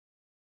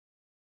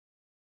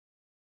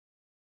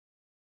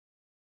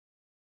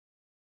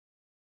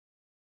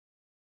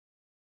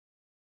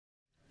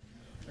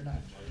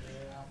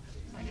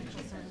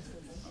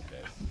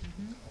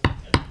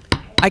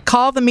I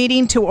call the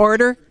meeting to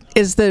order.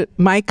 Is the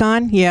mic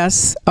on?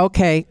 Yes.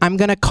 Okay. I'm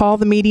going to call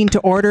the meeting to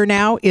order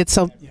now. It's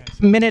a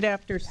minute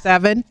after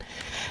 7.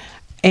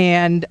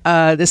 And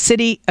the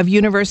City of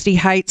University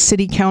Heights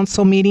City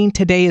Council meeting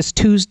today is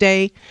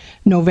Tuesday,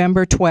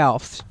 November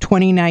 12th,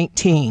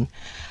 2019.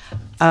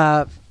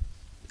 All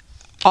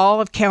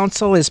of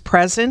council is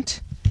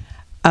present.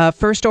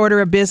 First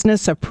order of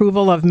business,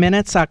 approval of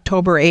minutes,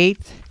 October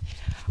 8th.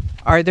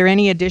 Are there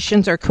any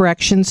additions or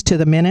corrections to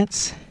the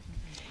minutes?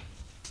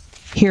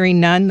 Hearing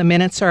none, the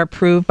minutes are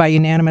approved by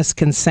unanimous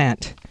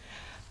consent.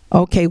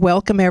 Okay,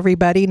 welcome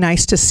everybody.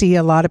 Nice to see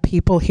a lot of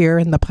people here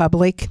in the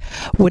public.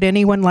 Would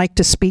anyone like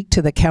to speak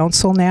to the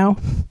council now?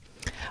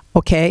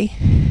 Okay.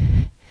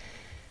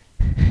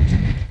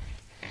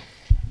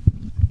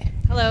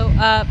 Hello,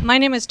 my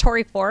name is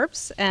Tori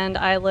Forbes, and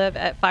I live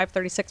at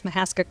 536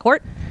 Mahaska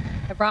Court.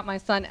 I brought my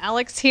son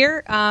Alex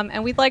here,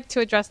 and we'd like to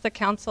address the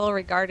council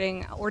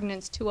regarding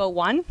Ordinance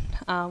 201,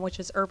 which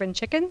is urban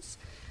chickens.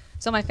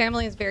 So my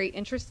family is very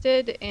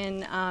interested in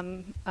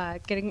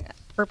getting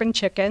urban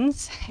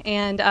chickens,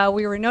 and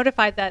we were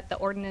notified that the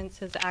ordinance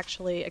has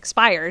actually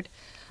expired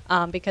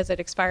because it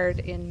expired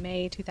in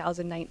May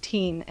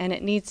 2019, and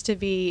it needs to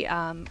be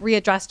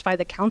readdressed by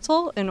the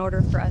council in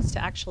order for us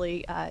to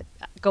actually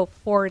go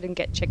forward and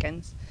get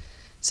chickens.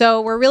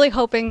 So we're really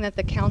hoping that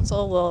the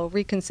council will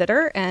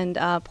reconsider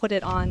and put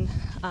it on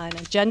an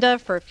agenda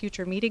for a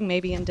future meeting,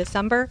 maybe in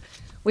December.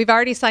 We've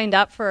already signed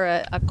up for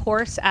a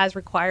course as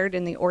required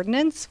in the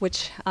ordinance,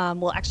 which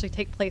will actually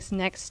take place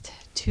next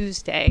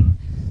Tuesday.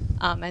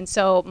 And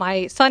so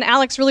my son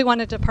Alex really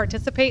wanted to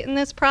participate in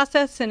this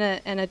process and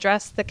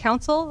address the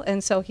council,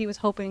 and so he was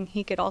hoping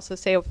he could also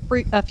say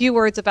a few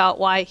words about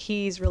why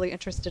he's really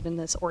interested in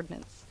this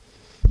ordinance.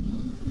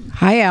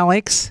 Hi,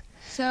 Alex.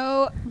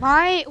 So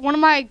one of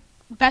my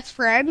best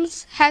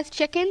friends has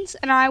chickens,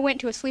 and I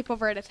went to a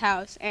sleepover at his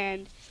house,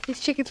 and his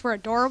chickens were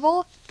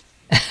adorable,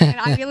 and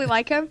I really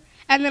like them.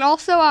 And then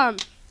also,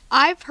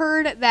 I've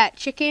heard that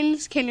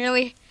chickens can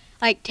really,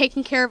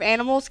 taking care of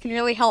animals can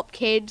really help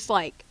kids,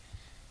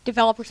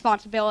 develop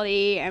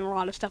responsibility and a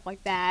lot of stuff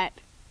like that.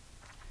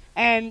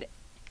 And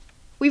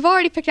we've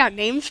already picked out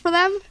names for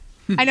them.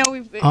 I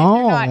know they're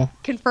not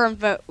confirmed,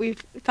 but we've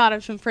thought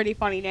of some pretty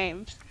funny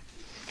names.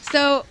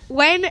 So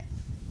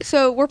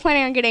we're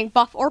planning on getting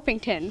Buff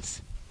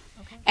Orpingtons.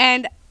 Okay.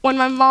 And when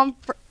my mom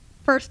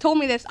first told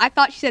me this, I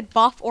thought she said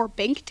Buff or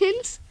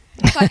Binktons.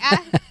 So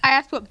I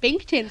asked what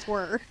Binktons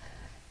were,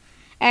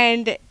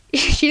 and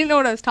she didn't know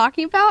what I was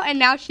talking about, and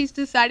now she's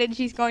decided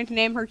she's going to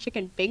name her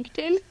chicken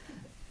Binkton.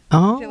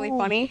 Oh. It's really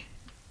funny.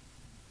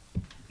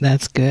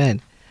 That's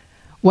good.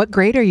 What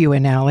grade are you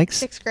in,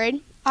 Alex? 6th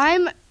grade.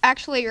 I'm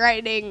actually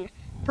writing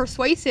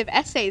persuasive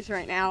essays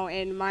right now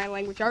in my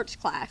language arts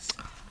class.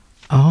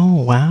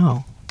 Oh,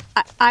 wow.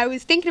 I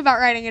was thinking about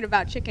writing it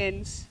about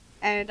chickens,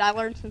 and I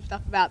learned some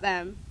stuff about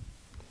them.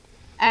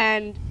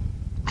 And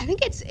I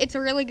think it's a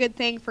really good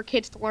thing for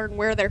kids to learn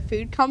where their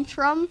food comes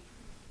from.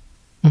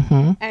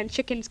 Mm-hmm. And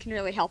chickens can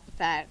really help with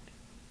that.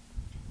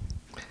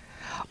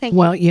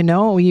 Well,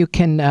 you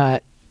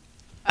can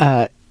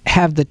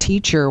have the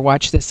teacher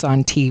watch this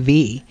on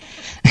TV,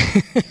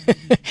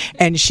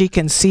 and she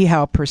can see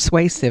how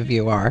persuasive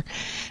you are.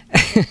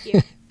 Thank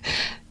you.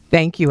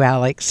 Thank you,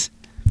 Alex.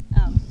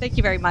 Thank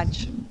you very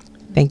much.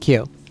 Thank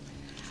you.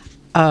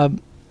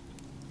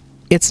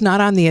 It's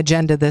not on the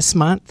agenda this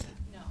month,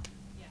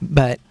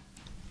 but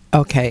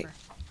okay.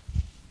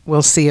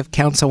 We'll see if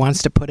council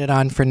wants to put it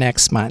on for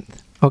next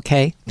month.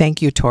 Okay.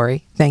 Thank you,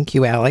 Tori. Thank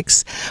you,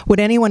 Alex. Would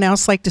anyone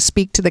else like to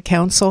speak to the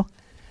council?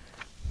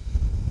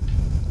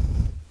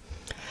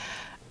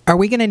 Are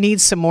we going to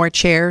need some more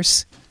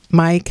chairs,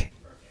 Mike?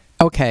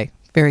 Okay.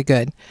 Very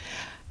good.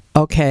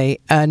 Okay.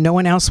 No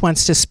one else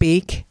wants to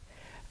speak?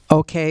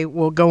 Okay.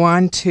 We'll go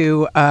on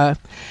to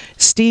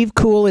Steve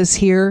Kuhl is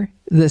here,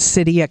 the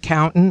city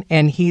accountant,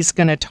 and he's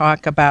going to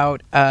talk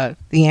about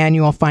the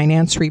annual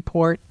finance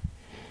report.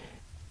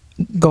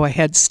 Go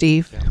ahead,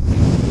 Steve.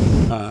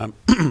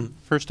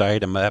 First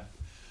item up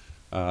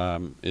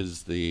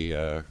is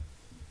the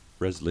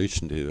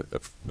resolution to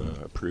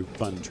approve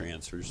fund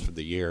transfers for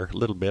the year. A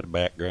little bit of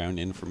background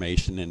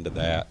information into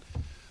that.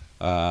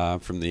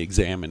 From the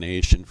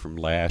examination from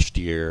last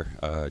year,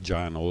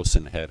 John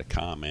Olson had a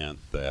comment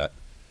that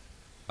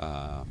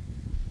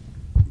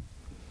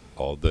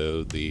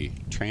although the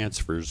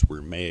transfers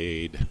were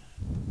made,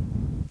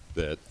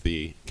 that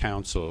the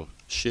council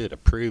should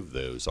approve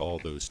those. All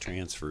those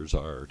transfers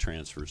are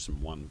transfers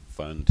from one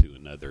fund to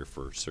another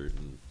for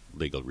certain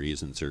legal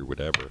reasons or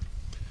whatever.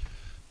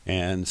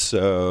 And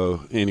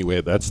so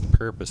anyway, that's the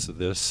purpose of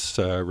this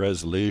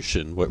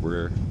resolution. What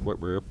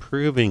we're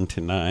approving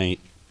tonight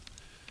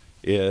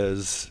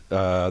is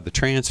the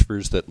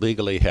transfers that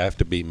legally have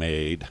to be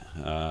made.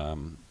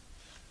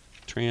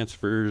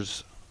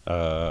 Transfers,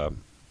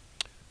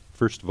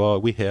 first of all,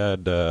 we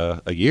had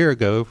a year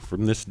ago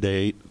from this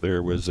date,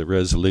 there was a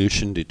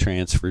resolution to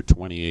transfer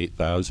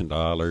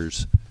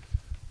 $28,000,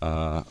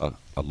 a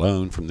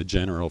loan from the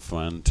general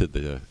fund to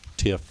the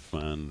TIF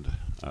fund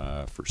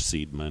for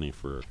seed money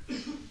for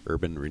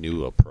urban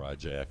renewal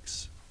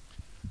projects.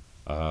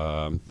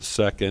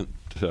 Second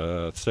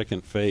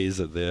phase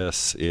of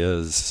this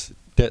is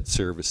debt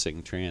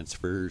servicing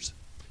transfers.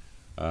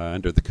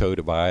 Under the Code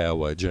of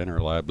Iowa,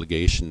 general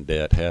obligation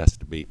debt has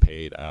to be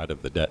paid out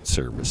of the debt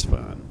service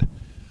fund.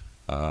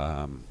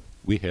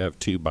 We have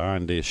 2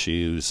 bond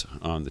issues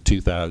on the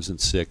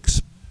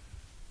 2006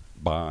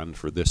 bond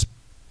for this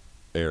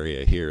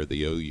area here,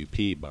 the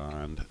OUP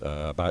bond.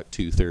 About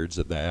 2/3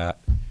 of that,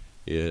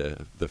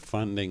 the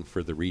funding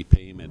for the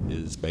repayment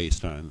is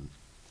based on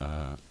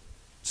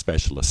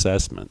special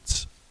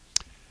assessments.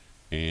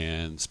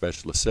 And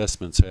special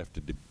assessments have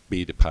to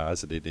be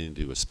deposited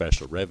into a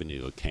special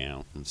revenue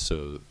account, and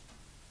so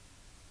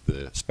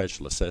the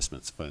special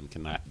assessments fund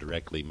cannot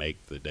directly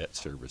make the debt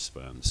service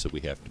fund, so we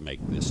have to make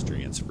this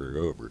transfer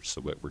over. So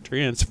what we're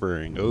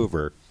transferring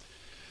over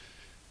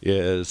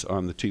is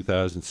on the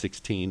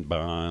 2016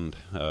 bond,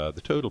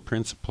 the total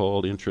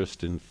principal,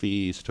 interest, and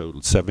fees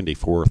totaled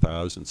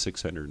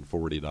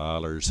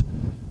 $74,640.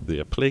 The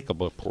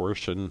applicable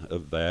portion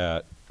of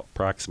that,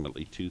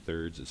 approximately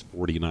 2/3, is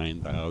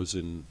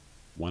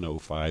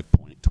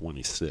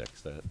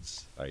 $49,105.26.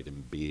 That's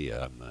item B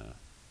on the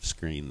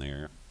screen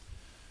there.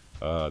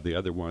 The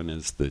other one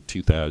is the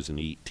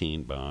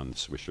 2018 bond,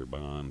 Swisher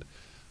bond.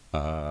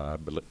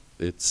 But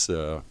it's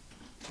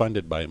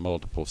funded by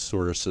multiple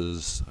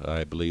sources.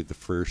 I believe the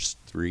first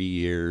 3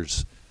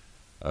 years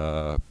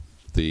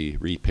the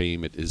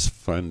repayment is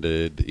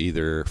funded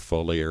either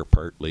fully or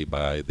partly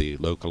by the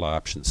local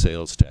option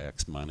sales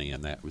tax money,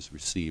 and that was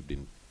received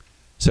in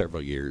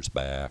several years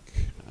back.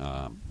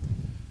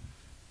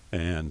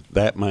 And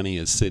that money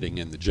is sitting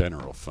in the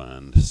general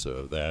fund,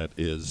 so that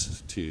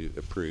is to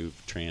approve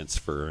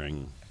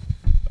transferring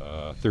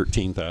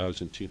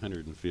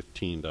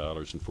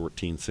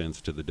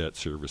 $13,215.14 to the debt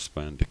service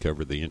fund to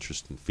cover the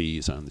interest and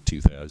fees on the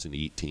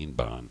 2018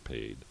 bond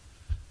paid.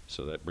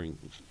 So that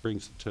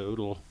brings the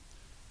total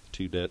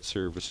to debt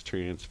service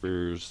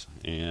transfers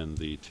and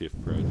the TIF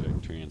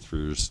project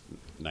transfers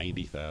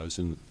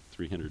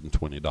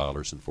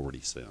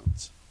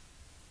 $90,320.40.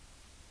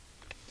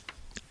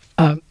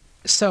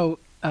 So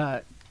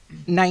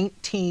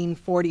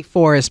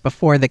 1944 is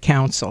before the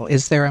council.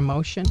 Is there a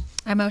motion?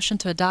 I motion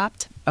to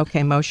adopt.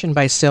 Okay, motion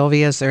by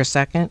Sylvia. Is there a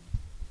second?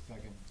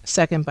 Second.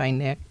 Second by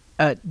Nick.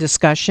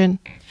 Discussion?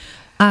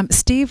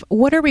 Steve,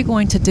 what are we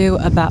going to do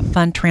about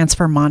fund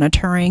transfer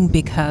monitoring?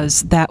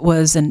 Because that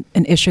was an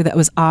issue that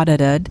was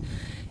audited.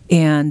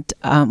 And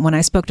when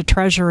I spoke to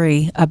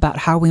Treasury about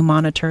how we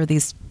monitor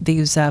these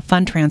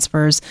fund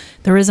transfers,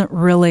 there isn't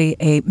really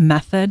a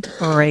method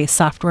or a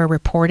software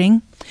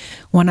reporting.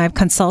 When I've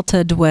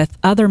consulted with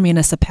other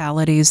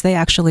municipalities, they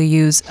actually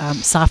use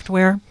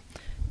software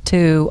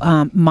to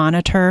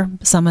monitor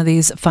some of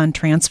these fund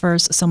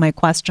transfers. So my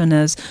question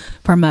is,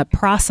 from a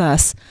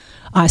process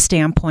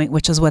standpoint,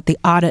 which is what the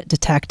audit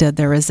detected,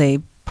 there is a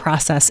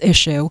process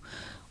issue.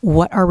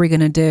 What are we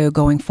going to do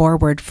going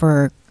forward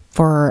for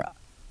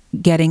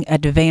getting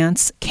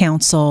advance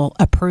council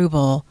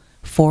approval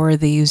for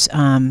these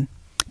fund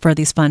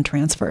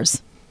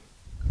transfers?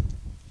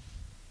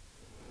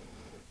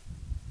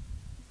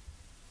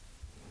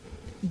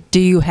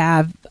 Do you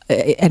have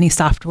any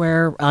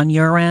software on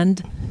your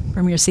end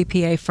from your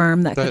CPA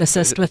firm that could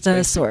assist with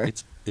this, or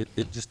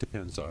it just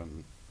depends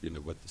on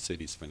what the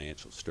city's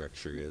financial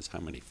structure is, how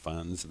many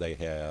funds they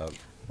have.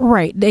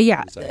 Right.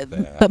 Yeah.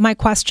 But my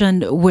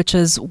question, which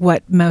is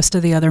what most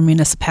of the other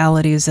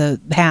municipalities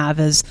have,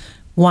 is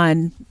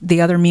one, the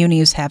other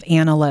munis have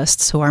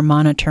analysts who are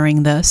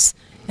monitoring this,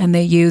 and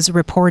they use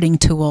reporting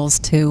tools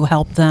to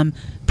help them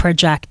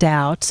project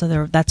out.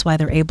 So that's why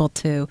they're able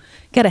to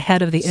get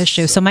ahead of the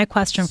issue. So my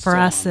question for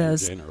us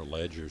is, general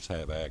ledgers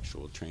have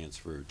actual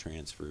transfer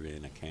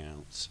in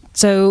accounts.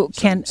 So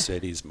Some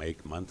cities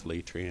make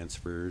monthly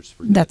transfers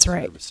for That's debt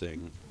right.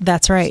 servicing.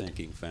 That's right.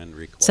 Sinking fund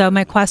So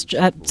my requirements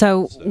question, and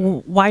so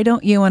forth. why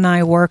don't you and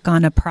I work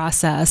on a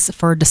process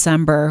for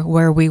December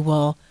where we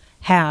will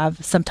have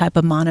some type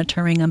of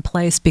monitoring in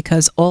place?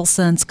 Because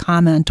Olson's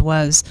comment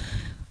was,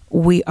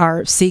 we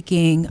are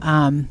seeking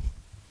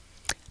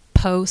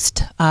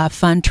post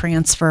fund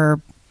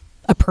transfer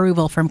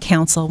approval from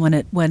council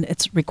when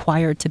it's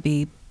required to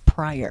be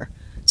prior.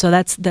 So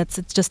it's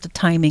just a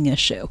timing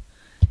issue,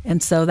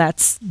 and so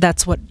that's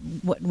what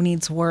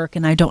needs work.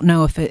 And I don't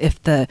know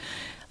if the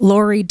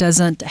Lori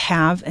doesn't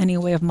have any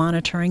way of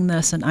monitoring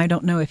this, and I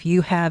don't know if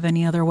you have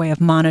any other way of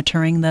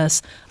monitoring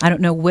this. I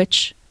don't know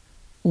which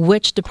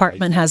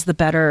department is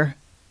better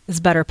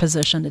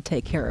positioned to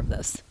take care of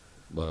this.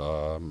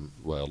 Well,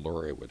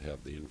 Lori would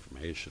have the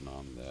information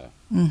on that.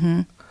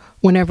 Mm-hmm.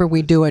 Whenever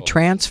we do a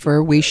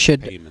transfer, we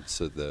should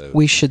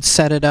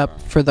set it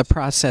up for the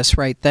process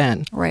right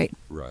then. Right.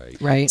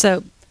 Right.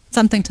 So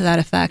something to that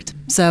effect.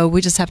 So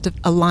we just have to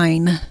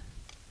align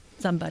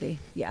somebody.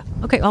 Yeah.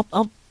 Okay.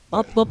 We'll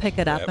pick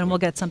it up and we'll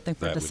get something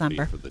for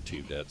December. That would be for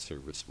the 2 debt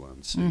service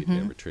ones. So Mm-hmm.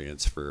 you'd have a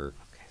transfer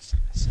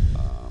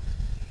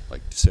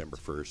like December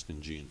 1st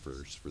and June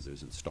 1st for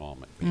those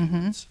installment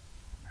payments.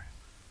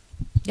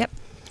 Yep.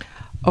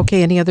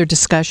 Okay, any other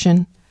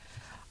discussion?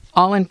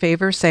 All in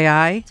favor, say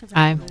aye.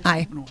 Aye.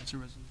 Aye.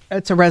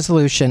 It's a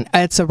resolution.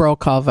 It's a roll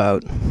call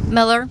vote.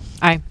 Miller.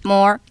 Aye.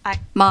 Moore.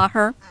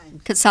 Maher.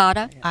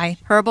 Casada. Aye.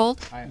 Herbold.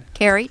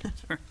 Carried.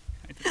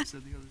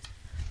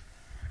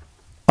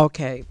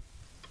 Okay.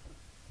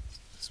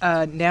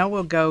 Now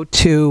we'll go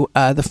to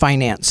the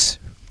finance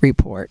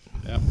report.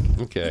 Yep.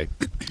 Okay.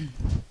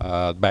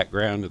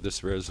 Background of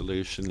this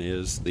resolution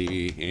is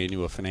the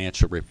annual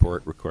financial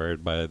report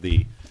required by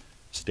the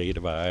state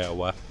of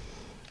Iowa.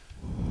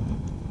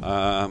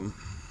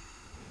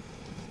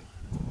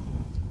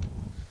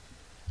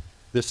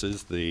 This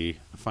is the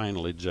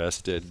final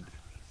adjusted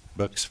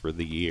books for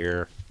the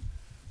year.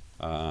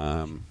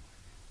 I'll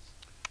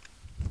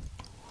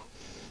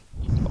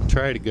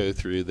try to go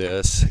through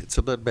this. It's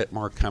a little bit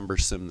more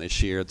cumbersome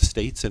this year. The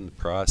state's in the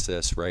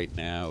process right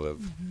now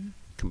of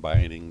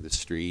combining the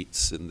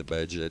streets and the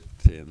budget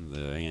and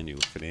the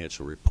annual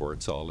financial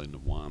reports all into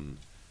one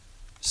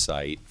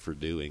site for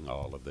doing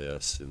all of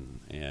this.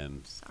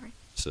 And Sorry.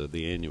 so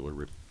the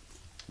annual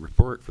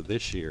report for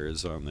this year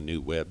is on the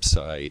new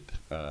website.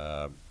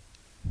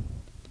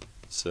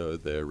 So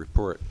the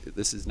report,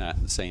 this is not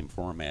in the same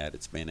format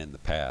it's been in the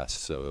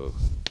past, so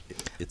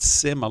it's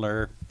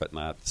similar but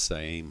not the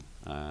same.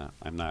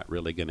 I'm not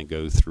really going to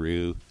go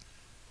through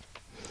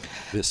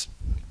this.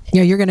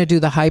 Yeah, you're going to do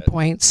the high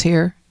points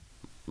here.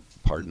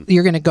 Pardon?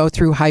 You're going to go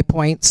through high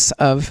points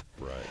of.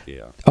 Right,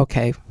 yeah.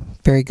 Okay,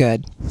 very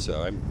good.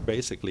 So I'm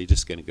basically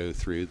just going to go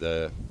through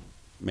the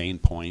main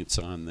points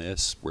on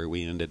this, where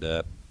we ended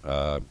up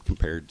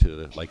compared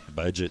to like the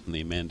budget and the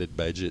amended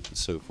budget and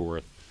so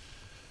forth.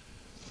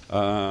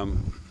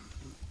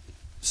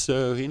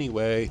 So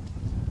anyway,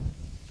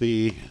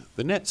 the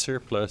net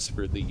surplus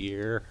for the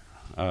year,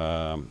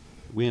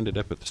 we ended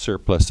up with a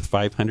surplus of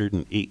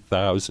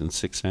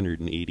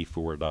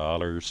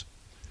 $508,684.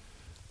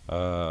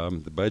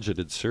 The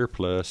budgeted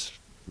surplus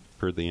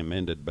per the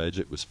amended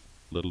budget was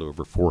a little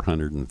over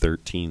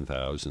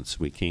 $413,000, so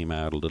we came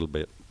out a little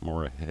bit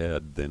more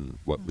ahead than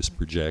what was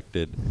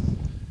projected.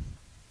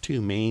 Two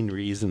main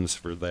reasons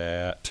for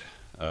that.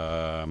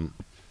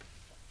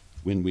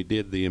 When we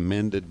did the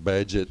amended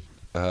budget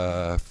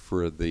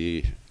for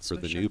the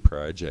new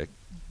project,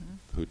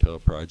 hotel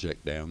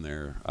project down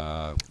there,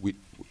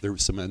 there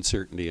was some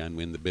uncertainty on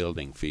when the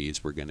building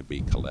fees were going to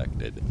be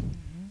collected,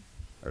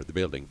 or the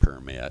building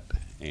permit,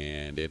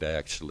 and it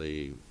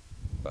actually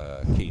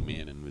came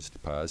in and was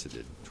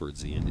deposited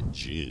towards the end of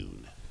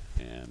June.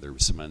 And there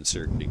was some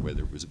uncertainty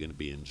whether it was going to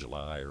be in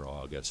July or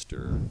August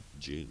or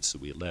June, so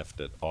we left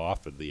it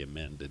off of the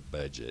amended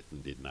budget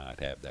and did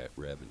not have that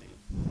revenue.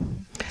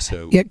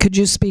 So Yeah, could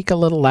you speak a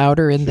little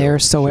louder in there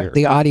so sure.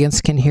 the audience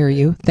can hear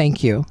you?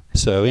 Thank you.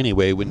 So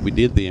anyway, when we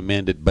did the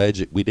amended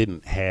budget, we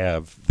didn't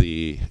have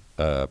the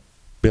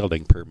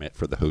building permit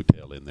for the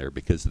hotel in there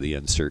because of the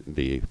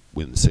uncertainty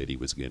when the city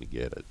was going to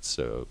get it.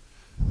 So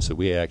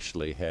we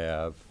actually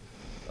have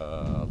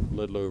a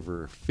little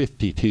over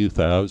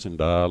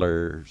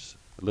 $52,000,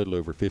 a little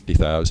over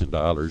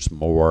 $50,000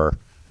 more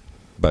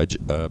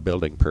budget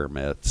building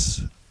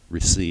permits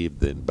received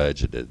than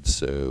budgeted.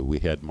 So we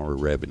had more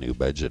revenue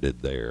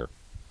budgeted there.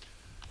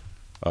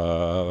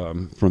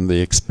 From the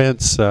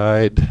expense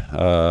side,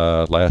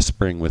 last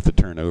spring with the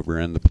turnover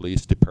in the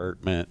police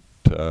department,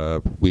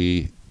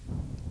 we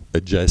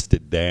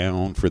adjusted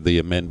down for the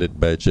amended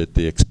budget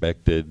the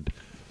expected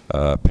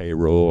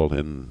payroll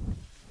and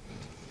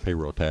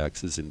payroll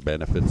taxes and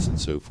benefits and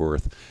so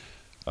forth.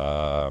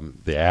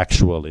 The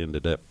actual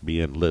ended up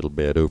being a little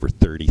bit over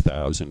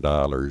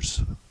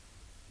 $30,000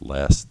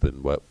 less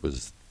than what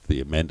was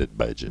the amended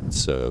budget.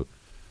 So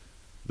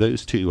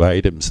those two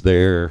items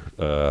there,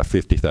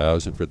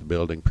 $50,000 for the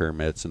building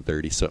permits and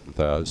 $30-something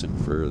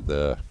thousand for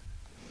the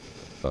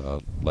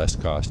less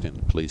cost in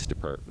the police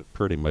department,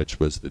 pretty much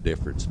was the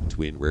difference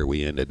between where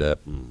we ended up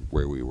and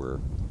where we were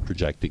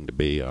projecting to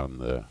be on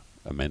the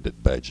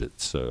amended budget.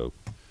 So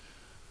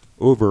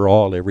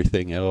overall,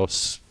 everything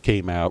else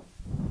came out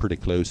pretty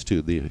close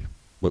to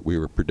what we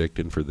were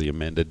predicting for the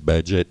amended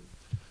budget.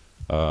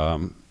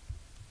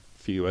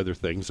 Few other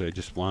things I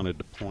just wanted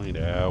to point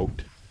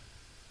out.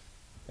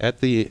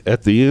 At the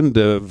end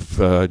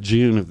of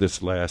June of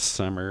this last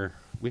summer,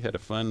 we had a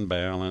fund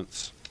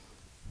balance.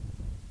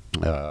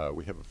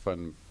 We have a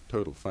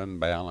total fund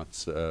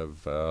balance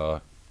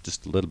of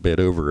just a little bit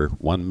over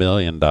 $1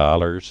 million.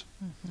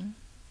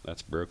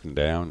 That's broken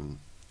down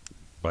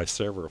by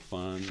several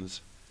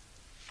funds.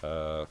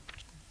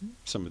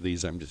 Some of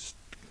these I'm just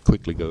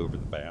quickly go over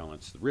the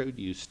balance. The road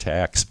use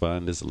tax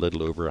fund is a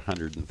little over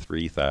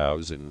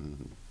 $103,000.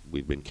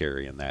 We've been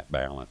carrying that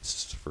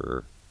balance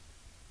for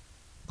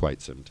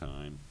quite some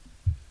time.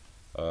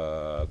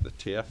 The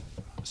TIF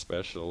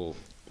special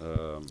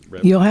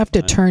revenue You'll have to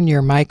fund. turn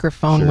your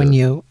microphone when Sure.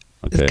 you,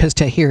 Okay. because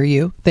to hear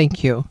you.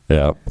 Thank you.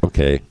 Yeah,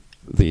 okay.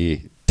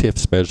 The TIF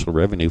Special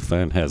Revenue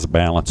Fund has a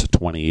balance of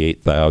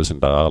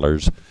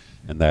 $28,000,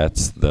 and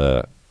that's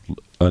the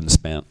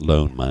unspent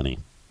loan money.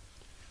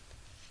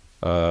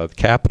 The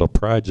Capital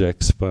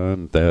Projects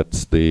Fund,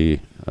 that's the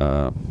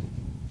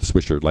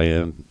Swisher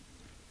Land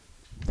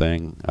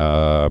thing.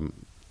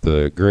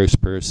 The gross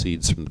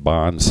proceeds from the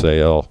bond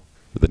sale,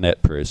 the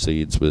net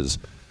proceeds was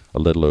a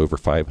little over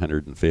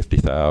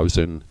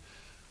 $550,000.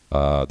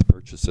 The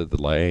purchase of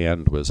the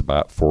land was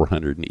about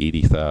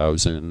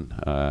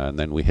 $480,000, and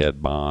then we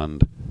had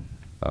bond,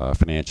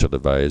 financial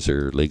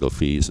advisor, legal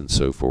fees, and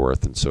so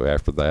forth. And so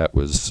after that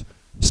was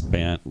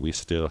spent, we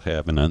still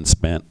have an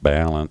unspent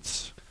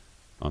balance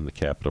on the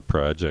capital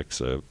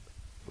projects of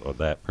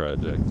that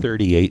project,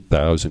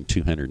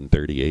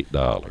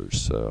 $38,238.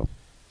 So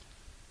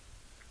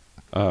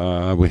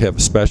we have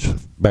a special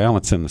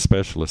balance in the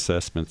special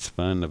assessments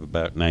fund of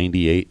about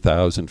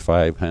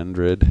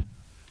 $98,500.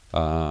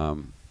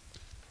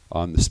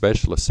 On the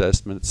special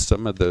assessments,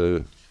 some of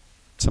the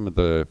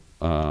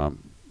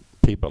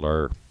people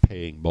are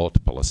paying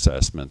multiple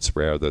assessments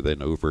rather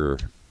than over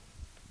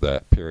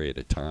that period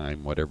of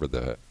time, whatever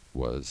that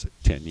was,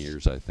 10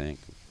 years, I think,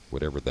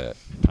 whatever that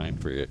time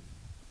frame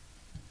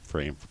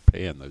for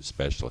paying those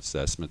special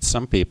assessments.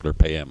 Some people are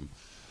paying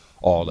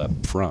all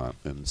up front,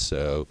 and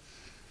so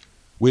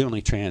we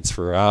only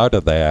transfer out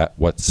of that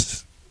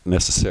what's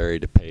necessary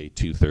to pay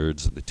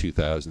 2/3 of the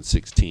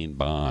 2016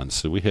 bonds.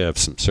 So we have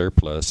some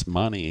surplus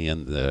money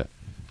in the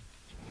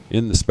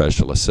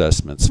special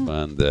assessments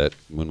fund that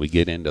when we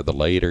get into the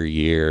later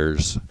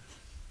years,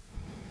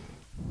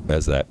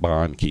 as that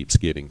bond keeps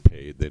getting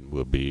paid, then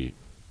we'll be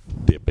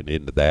dipping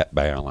into that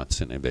balance,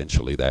 and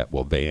eventually that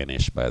will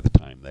vanish by the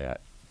time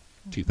that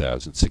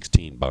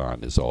 2016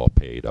 bond is all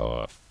paid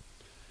off.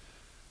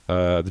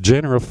 The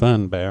general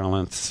fund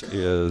balance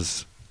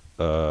is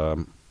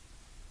about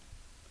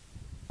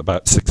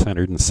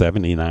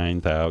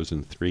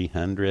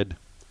 $679,300.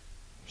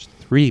 There's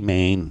three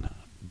main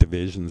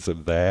divisions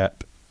of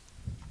that.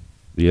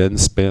 The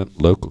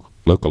unspent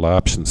local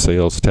option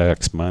sales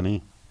tax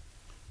money,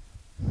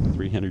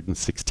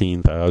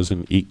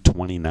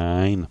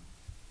 $316,829.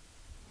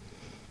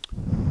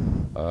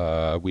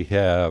 We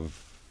have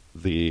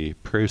the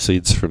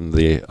proceeds from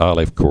the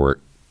Olive Court.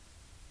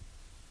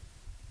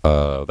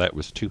 That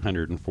was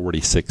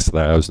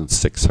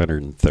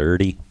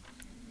 $246,630,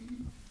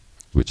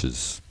 which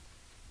is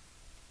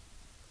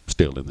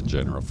still in the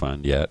general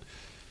fund yet.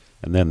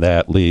 And then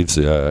that leaves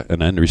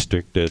an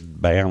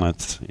unrestricted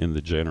balance in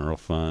the general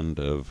fund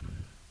of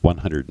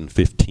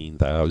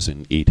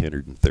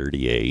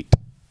 $115,838.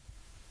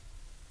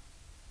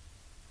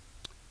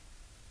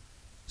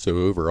 So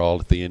overall,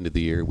 at the end of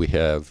the year, we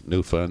have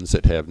no funds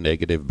that have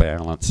negative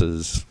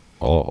balances.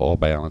 All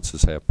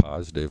balances have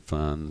positive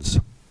funds.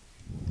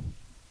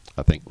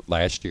 I think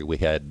last year we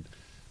had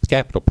the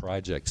capital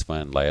projects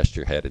fund last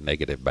year had a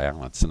negative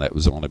balance, and that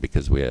was only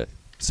because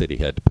city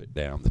had to put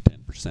down the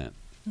 10%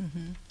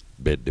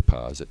 bid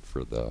deposit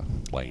for the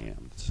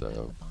land.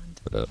 So,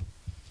 but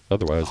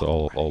otherwise,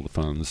 all the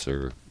funds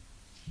appear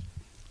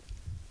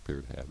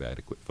to have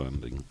adequate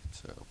funding.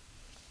 So.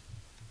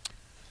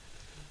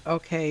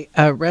 Okay,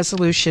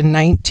 Resolution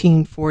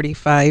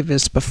 1945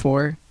 is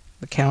before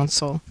the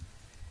council.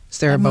 Is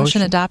there a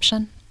motion?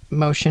 Adoption.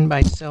 Motion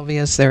by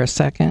Sylvia. Is there a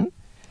second?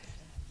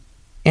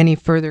 Any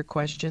further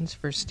questions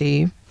for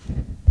Steve?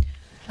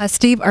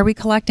 Steve, are we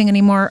collecting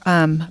any more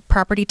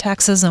property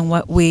taxes than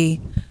what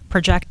we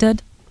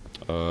projected?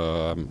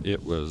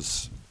 It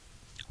was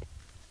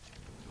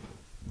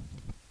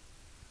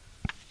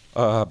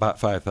about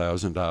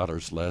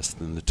 $5,000 less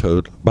than the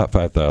total. About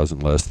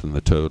 $5,000 less than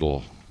the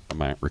total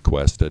amount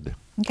requested.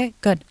 Okay,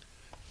 good.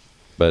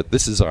 But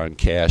this is on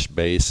cash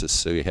basis,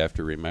 so you have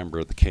to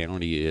remember the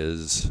county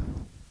is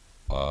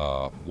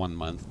 1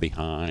 month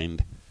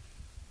behind.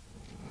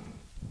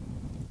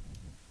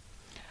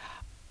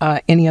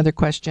 Any other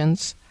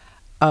questions?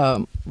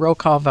 Roll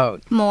call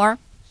vote. Moore.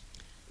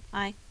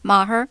 Aye.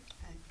 Maher.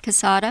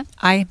 Casada.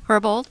 Aye.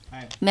 Herbold.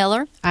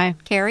 Miller. Aye.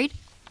 Carried.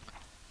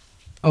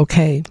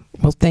 Okay.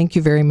 Well, thank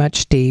you very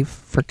much, Steve,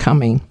 for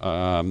coming.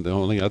 The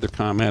only other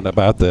comment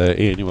about the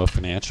annual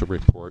financial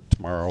report,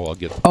 tomorrow I'll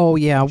get. Oh,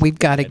 yeah, we've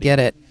got to get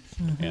it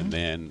And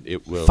then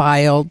it will.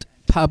 filed,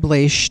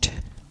 published.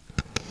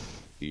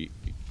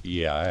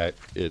 Yeah,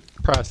 the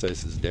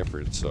process is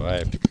different, so I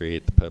have to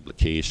create the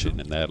publication,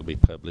 and that'll be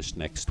published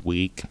next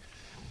week.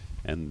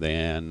 And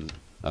then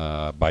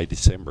by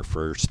December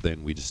 1st,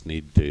 then we just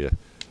need to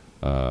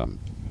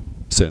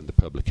send the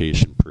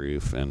publication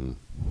proof and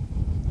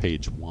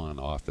page 1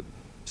 off, a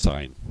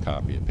signed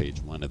copy of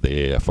page 1 of the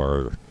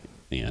AFR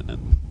in,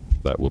 and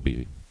that will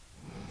be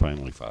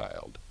finally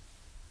filed.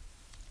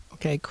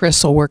 Okay,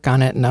 Chris will work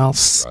on it, and I'll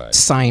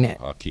sign it.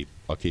 I'll keep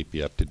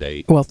you up to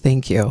date Well,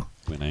 thank you.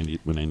 when I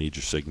need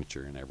your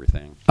signature and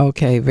everything.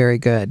 Okay, very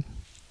good.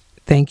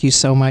 Thank you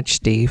so much,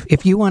 Steve.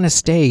 If you want to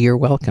stay, you're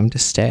welcome to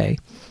stay.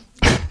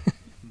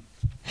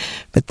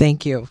 But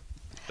thank you.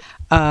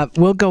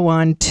 We'll go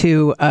on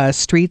to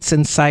streets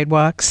and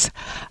sidewalks.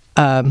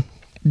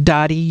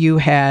 Dottie, you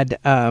had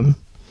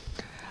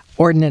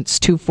ordinance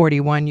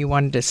 241 you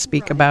wanted to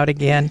speak about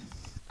again.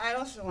 I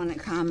also want to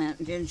comment.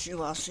 Didn't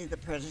you all see the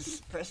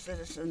press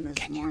citizen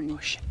this morning?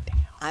 Push it down.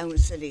 Iowa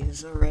City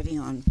is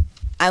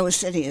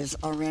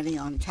already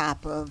on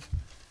top of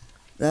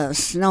the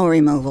snow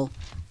removal.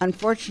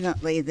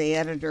 Unfortunately, the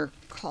editor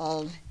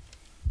called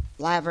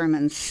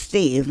Laverman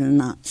Steve and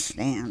not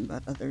Stan,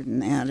 but other than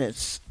that,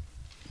 it's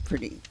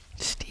pretty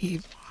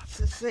Steve.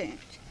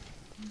 succinct.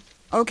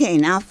 Okay,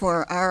 now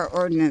for our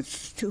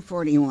ordinance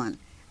 241.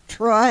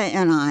 Troy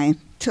and I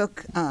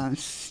took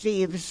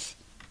Steve's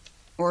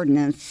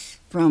ordinance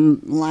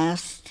from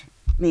last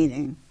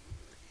meeting,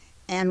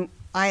 and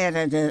I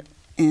edited it,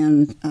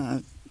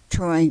 and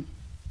Troy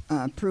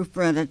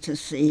proofread it to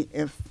see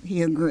if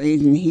he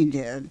agreed, and he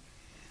did.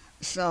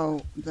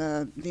 So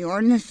the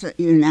ordinance that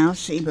you now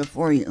see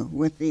before you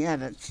with the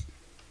edits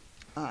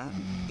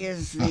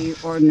is the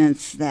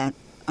ordinance that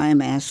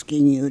I'm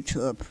asking you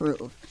to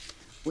approve.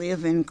 We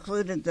have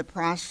included the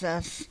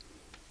process.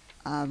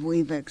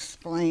 We've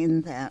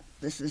explained that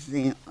this is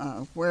the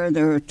where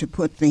they're to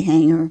put the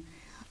hanger,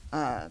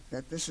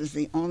 that this is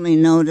the only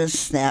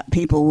notice that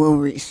people will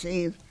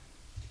receive,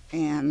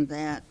 and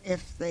that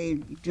if they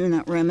do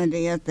not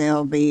remedy it,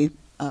 they'll be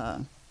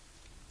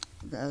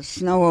the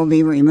snow will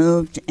be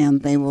removed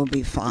and they will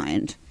be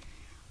fined.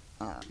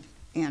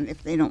 And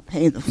if they don't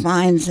pay the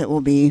fines, it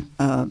will be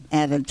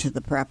added to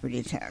the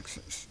property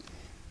taxes.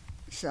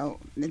 So,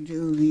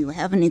 do you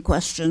have any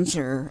questions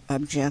or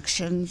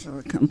objections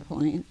or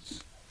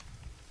complaints?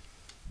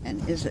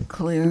 And is it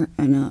clear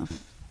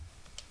enough?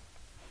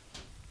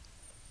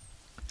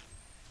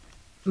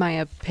 My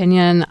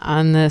opinion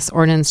on this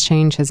ordinance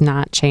change has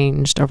not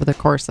changed over the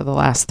course of the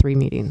last 3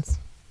 meetings.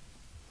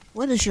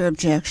 What is your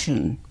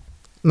objection?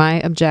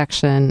 My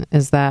objection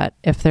is that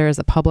if there is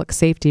a public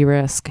safety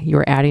risk,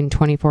 you're adding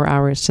 24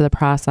 hours to the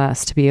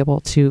process to be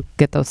able to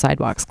get those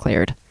sidewalks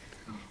cleared.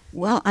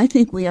 Well, I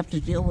think we have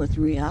to deal with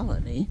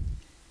reality.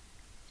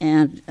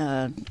 And,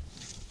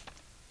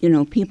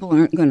 people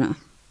aren't going to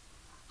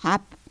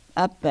hop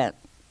up at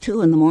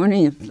 2 in the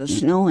morning if the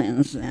snow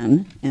ends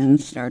then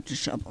and start to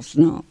shovel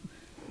snow.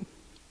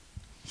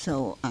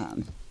 So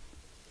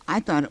I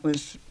thought it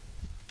was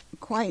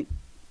quite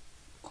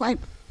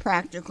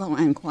practical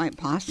and quite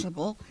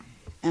possible,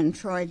 and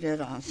Troy did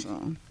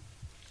also.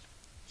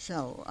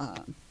 So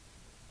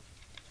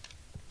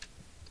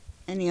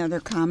any other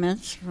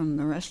comments from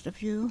the rest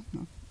of you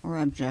or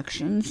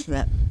objections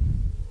that?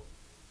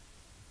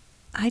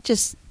 I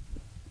just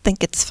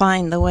think it's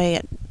fine the way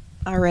it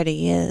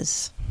already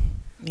is.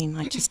 I mean,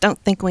 I just don't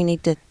think we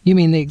need to. You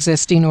mean the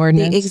existing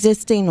ordinance? The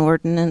existing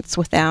ordinance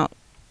without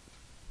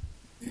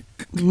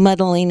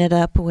muddling it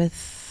up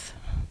with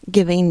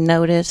giving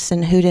notice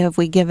and who have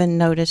we given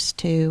notice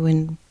to.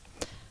 And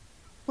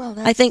Well,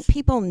 I think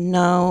people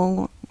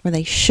know, or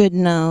they should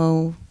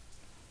know,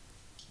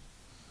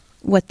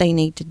 what they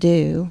need to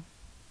do.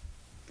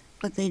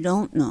 But they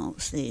don't know,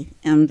 see.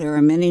 And there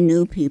are many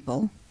new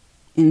people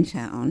in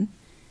town,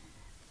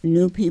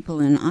 new people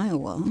in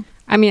Iowa.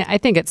 I mean, I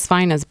think it's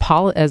fine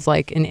as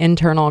like an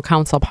internal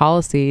council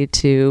policy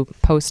to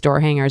post door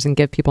hangers and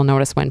give people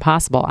notice when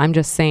possible. I'm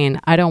just saying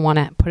I don't want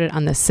to put it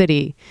on the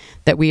city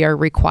that we are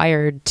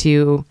required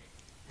to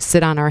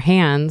sit on our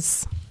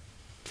hands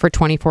for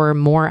 24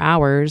 more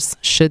hours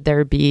should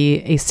there be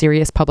a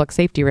serious public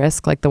safety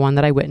risk like the one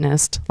that I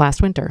witnessed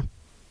last winter.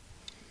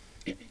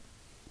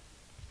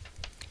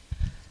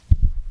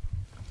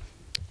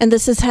 And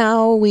this is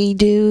how we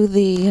do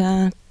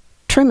the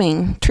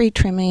tree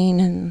trimming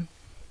and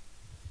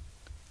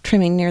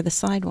trimming near the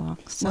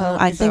sidewalks. So Well,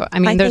 I think,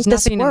 there's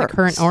this nothing in the works.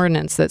 current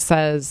ordinance that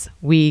says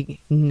we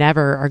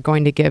never are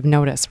going to give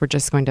notice. We're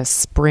just going to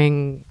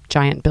spring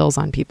giant bills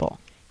on people.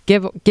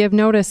 Give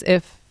notice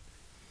if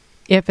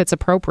it's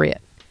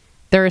appropriate.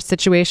 There are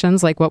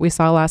situations like what we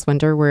saw last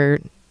winter where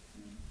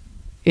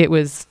it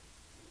was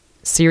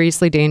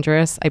seriously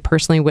dangerous. I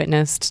personally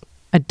witnessed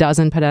a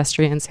dozen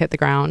pedestrians hit the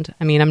ground.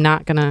 I mean,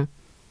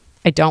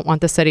 I don't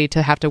want the city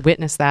to have to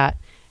witness that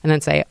and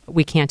then say,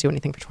 we can't do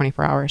anything for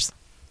 24 hours.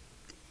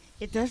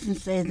 It doesn't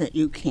say that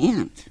you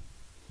can't.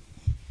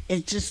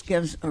 It just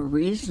gives a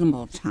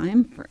reasonable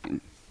time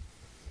frame.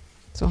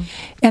 So,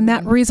 And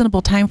that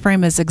reasonable time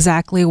frame is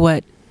exactly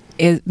what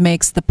it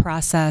makes the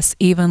process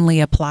evenly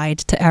applied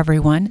to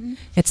everyone. Mm-hmm.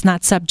 It's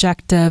not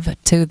subjective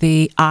to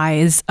the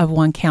eyes of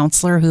one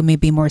counselor who may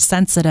be more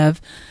sensitive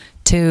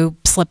to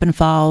slip and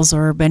falls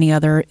or any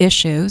other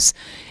issues.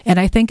 And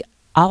I think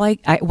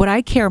what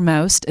I care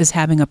most is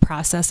having a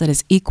process that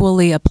is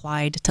equally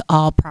applied to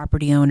all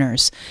property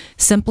owners,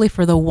 simply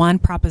for the one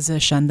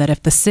proposition that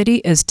if the city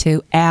is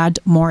to add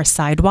more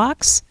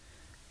sidewalks,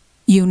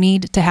 you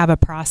need to have a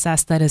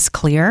process that is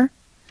clear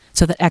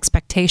so that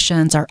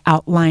expectations are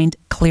outlined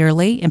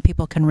clearly and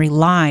people can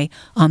rely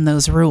on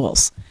those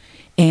rules.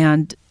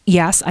 And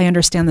yes, I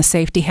understand the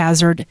safety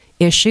hazard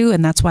issue,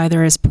 and that's why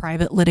there is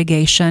private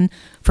litigation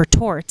for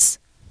torts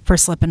for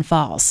slip and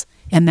falls.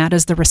 And that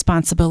is the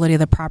responsibility of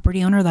the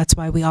property owner. That's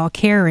why we all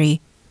carry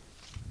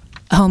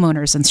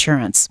homeowners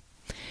insurance.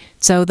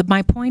 So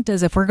my point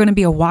is, if we're going to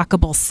be a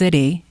walkable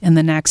city in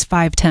the next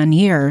 5-10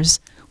 years,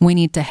 we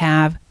need to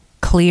have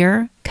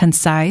clear,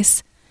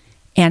 concise,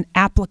 and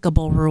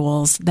applicable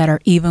rules that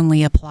are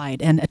evenly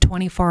applied. And a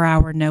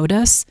 24-hour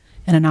notice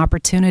and an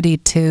opportunity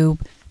to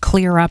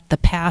clear up the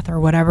path or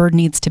whatever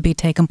needs to be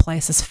taken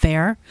place is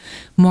fair.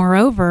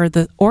 Moreover,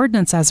 the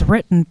ordinance as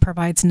written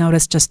provides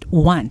notice just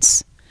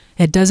once.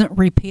 It doesn't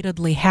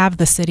repeatedly have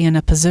the city in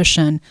a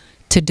position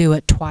to do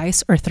it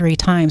twice or 3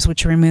 times,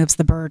 which removes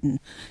the burden.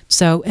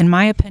 So in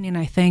my opinion,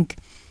 I think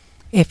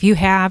if you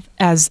have,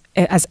 as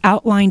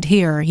outlined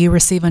here, you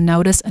receive a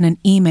notice and an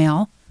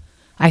email,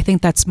 I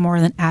think that's more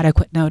than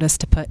adequate notice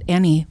to put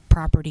any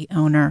property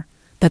owner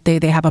that they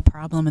have a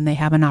problem and they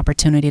have an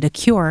opportunity to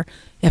cure.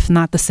 If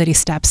not, the city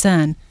steps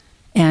in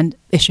and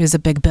issues a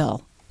big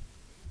bill.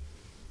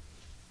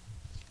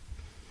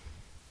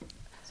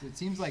 So it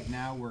seems like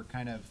now we're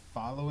kind of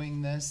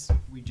following this.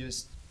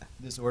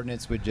 This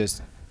ordinance would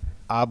just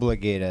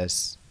obligate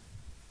us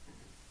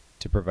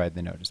to provide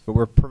the notice. But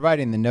we're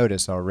providing the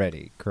notice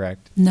already,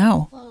 correct?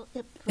 No. Well,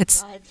 it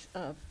It's- provides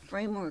a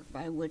framework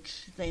by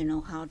which they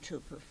know how to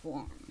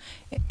perform.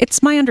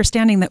 It's my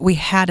understanding that we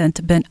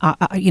hadn't been,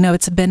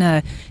 it's been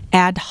a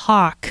ad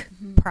hoc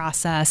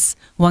process.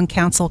 One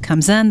council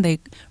comes in, they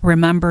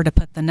remember to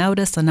put the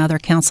notice. Another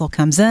council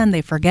comes in,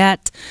 they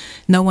forget.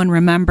 No one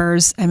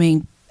remembers. I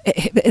mean,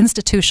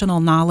 institutional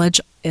knowledge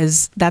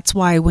that's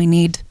why we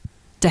need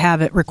to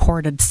have it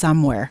recorded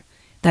somewhere.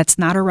 That's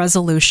not a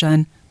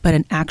resolution, but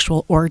an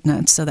actual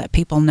ordinance so that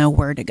people know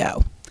where to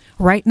go.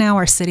 Right now,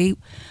 our city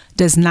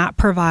does not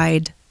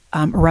provide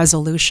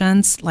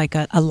resolutions, like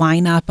a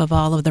lineup of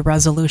all of the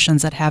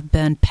resolutions that have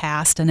been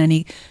passed in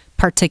any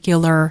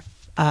particular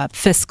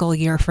fiscal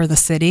year for the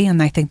city,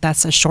 and I think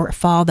that's a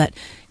shortfall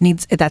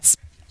that's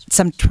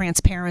some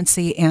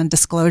transparency and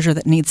disclosure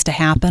that needs to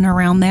happen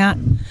around that.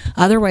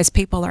 Otherwise,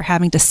 people are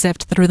having to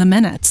sift through the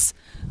minutes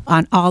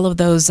on all of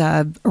those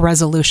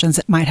resolutions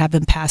that might have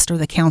been passed or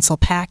the council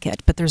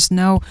packet. But there's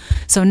no,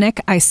 so Nick,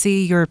 I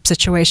see your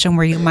situation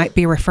where you might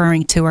be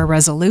referring to a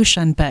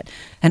resolution, but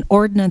an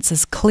ordinance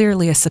is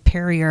clearly a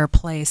superior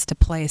place to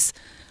place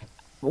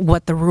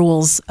what the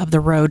rules of the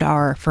road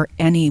are for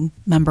any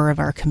member of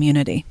our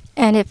community.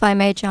 And if I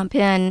may jump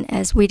in,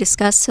 as we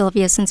discussed,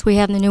 Sylvia, since we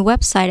have the new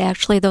website,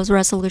 actually those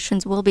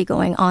resolutions will be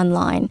going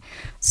online.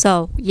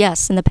 So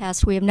yes, in the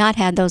past we have not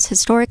had those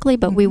historically,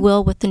 but we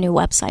will with the new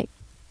website.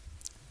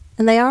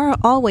 And they are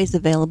always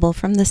available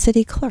from the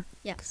city clerk.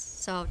 Yes.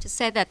 So to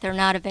say that they're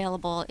not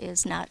available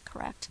is not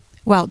correct.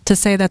 Well, to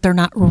say that they're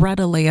not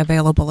readily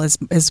available is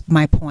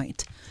my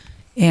point.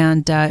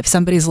 And if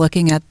somebody's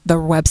looking at the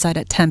website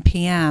at 10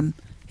 p.m.,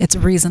 it's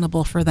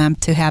reasonable for them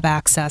to have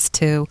access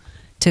to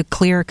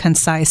clear,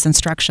 concise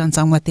instructions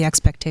on what the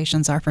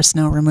expectations are for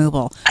snow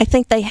removal. I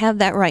think they have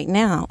that right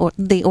now. Or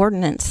the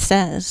ordinance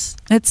says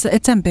It's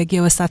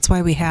ambiguous. That's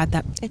why we had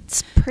that.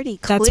 it's pretty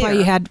clear. That's why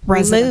you had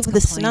residents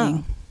remove the complaining.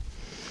 snow.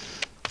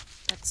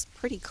 That's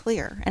pretty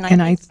clear. And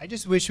think I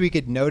just wish we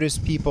could notice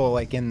people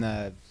like in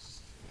the,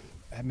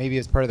 maybe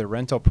as part of the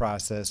rental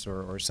process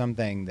or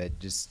something that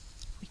just,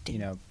 do. you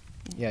know,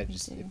 yeah, We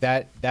just do.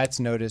 that's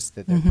noticed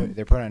that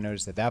they're put on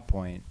notice at that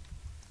point.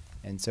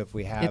 And so if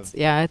we have It's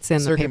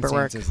in the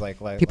paperwork. circumstances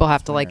like People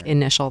have last to like winter-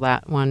 initial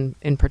that one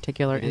in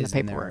particular It in the is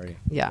in there paperwork. already.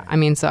 Yeah, Okay. I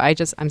mean, so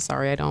I'm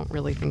sorry, I don't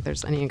really think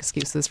there's any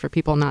excuses for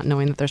people not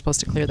knowing that they're supposed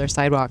to clear their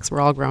sidewalks.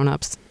 We're all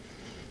grown-ups.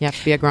 You have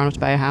to be a grown-up to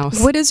buy a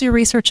house. What does your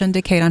research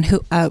indicate on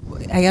who?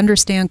 I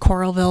understand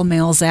Coralville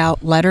mails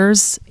out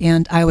letters,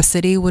 and Iowa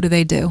City. What do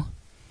they do?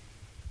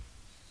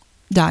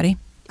 Dottie,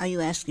 Are you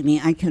asking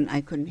me? I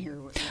couldn't hear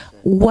what you said.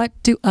 what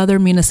do other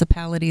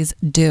municipalities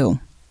do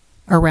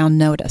around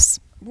notice?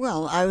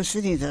 Well, Iowa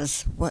City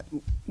does what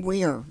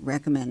we are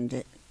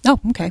recommending. Oh,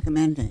 okay.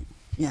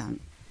 Yeah,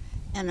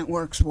 and it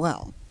works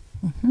well.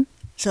 Mhm.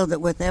 So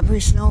that with every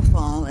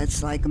snowfall,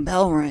 it's like a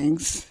bell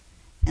rings,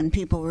 and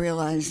people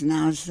realize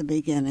now's the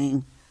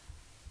beginning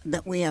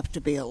that we have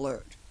to be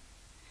alert.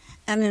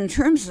 And in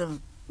terms of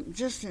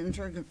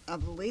the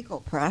legal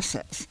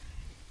process,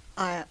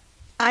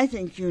 I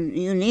think you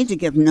need to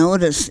give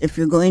notice if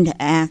you're going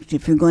to act,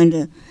 if you're going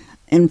to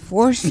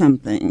enforce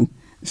something,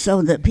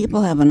 so that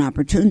people have an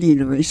opportunity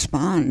to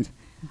respond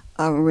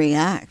or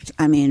react.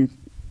 I mean,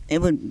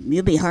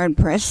 you'd be hard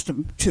pressed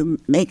to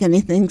make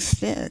anything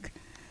stick.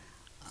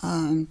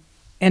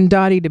 And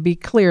Dottie, to be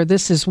clear,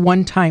 this is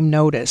one-time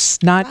notice,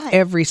 not Right.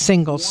 every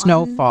single One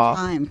snowfall.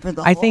 time for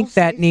the I whole think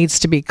that season. needs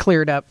to be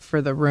cleared up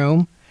for the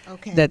room,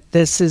 Okay. that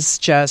this is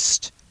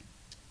just,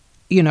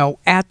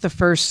 at the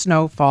first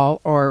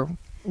snowfall or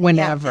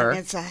whenever. Yeah, and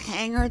it's a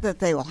hanger that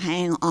they will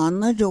hang on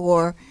the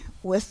door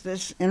with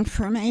this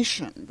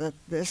information that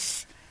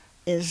this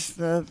is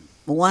the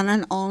one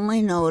and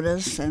only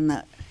notice, and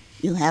that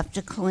you have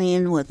to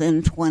clean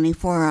within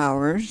 24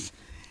 hours,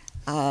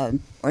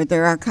 or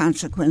there are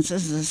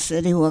consequences. The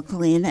city will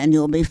clean, and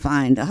you'll be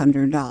fined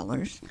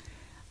 $100.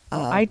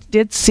 I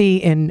did see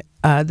in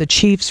the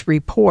chief's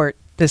report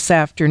this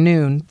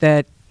afternoon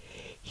that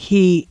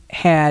he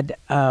had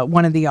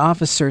one of the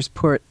officers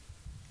put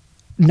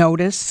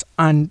notice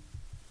on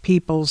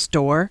people's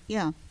door.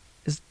 Yeah.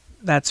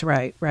 That's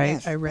right, right?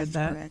 Yes, I read that's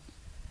that. correct.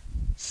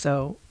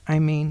 So, I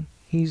mean,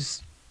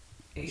 he's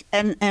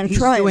And He's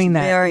Troy doing is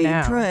that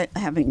now. Troy,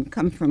 having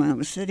come from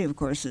Iowa City, of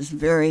course, is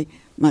very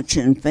much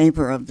in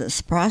favor of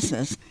this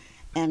process.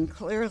 And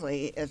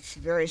clearly, it's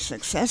very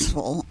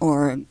successful,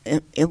 or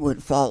it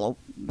would fall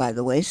by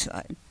the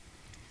wayside,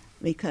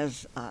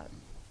 because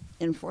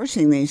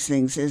enforcing these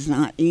things is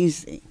not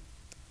easy.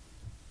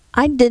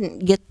 I didn't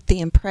get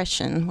the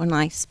impression when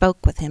I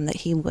spoke with him that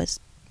he was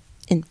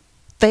in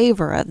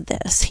favor of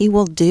this. He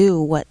will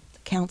do what the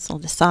council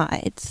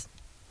decides.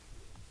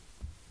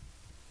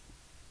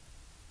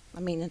 I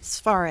mean, as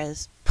far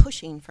as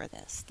pushing for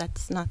this,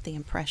 that's not the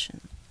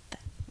impression that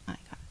I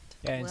got.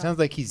 Yeah, it Well- sounds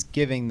like he's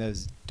giving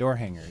those door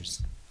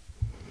hangers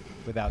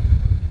without the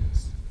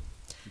ordinance.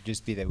 It'd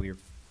just be that we were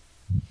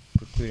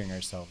precluding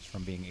ourselves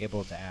from being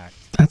able to act.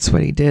 That's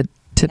what he did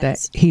today.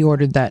 Yes. He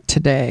ordered that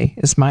today,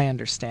 is my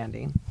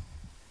understanding.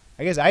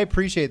 I guess I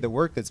appreciate the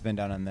work that's been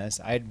done on this.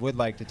 I would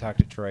like to talk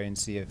to Troy and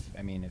see if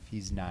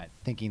he's not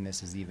thinking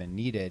this is even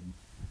needed.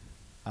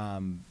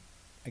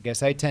 I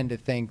guess I tend to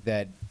think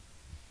that,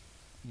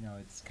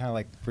 it's kind of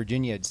like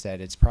Virginia had said,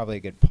 it's probably a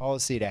good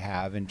policy to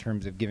have in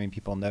terms of giving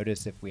people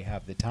notice if we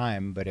have the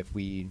time, but if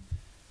we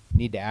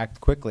need to act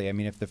quickly,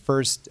 if the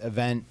first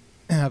event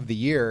of the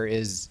year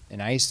is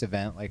an ice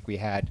event like we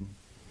had,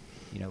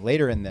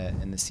 later in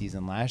the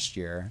season last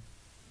year,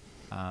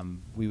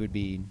 we would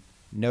be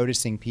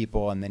noticing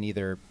people and then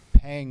either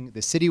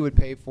the city would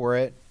pay for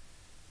it,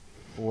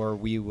 or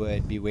we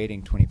would be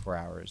waiting 24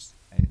 hours,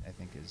 I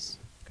think is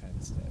kind of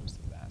the status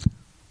of that.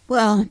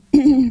 Well,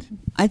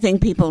 I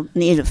think people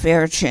need a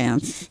fair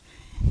chance,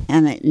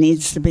 and it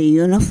needs to be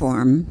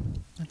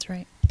uniform, That's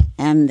right.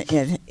 and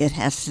it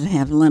has to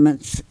have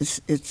limits.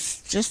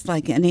 It's just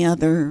like any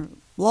other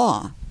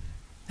law.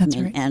 That's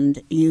right.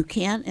 And you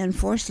can't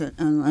enforce it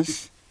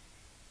unless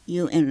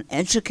you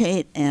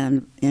educate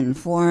and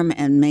inform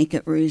and make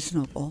it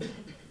reasonable.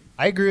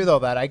 I agree with all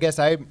that. I guess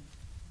I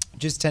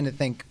just tend to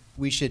think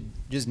we should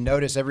just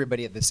notice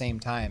everybody at the same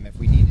time. If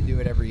we need to do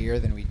it every year,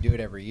 then we do it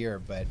every year.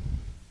 But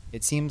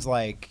it seems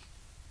like,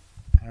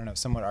 I don't know,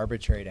 somewhat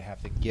arbitrary to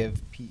have to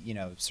give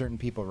certain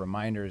people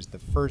reminders the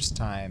first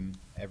time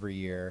every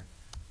year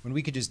when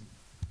we could just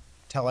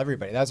tell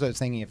everybody. That's what I was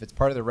thinking. If it's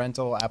part of the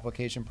rental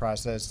application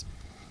process,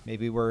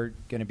 maybe we're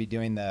going to be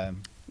doing the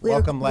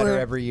welcome letter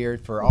every year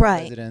for all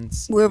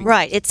residents. We're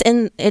right. It's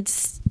in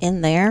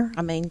there.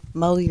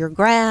 Mow your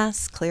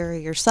grass, clear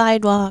your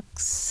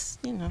sidewalks.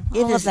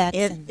 All of that.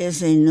 It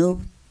is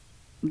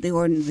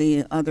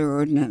the other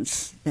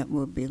ordinance that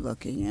we'll be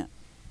looking at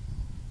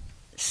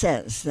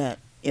says that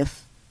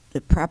if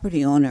the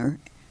property owner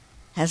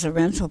has a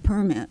rental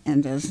permit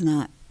and does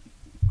not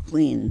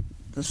clean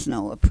the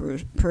snow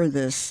per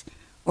this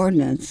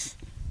ordinance,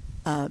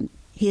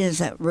 he is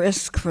at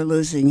risk for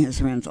losing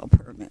his rental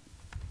permit,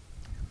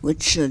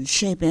 which should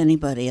shape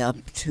anybody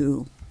up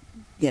to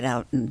get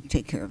out and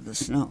take care of the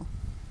snow.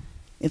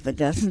 If it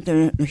doesn't,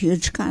 there are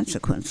huge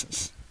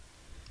consequences.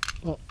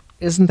 Well,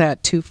 isn't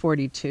that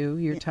 242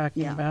 you're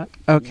talking yeah. about?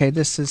 Okay,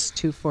 this is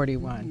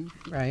 241,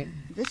 right?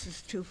 This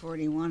is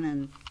 241,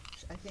 and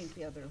I think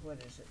the other, what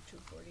is it,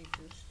 242,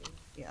 Steve?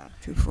 Yeah,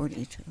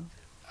 242.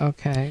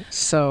 Okay,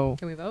 so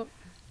Can we vote?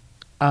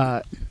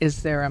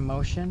 is there a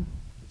motion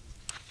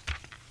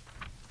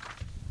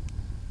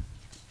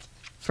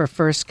for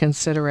first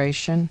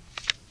consideration?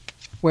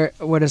 What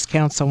does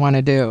council want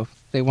to do?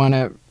 They want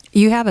to,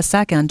 You have a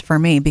second for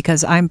me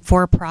because I'm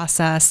for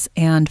process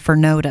and for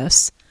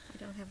notice. I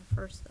don't have a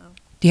first, though.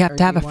 Do you have Or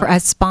to have do you a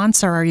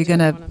sponsor? Or are you going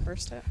to? Want to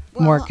first it?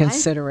 more Well,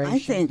 consideration. I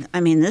think,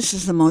 this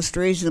is the most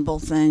reasonable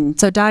thing.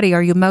 So Dottie,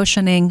 are you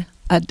motioning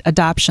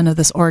adoption of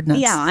this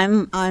ordinance? Yeah,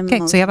 I'm. Okay,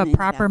 so you have a motioning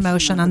proper adoption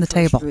motion of on the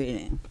first table.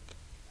 reading.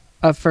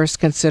 Of first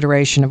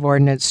consideration of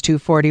ordinance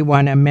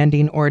 241,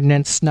 amending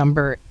ordinance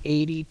number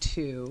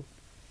 82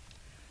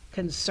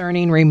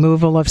 concerning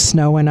removal of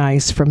snow and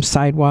ice from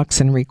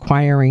sidewalks and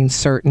requiring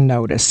certain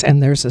notice.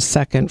 And there's a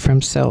second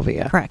from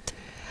Sylvia. Correct.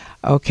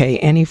 Okay,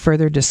 any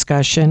further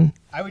discussion?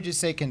 I would just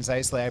say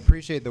concisely, I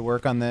appreciate the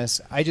work on this.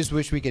 I just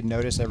wish we could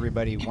notice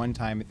everybody one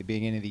time at the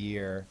beginning of the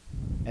year,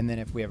 and then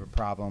if we have a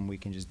problem, we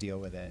can just deal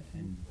with it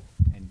and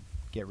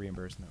get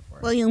reimbursement for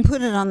it. Well, you can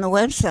put it on the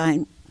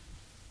website,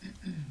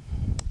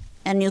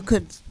 and you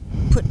could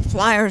put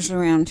flyers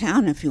around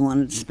town if you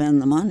wanted to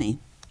spend the money.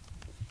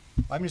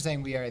 I'm just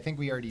saying I think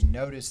we already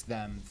noticed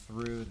them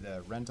through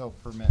the rental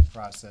permit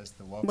process,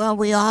 the welcome. Well,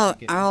 we all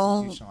could are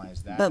all,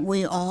 institutionalize that. but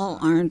we all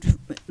aren't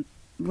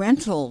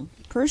rental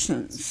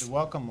persons. The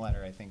welcome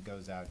letter, I think,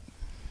 goes out.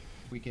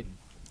 We could.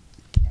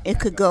 It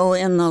could go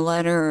in the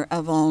letter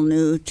of all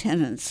new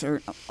tenants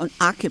or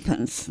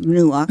occupants,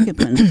 new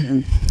occupants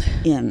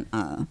in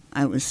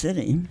Iowa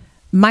City.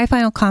 My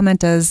final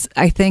comment is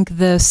I think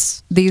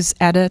these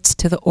edits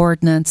to the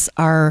ordinance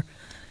are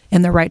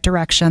in the right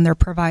direction. They're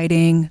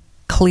providing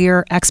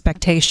clear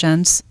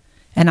expectations,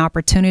 an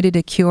opportunity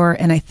to cure,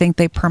 and I think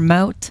they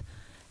promote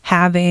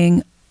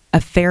having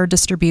a fair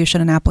distribution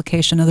and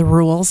application of the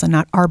rules and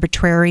not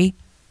arbitrary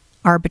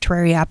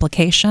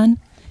application.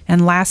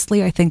 And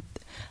lastly, I think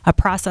a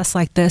process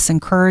like this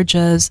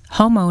encourages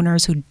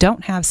homeowners who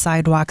don't have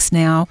sidewalks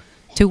now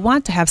to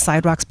want to have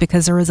sidewalks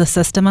because there is a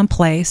system in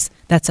place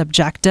that's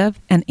objective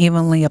and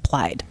evenly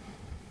applied.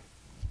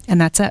 And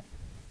that's it.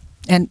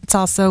 And it's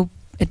also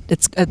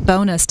it's a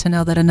bonus to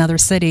know that another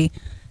city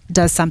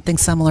does something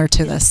similar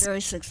to It's this.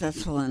 very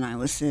successful in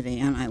Iowa City,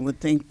 and I would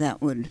think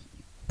that would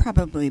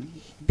probably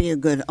be a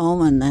good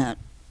omen that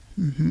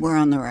we're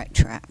on the right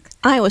track.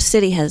 Iowa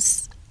City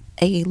has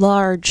a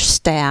large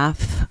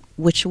staff,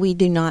 which we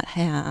do not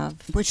have.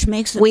 Which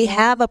makes it We more-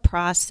 have a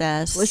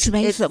process. which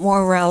makes it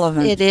more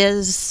relevant. It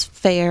is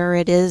fair.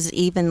 It is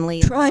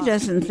evenly. Troy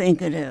doesn't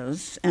think it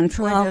is, and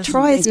Troy Well, doesn't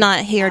Troy's think not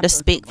it's here to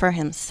speak applicable. for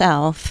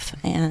himself,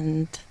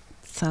 and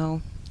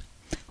so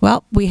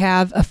Well, we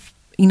have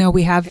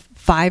we have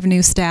 5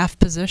 new staff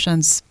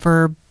positions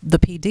for the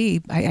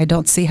PD. I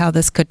don't see how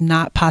this could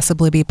not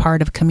possibly be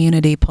part of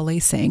community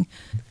policing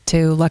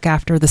to look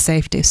after the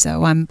safety.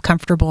 So I'm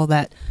comfortable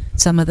that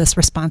some of this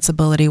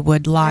responsibility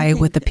would lie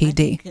with the I PD.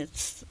 think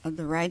it's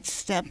the right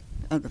step,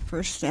 the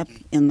first step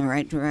in the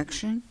right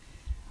direction.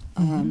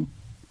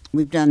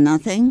 We've done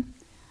nothing,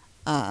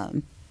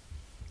 and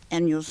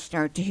you'll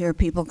start to hear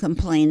people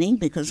complaining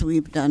because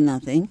we've done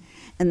nothing,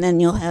 and then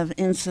you'll have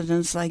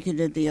incidents like you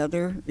did the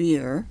other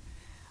year,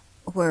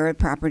 where a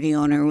property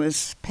owner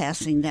was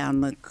passing down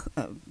the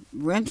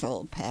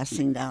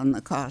passing down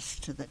the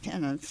cost to the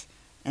tenants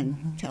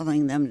and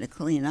telling them to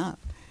clean up.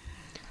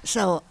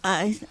 So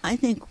I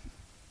think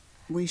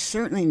we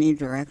certainly need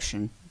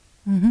direction.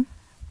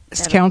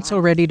 Is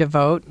council ready to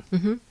vote?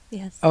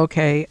 yes.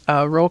 Okay,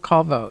 roll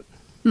call vote.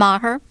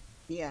 Maher,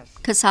 Yes.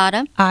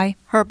 Casada, Aye.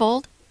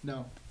 Herbold,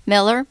 No.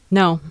 Miller,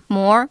 No.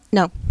 Moore,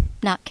 No.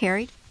 not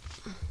carried.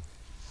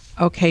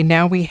 Okay,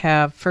 now we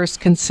have first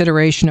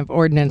consideration of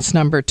ordinance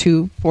number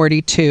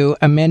 242,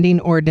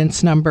 amending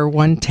ordinance number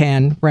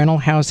 110, rental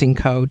housing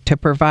code, to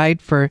provide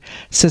for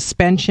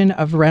suspension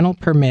of rental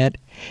permit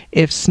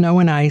if snow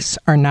and ice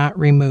are not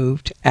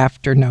removed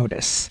after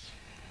notice.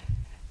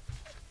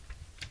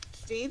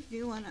 Steve, do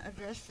you want to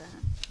address that?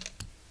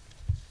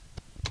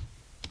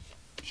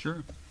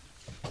 Sure.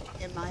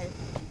 It might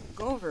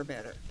go over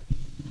better.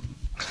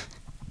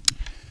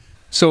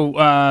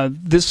 So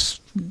this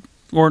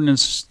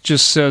ordinance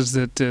just says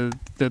that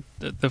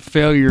the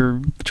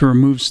failure to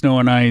remove snow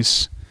and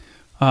ice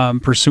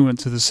pursuant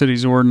to the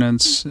city's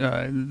ordinance,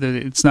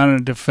 that it's not a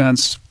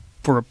defense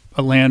for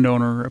a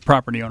landowner, a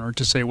property owner,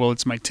 to say, well,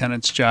 it's my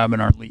tenant's job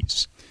in our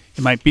lease.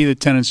 It might be the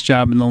tenant's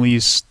job in the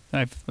lease.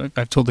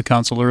 I've told the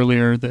council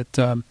earlier that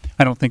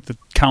I don't think the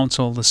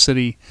council, the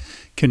city,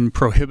 can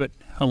prohibit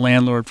a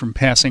landlord from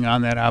passing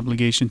on that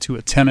obligation to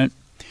a tenant,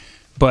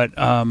 but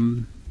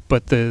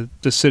the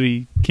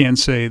city can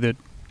say that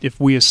if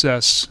we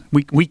assess,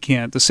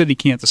 the city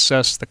can't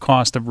assess the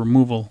cost of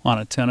removal on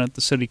a tenant.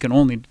 The city can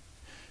only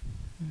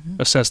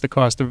assess the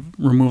cost of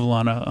removal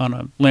on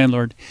a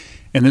landlord.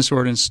 And this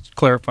ordinance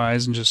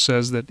clarifies and just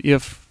says that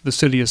if the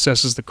city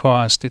assesses the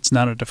cost, it's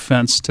not a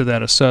defense to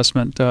that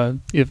assessment,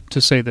 if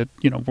to say that,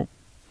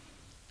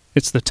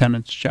 it's the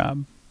tenant's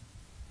job.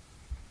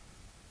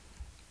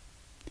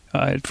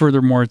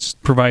 Furthermore, it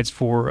provides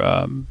for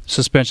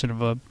suspension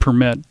of a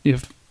permit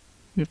if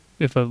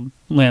a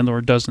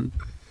landlord doesn't,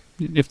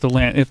 if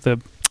the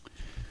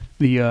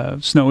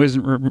snow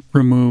isn't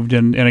removed,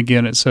 and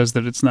again it says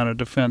that it's not a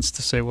defense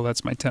to say, well,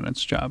 that's my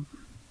tenant's job.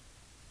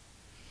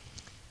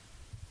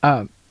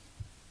 Was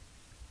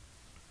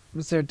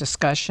there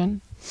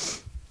discussion?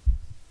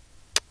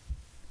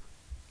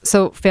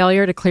 So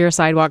failure to clear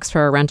sidewalks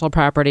for a rental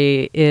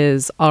property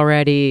is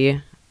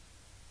already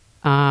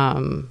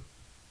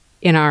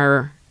in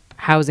our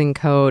housing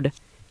code,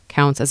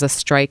 counts as a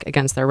strike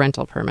against their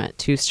rental permit.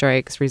 2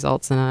 strikes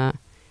results in a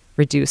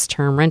reduced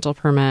term rental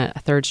permit. A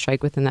 3rd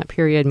strike within that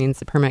period means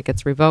the permit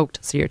gets revoked.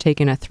 So you're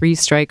taking a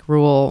 3-strike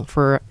rule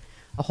for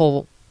a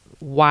whole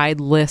wide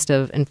list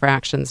of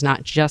infractions,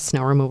 not just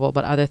snow removal,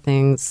 but other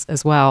things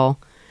as well,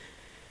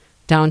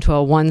 down to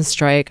a 1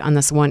 strike on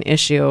this one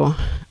issue.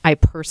 I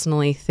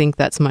personally think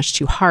that's much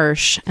too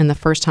harsh. And the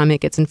first time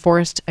it gets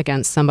enforced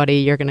against somebody,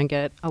 you're going to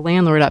get a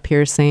landlord up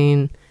here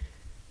saying,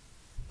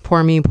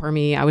 poor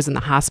me, I was in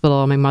the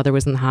hospital, my mother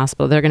was in the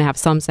hospital. They're going to have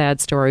some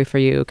sad story for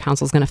you.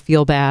 Council's going to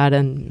feel bad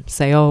and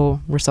say, oh,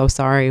 we're so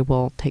sorry,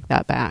 we'll take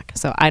that back.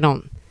 So I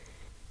don't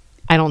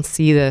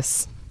see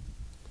this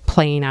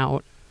playing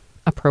out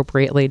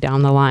appropriately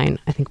down the line.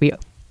 I think we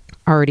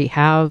already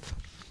have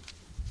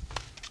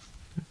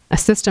a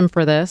system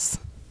for this,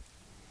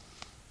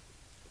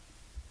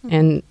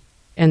 and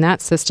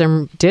that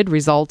system did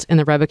result in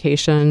the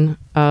revocation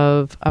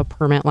of a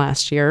permit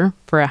last year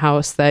for a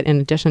house that, in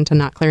addition to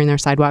not clearing their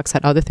sidewalks,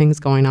 had other things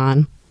going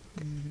on.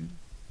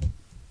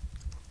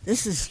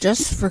 This is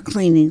just for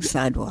cleaning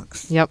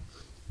sidewalks. Yep.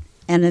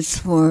 And it's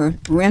for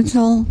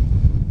rental,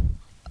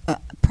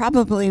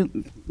 probably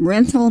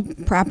rental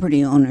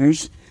property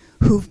owners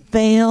who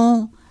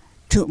fail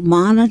to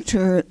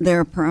monitor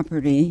their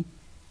property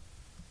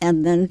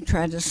and then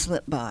try to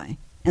slip by.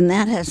 And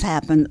that has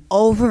happened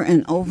over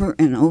and over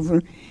and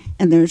over.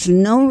 And there's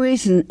no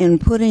reason in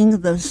putting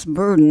this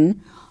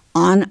burden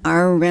on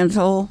our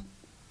rental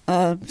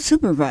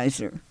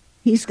supervisor.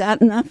 He's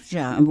got enough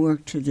job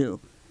work to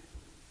do.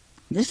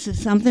 This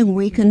is something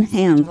we can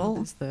handle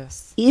What is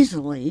this?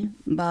 easily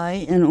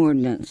by an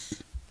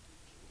ordinance.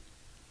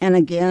 And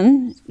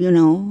again,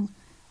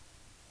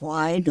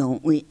 why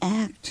don't we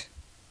act?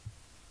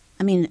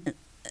 I mean,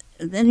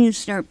 then you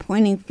start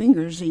pointing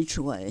fingers each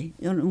way.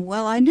 You know,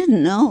 well, I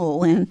didn't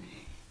know, and,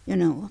 you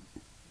know.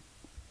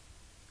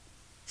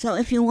 So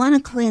if you want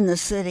to clean the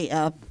city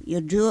up,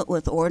 you do it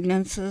with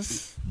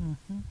ordinances.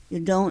 Mm-hmm. You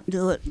don't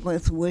do it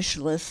with wish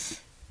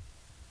lists.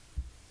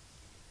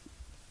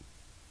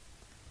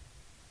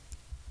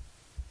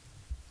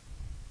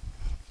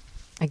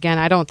 Again,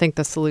 I don't think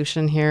the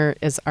solution here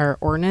is our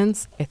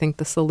ordinance. I think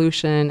the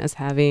solution is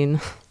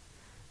having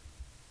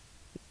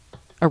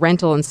a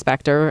rental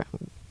inspector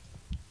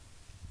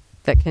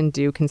that can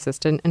do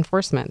consistent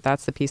enforcement.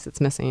 That's the piece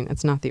that's missing.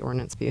 It's not the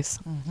ordinance piece.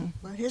 Mm-hmm.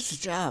 Well, his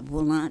job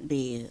will not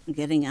be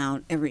getting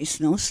out every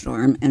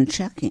snowstorm and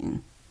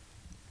checking.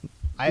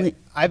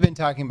 I've been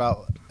talking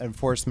about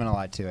enforcement a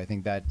lot too. I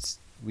think that's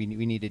we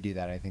need to do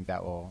that. I think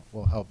that will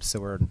help, so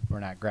we're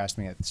not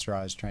grasping at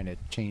straws trying to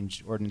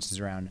change ordinances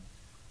around.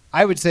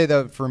 I would say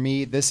though, for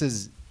me, this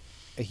is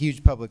a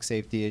huge public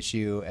safety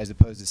issue as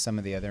opposed to some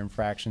of the other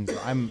infractions.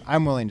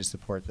 I'm willing to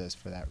support this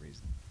for that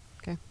reason.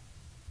 Okay.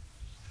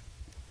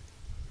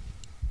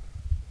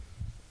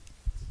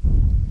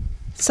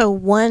 So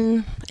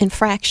one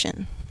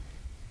infraction.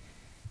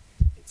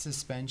 It's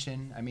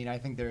suspension. I mean, I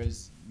think there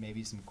is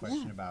maybe some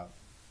question about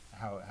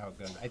how it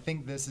goes. I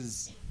think this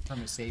is,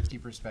 from a safety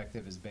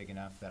perspective, is big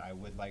enough that I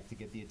would like to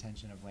get the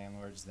attention of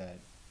landlords that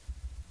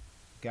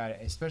got,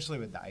 especially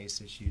with the ice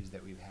issues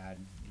that we've had.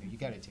 You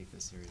got to take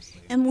this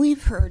seriously. And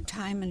we've heard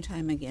time and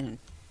time again,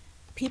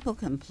 people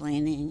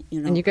complaining,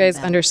 you know. And you guys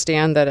about-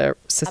 understand that a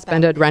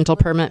suspended rental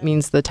permit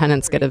means the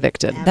tenants get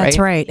evicted, right? That's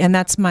right, and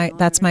that's my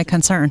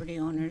concern. Property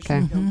owners Okay.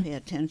 who don't pay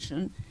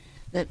attention,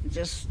 that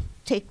just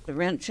take the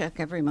rent check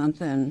every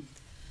month and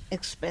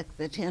expect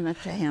the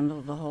tenant to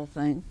handle the whole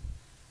thing.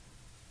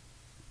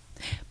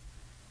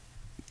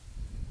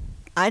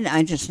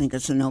 I just think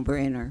it's a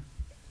no-brainer.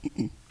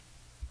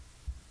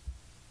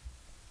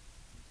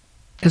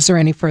 Is there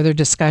any further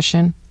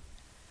discussion?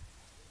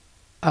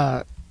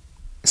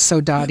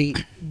 So Dottie,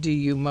 do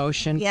you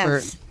motion for?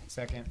 Yes.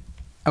 Second.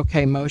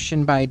 Okay,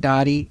 motion by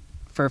Dottie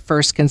for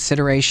first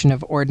consideration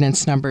of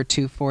ordinance number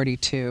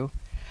 242,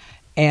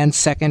 and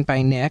second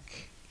by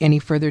Nick. Any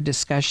further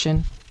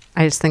discussion?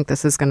 I just think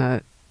this is going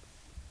to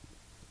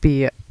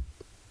be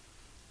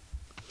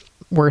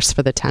worse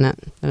for the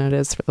tenant than it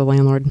is for the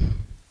landlord.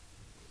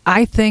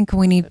 I think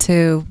we need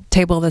to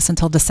table this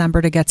until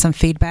December to get some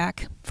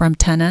feedback from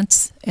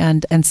tenants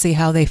and see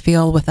how they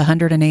feel with a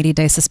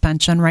 180-day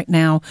suspension. Right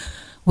now,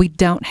 we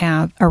don't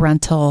have a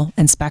rental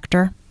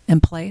inspector in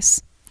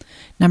place.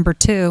 Number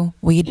two,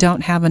 we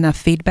don't have enough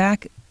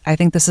feedback. I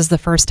think this is the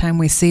first time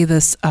we see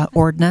this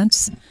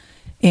ordinance,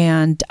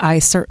 and I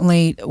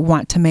certainly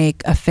want to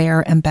make a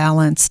fair and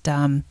balanced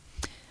It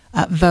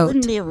vote.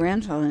 wouldn't be a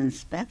rental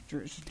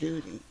inspector's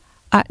duty.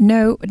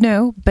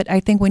 No, but I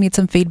think we need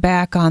some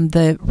feedback on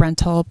the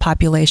rental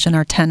population,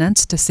 our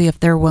tenants, to see if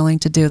they're willing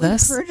to do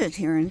this. We've heard it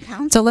here in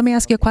council. So let me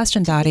ask you a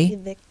question, Dottie.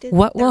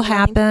 What will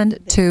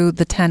happen to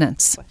the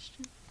tenants,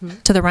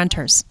 to the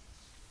renters?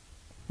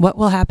 What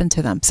will happen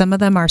to them? Some of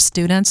them are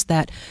students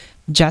that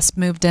just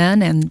moved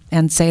in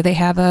and say they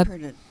have I've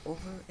heard it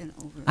over and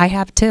over. I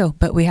have too,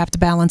 but we have to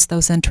balance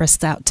those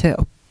interests out too.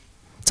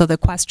 So the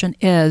question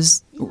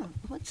is, Yeah,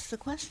 what's the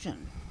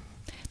question?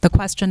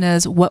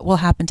 what will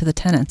happen to the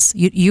tenants?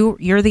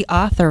 You're the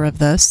author of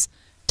this.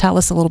 Tell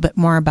us a little bit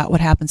more about what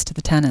happens to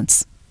the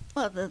tenants.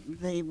 Well,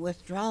 the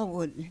withdrawal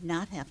would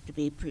not have to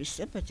be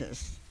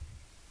precipitous.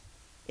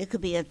 It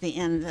could be at the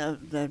end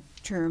of the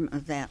term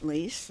of that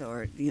lease,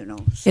 or, you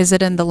know. Is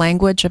it in the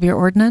language of your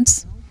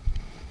ordinance?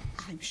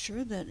 I'm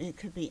sure that it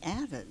could be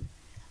added.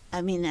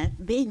 I mean,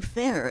 being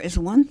fair is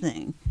one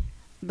thing,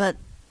 but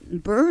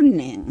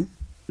burdening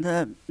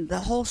the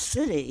whole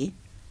city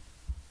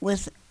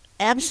with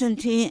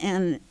absentee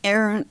and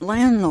errant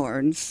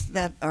landlords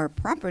that are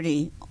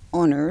property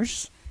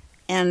owners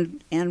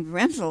and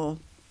rental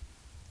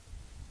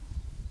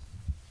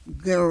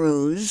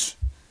gurus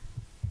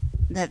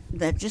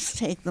that just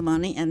take the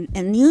money,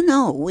 and you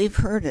know, we've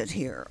heard it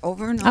here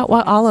over and over.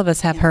 Well, all of us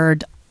have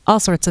heard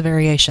all sorts of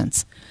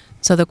variations.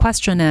 So the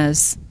question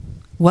is,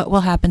 what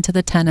will happen to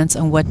the tenants,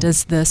 and what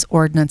does this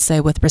ordinance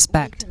say with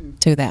respect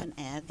to that? We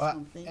can add Well,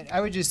 something.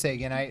 I would just say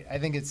again, I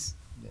think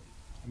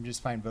I'm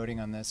just fine voting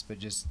on this, but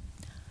just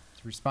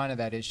to respond to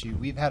that issue,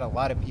 we've had a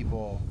lot of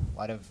people, a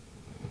lot of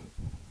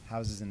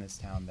houses in this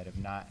town that have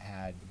not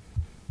had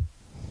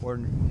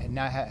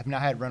have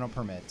not had rental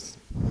permits,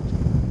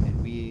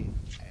 and we,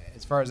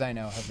 as far as I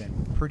know, have been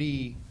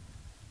pretty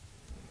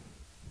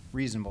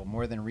reasonable,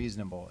 more than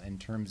reasonable, in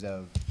terms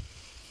of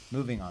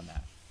moving on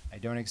that. I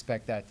don't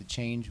expect that to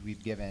change.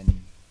 We've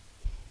given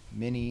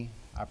many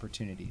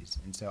opportunities,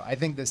 and so I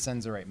think this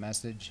sends the right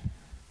message.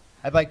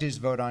 I'd like to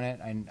just vote on it.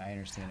 I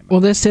understand it.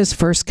 Well, this is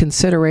first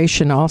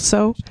consideration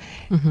also,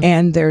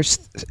 and there's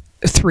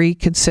 3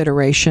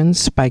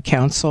 considerations by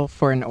council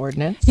for an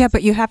ordinance. Yeah,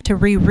 but you have to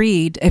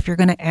reread if you're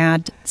going to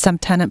add some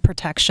tenant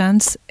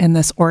protections in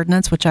this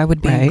ordinance, which I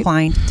would be Right.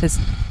 inclined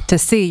to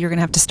see. You're going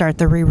to have to start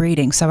the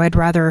rereading. So I'd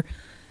rather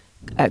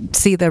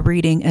see the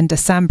reading in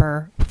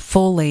December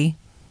fully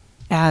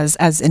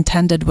as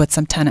intended with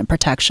some tenant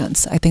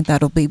protections. I think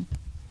that'll be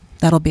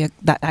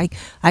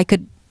I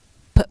could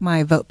put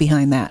my vote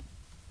behind that.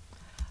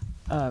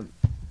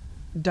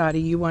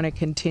 Dottie, you want to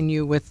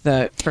continue with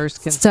the first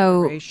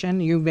So- consideration?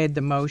 You made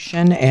the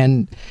motion,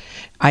 and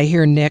I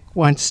hear Nick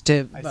wants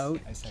to vote.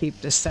 I second.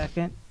 Keep the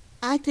second.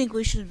 I think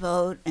we should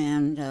vote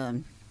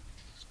and,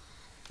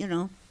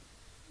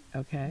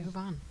 Okay. Move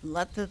on.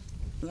 let the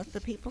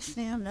people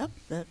stand up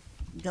that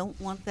don't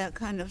want that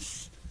kind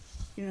of,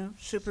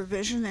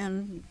 supervision,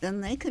 and then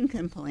they can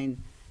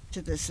complain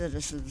to the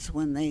citizens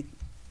when they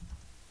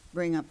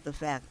bring up the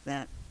fact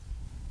that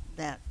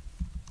that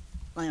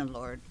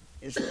landlord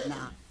is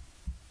not.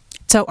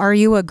 So are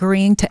you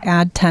agreeing to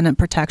add tenant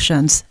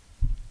protections,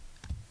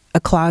 a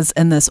clause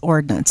in this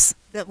ordinance?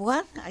 That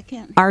what? I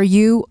can't. Are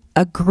you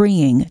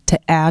agreeing to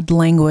add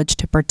language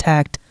to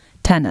protect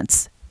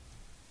tenants?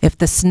 If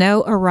the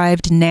snow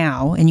arrived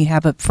now and you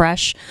have a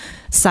fresh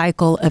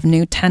cycle of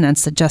new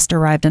tenants that just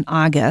arrived in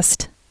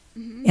August,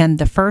 and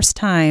the first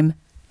time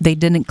they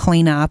didn't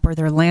clean up or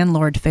their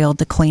landlord failed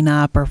to clean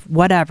up or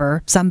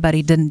whatever,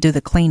 somebody didn't do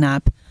the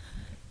cleanup,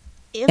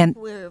 If and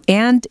we're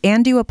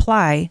you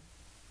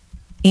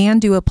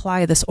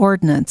apply this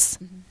ordinance,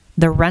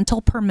 the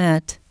rental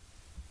permit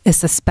is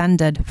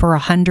suspended for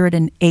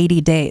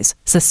 180 days.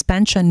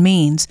 Suspension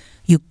means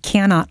you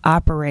cannot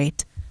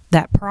operate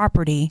that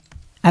property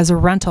as a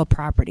rental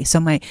property. So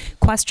my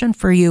question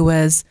for you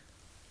is,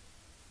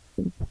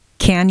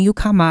 can you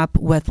come up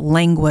with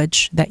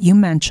language that you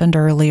mentioned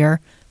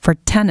earlier for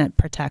tenant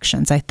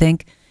protections? I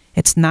think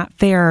it's not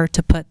fair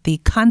to put the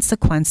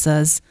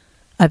consequences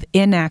of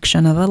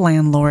inaction of a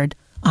landlord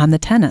on the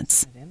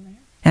tenants.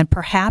 And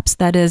perhaps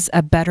that is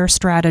a better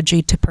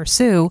strategy to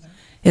pursue,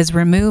 is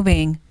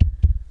removing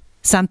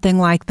something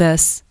like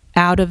this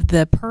out of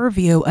the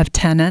purview of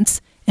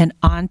tenants and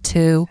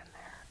onto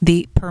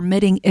the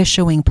permitting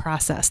issuing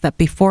process, that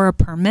before a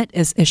permit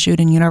is issued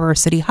in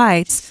University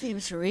Heights.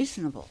 seems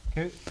reasonable.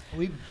 I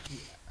would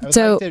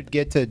So- like to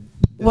get to. The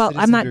Well, I'm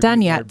citizens not done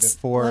review yet.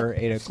 board before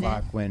 8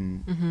 o'clock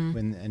when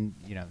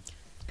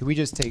could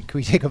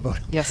we take a vote?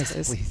 on Yes,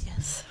 this, please.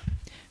 Yes.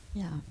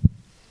 Yeah.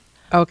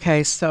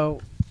 Okay,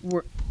 so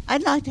we're,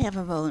 I'd like to have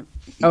a vote.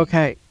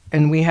 okay,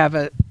 and we have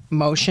a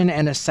motion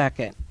and a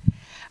second.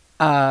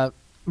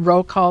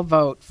 Roll call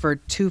vote for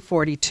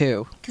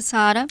 242.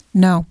 Casada,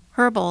 No.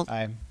 Herbold,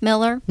 Aye.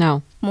 Miller,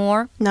 No.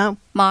 Moore, No.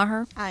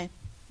 Maher, Aye.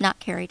 not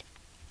carried.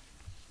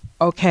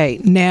 Okay,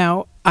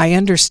 now I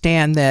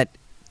understand that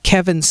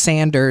Kevin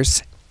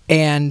Sanders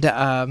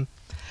and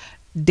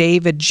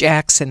David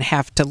Jackson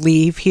have to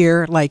leave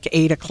here like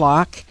 8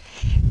 o'clock.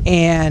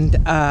 And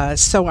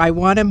so I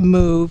want to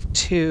move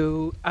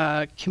to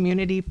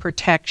community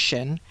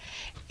protection.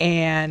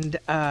 And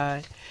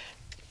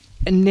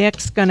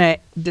Nick's going to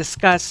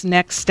discuss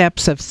next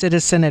steps of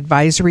Citizen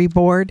Advisory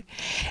Board.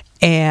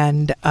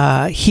 And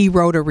he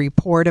wrote a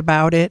report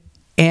about it.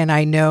 And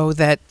I know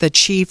that the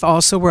chief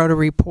also wrote a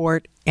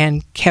report,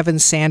 and Kevin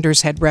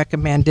Sanders had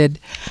recommended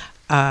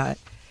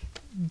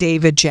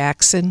David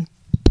Jackson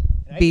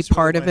And I be just really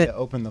part of wanted it. to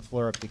open the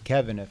floor up to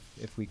Kevin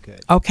if we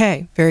could.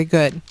 Okay, very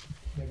good.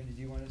 Kevin, did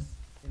you want to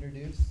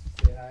introduce?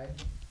 Say hi.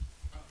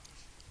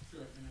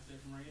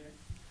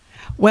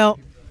 Well,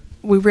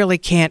 we really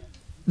can't,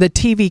 the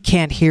TV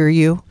can't hear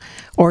you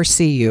or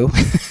see you.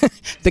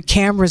 The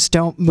cameras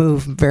don't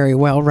move very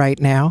well right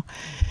now.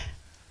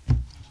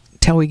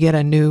 Till we get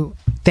a new,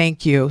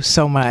 thank you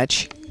so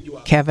much,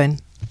 Kevin.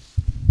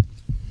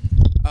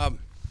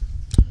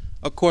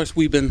 Of course,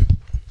 we've been.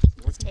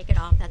 Let's take it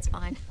off, that's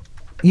fine.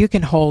 You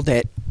can hold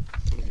it.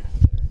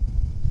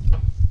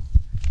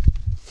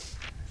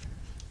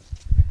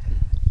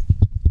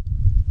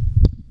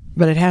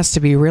 But it has to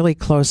be really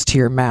close to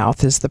your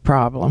mouth is the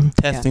problem.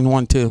 Testing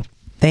 1, 2.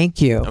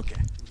 Thank you.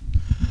 Okay.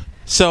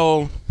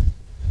 So,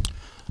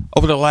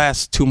 over the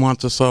last 2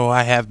 months or so,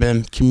 I have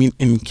been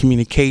in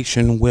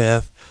communication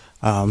with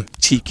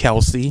Chief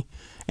Kelsey,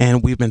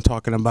 and we've been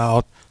talking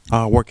about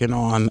working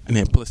on an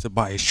implicit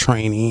bias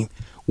training,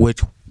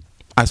 which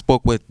I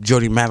spoke with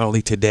Jody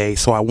Matterly today.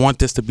 So I want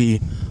this to be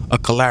a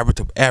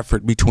collaborative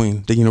effort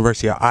between the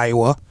University of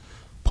Iowa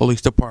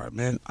Police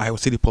Department, Iowa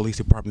City Police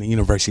Department, and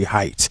University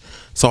Heights.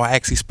 So I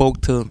actually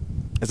spoke to,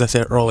 as I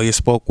said earlier,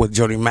 spoke with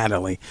Jody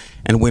Matterly,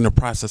 and we're in the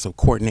process of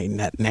coordinating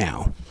that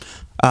now.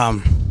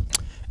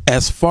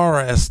 As far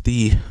as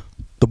the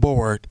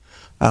board,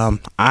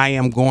 I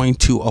am going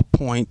to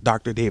appoint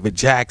Dr. David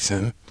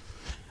Jackson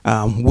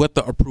with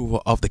the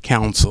approval of the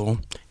council,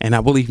 and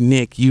I believe,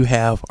 Nick, you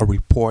have a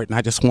report, and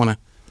I just want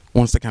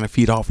us to kind of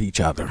feed off each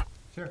other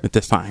at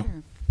this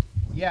time.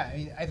 Yeah, I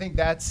mean, I think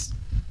that's,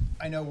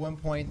 I know one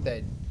point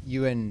that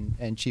you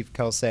and Chief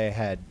Kelsey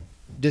had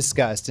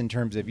discussed in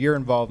terms of your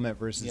involvement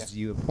versus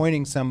you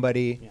appointing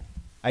somebody. Yeah.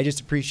 I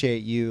just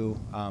appreciate you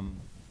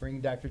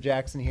bringing Dr.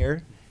 Jackson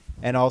here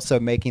and also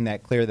making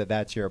that clear that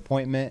that's your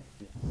appointment.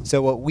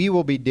 So what we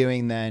will be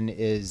doing then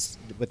is,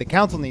 what the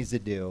council needs to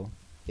do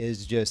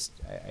is just,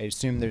 I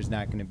assume there's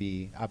not going to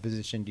be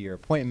opposition to your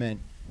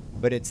appointment,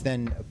 but it's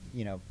then,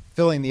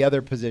 filling the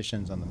other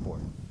positions on the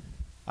board.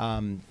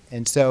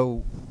 And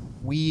so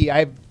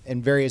I've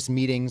in various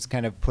meetings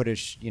kind of put a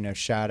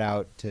shout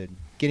out to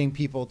getting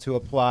people to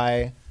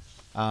apply.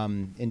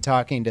 In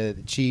talking to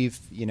the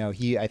chief,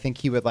 I think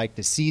he would like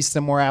to see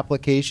some more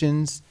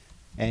applications,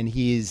 and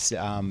he's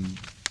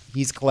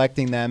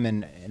collecting them.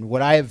 And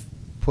what I've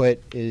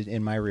put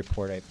in my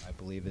report, I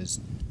believe, is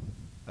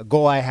a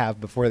goal I have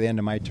before the end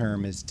of my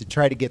term is to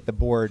try to get the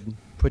board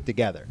put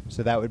together.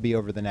 So that would be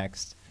over the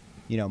next,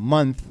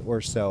 month or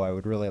so. I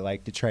would really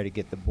like to try to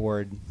get the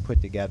board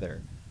put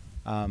together.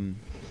 And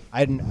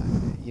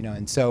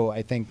so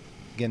I think,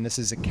 again, this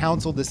is a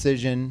council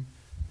decision.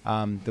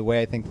 The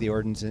way I think the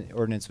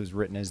ordinance was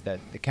written is that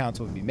the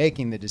council would be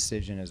making the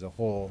decision as a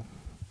whole.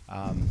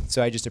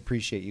 So I just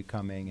appreciate you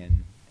coming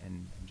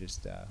and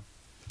just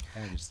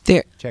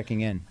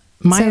checking in.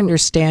 My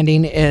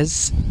understanding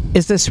is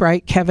this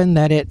right, Kevin,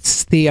 that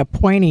it's the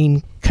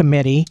appointing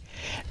committee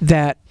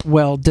that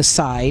will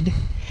decide,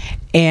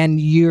 and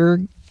you're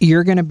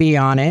going to be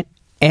on it,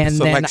 and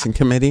selection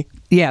committee.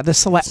 Yeah,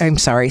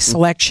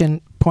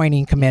 selection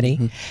appointing committee.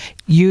 Mm-hmm.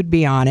 You'd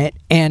be on it,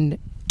 and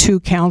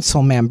 2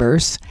 council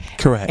members.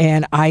 Correct.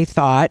 And I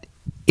thought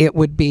it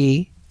would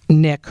be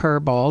Nick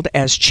Herbold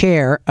as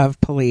chair of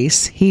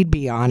police. He'd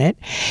be on it.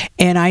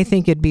 And I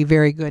think it'd be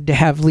very good to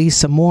have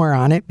Lisa Moore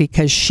on it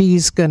because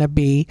she's going to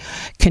be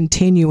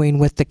continuing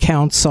with the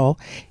council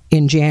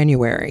in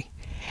January.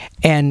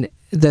 And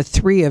the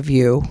 3 of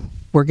you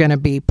were going to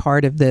be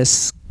part of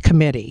this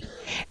committee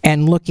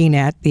and looking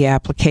at the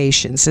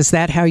applications. Is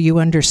that how you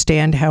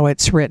understand how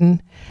it's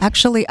written?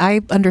 Actually,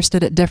 I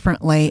understood it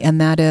differently, and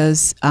that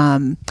is,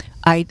 I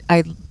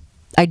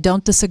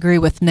don't disagree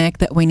with Nick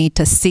that we need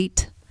to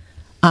seat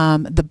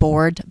the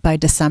board by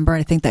December.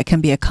 I think that can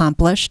be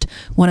accomplished.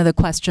 One of the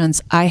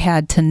questions I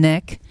had to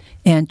Nick,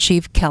 and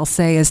Chief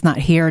Kelsey is not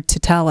here to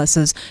tell us,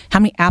 is how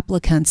many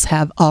applicants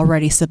have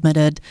already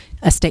submitted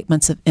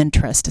statements of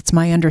interest. It's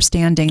my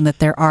understanding that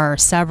there are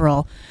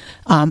several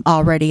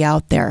already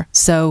out there.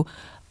 So,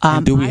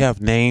 and do we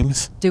have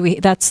names? Do we?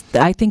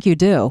 I think you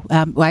do.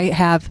 I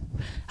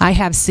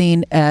have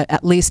seen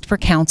at least for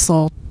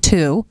council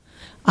 2.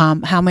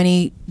 How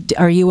many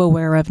are you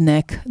aware of,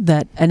 Nick?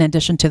 That in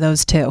addition to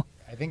those 2.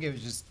 I think it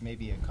was just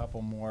maybe a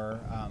couple more.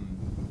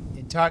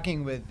 In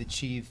talking with the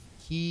chief,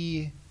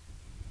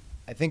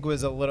 I think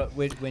was a little,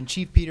 when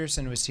Chief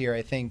Peterson was here,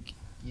 I think,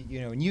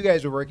 when you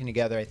guys were working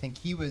together, I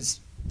think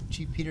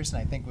Chief Peterson,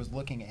 I think, was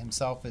looking at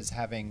himself as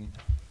having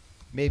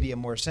maybe a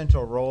more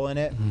central role in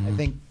it. Mm-hmm. I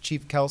think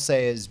Chief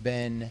Kelsey has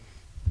been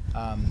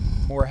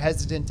more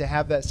hesitant to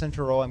have that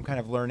central role. I'm kind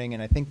of learning,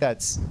 and I think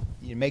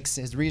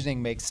his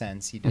reasoning makes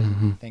sense. He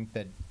doesn't think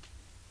that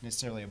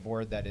necessarily a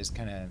board that is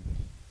kind of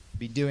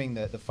be doing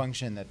the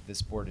function that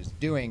this board is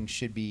doing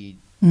should be,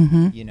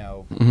 in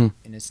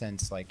a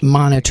sense, like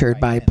monitored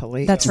by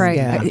police. That's right.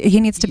 Yeah. He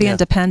needs to be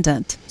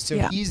independent. So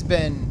he's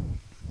been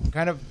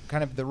kind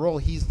of the role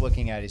he's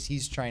looking at is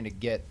he's trying to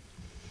get,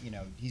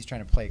 he's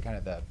trying to play kind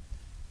of the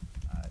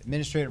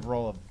administrative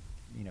role of,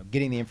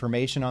 getting the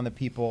information on the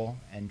people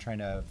and trying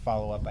to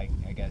follow up, I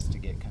guess, to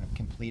get kind of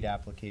complete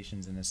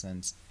applications in a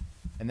sense.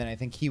 And then I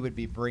think he would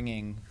be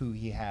bringing who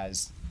he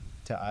has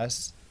to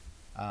us,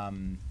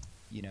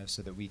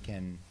 so that we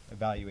can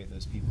evaluate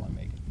those people and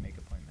make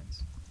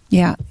appointments.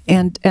 Yeah,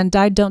 and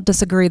I don't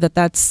disagree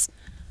that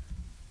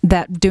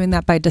doing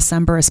that by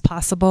December is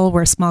possible.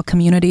 We're a small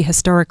community.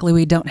 Historically,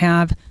 we don't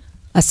have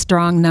a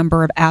strong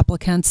number of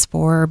applicants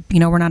for,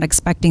 we're not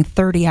expecting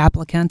 30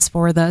 applicants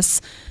for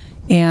this.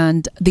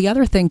 And the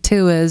other thing,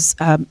 too, is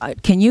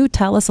can you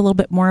tell us a little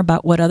bit more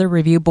about what other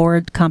review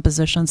board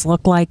compositions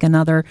look like in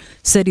other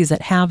cities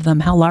that have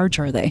them? How large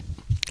are they?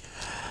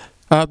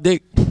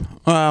 The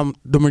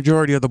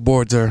majority of the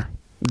boards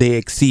they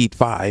exceed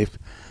 5,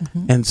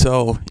 and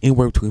so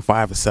anywhere between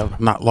 5 and 7,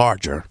 not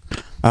larger.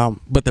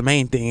 But the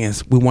main thing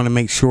is we want to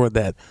make sure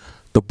that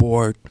the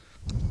board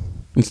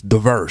is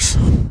diverse.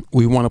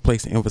 We want to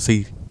place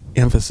the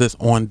emphasis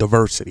on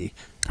diversity,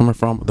 coming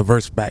from a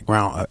diverse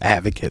background of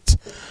advocates.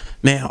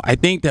 Now, I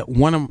think that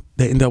one of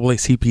the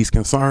NAACP's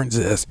concerns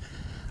is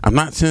I'm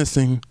not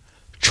sensing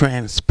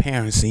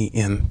transparency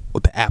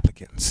with the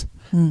applicants.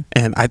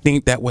 And I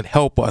think that would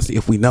help us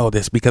if we know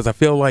this, because I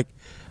feel like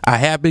I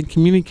have been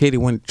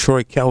communicating with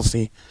Troy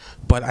Kelsey,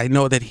 but I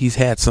know that he's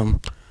had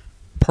some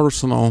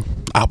personal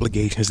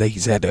obligations that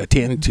he's had to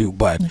attend to,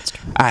 but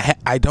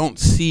I don't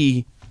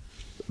see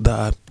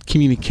the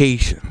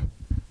communication.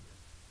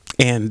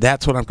 And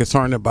that's what I'm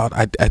concerned about.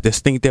 I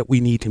just think that we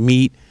need to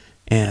meet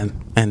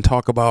and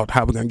talk about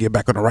how we're going to get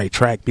back on the right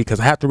track, because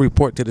I have to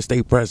report to the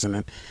state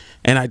president,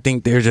 and I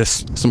think there's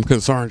just some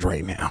concerns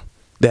right now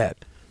that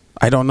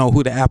I don't know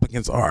who the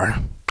applicants are.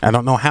 I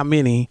don't know how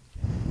many,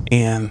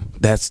 and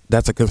that's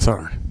a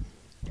concern.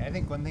 I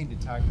think one thing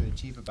to talk to the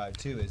chief about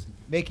too is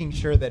making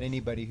sure that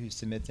anybody who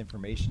submits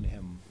information to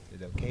him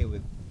is okay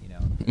with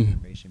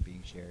information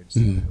being shared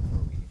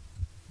before we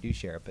do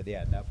share it. But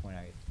yeah, at that point,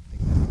 I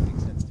think that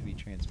makes sense to be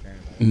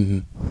transparent about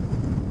it.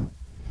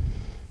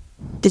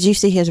 Did you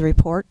see his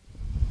report,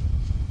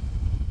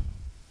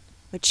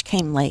 which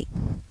came late?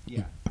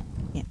 Yeah.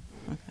 Yeah.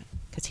 Okay.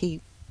 Because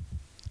he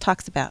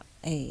talks about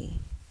a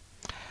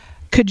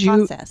Could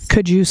you process.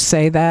 could you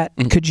say that?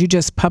 Could you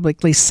just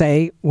publicly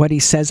say what he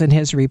says in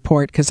his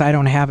report? Because I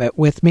don't have it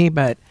with me,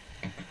 but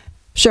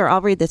Sure,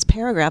 I'll read this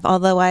paragraph.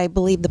 Although I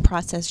believe the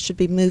process should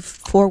be moved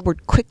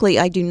forward quickly,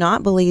 I do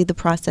not believe the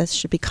process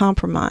should be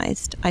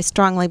compromised. I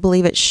strongly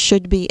believe it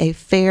should be a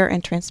fair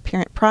and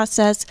transparent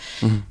process,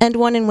 and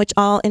one in which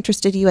all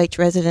interested UH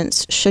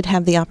residents should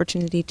have the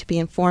opportunity to be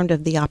informed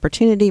of the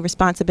opportunity,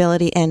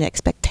 responsibility, and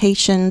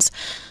expectations,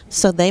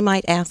 so they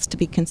might ask to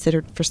be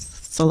considered for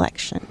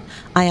selection.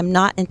 I am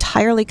not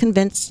entirely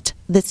convinced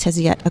this has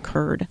yet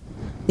occurred.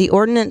 The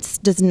ordinance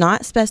does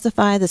not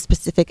specify the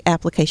specific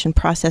application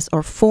process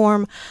or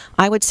form.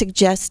 I would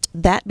suggest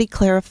that be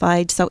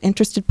clarified so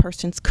interested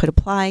persons could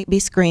apply, be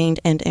screened,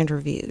 and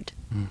interviewed.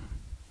 Yeah,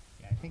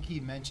 I think he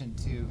mentioned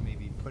too,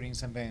 maybe putting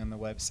something on the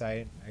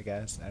website, I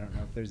guess. I don't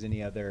know if there's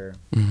any other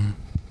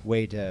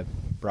way to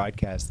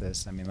broadcast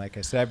this. I mean, like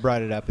I said, I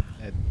brought it up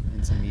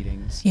in some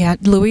meetings. Yeah,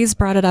 Louise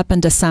brought it up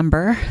in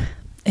December,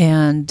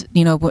 and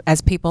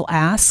as people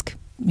ask,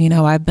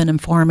 I've been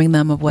informing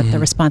them of what the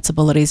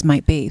responsibilities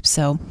might be.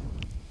 So,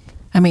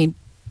 I mean,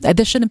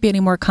 this shouldn't be any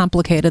more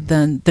complicated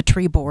than the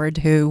tree board,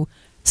 who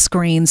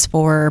screens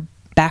for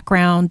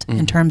background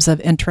in terms of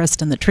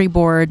interest in the tree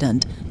board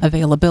and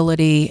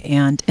availability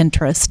and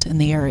interest in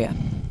the area.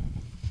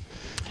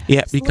 Yeah,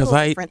 It's a because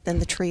little different than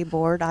the tree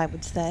board, I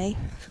would say.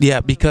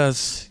 Yeah,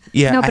 because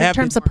No, but in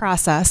terms of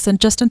process, and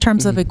just in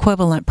terms of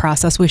equivalent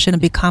process, we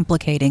shouldn't be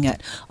complicating it.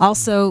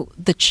 Also,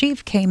 the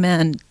chief came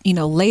in,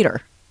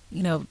 later.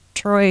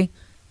 Troy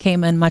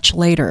came in much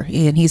later,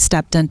 and he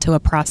stepped into a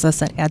process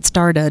that had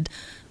started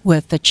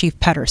with the Chief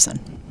Pedersen.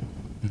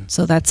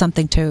 So that's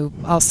something to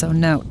also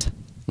note.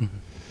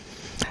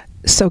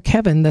 so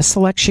Kevin, the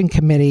selection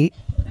committee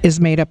is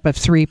made up of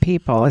 3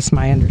 people, is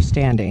my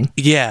understanding.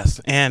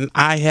 Yes, and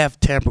I have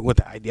tampered with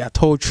the idea. I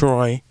told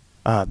Troy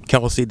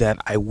Kelsey that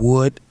I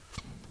would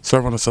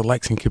serve on the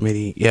selection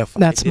committee if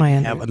That's I my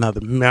didn't have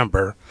another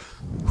member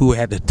who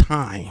had the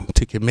time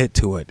to commit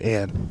to it.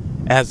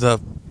 And as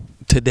of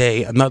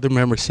today, another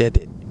member said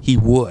that he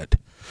would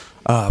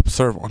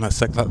serve on a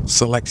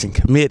selection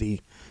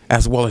committee,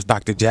 as well as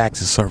Dr.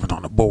 Jackson serving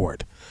on the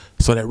board.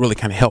 So that really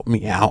kind of helped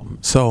me out.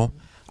 So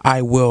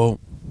I will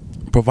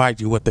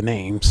provide you with the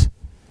names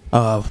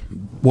of,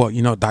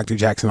 Dr.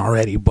 Jackson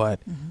already, but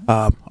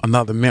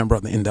another member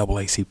of the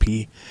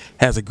NAACP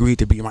has agreed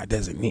to be my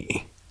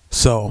designee.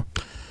 So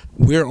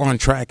we're on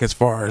track as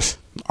far as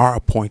our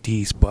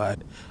appointees, but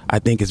I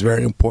think it's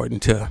very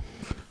important to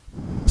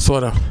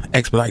sort of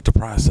expedite the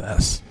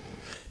process.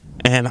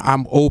 And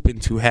I'm open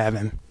to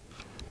having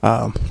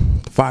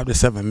 5 to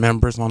 7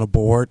 members on the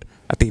board.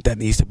 I think that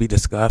needs to be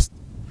discussed.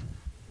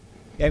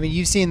 I mean,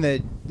 you've seen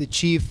the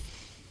chief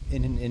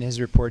in his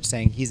report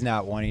saying he's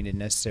not wanting to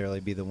necessarily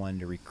be the one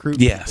to recruit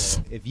Yes.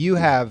 people. If you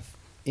have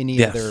any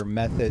Yes. other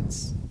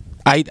methods,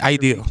 I to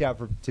do. reach out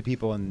to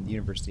people in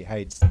University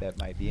Heights that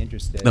might be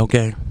interested.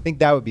 Okay. I think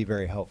that would be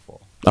very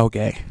helpful.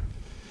 Okay.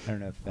 I don't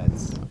know if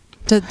that's.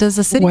 Does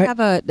the city have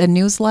a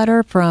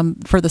newsletter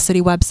for the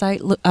city website,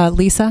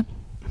 Lisa?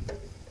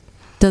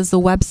 Does the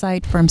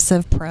website from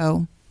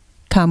CivPro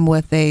come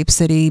with a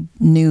city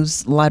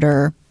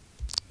newsletter?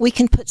 We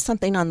can put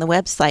something on the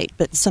website,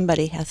 but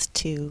somebody has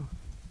to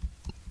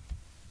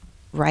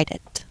write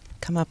it,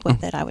 come up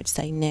with it. I would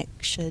say Nick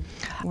should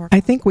work. I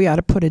think we ought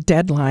to put a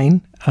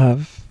deadline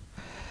of,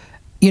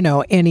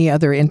 any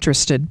other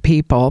interested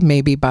people,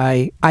 maybe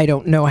by, I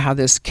don't know how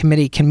this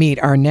committee can meet.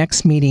 Our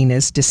next meeting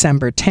is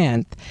December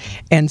 10th,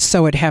 and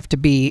so it'd have to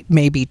be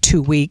maybe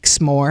 2 weeks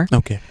more.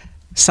 Okay.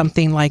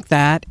 Something like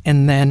that,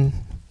 and then,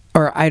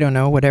 or I don't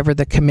know, whatever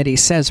the committee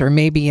says, or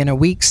maybe in a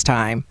week's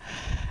time.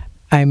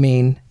 I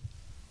mean,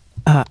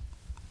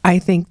 I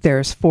think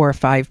there's 4 or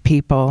 5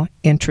 people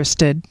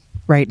interested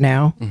right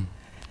now.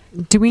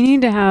 Do we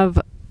need to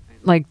have,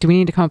 do we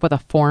need to come up with a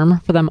form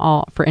for them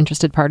all, for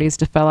interested parties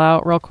to fill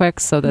out real quick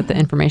so that the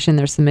information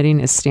they're submitting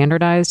is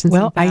standardized in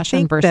some I fashion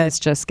think versus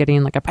just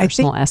getting a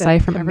personal essay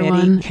from committee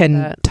everyone?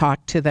 can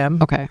talk to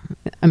them. Okay.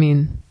 I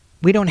mean,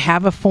 we don't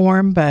have a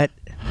form, but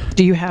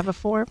do you have a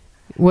form?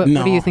 What do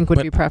No, you think would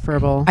but- be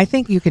preferable? I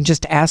think you can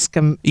just ask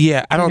them,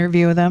 Yeah, I don't.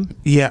 interview them.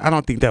 Yeah, I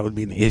don't think that would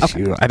be an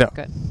issue. I don't.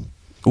 Good.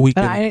 We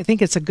But can. I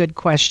think it's a good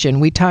question.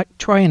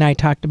 Troy and I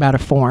talked about a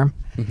form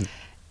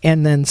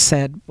and then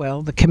said,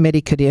 well, the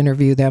committee could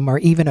interview them, or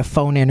even a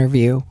phone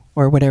interview,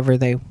 or whatever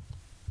they,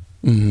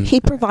 He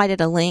provided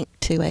a link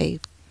to a.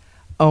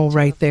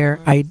 right there.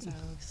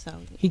 So,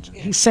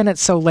 He sent it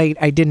so late,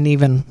 I didn't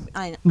even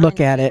I look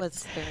know at it.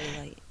 was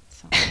very late.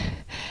 So.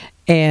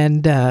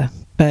 And,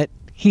 but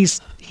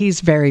he's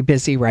very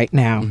busy right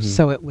now.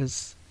 So it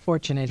was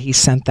fortunate he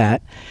sent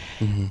that.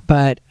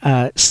 But,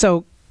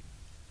 so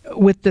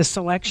with the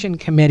selection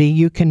committee,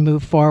 you can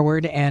move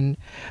forward, and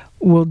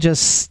we'll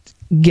just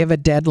give a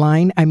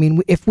deadline. I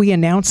mean, if we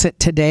announce it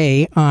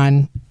today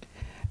on,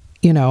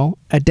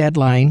 a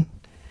deadline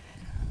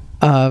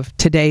of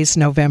today's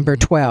November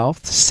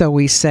 12th, so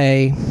we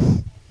say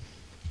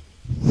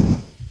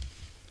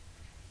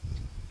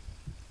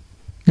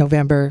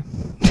November,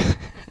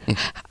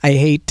 I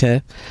hate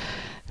to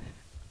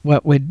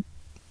what would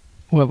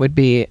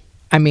be.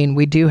 I mean,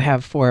 we do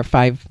have 4 or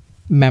 5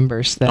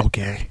 members that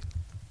Okay.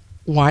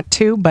 want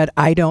to, but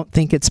I don't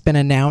think it's been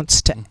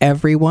announced to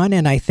everyone,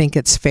 and I think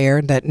it's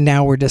fair that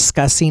now we're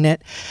discussing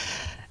it.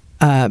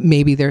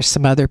 Maybe there's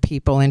some other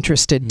people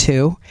interested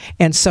too,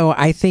 and so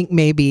I think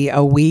maybe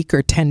a week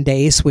or 10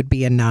 days would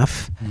be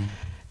enough.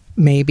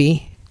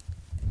 Maybe.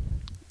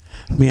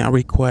 May I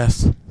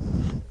request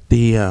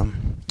the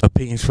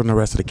opinions from the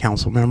rest of the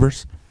council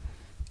members?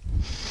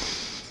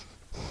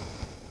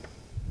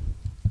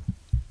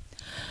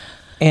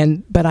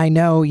 But I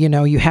know,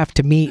 you have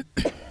to meet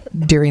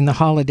during the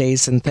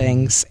holidays and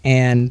things,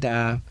 and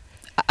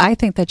I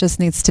think that just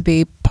needs to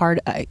be part.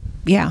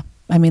 Yeah,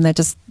 I mean that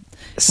just.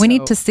 We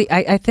need to see.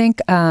 I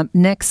think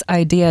Nick's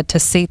idea to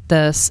seat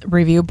this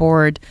review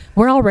board.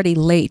 We're already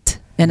late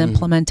in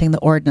implementing the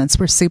ordinance.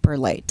 We're super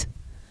late,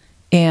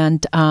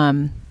 and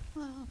I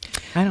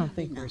don't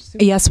think we're.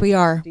 Yes, we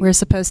are. We're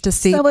supposed to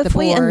seat So the if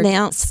we board.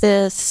 announce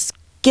this,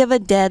 give a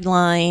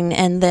deadline,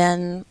 and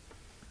then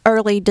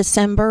early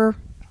December.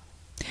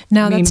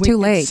 No, I mean, that's we too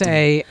could late.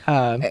 Say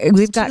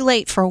We've got Too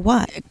late for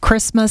what?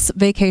 Christmas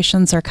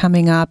vacations are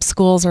coming up.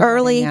 Schools are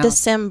Early letting out.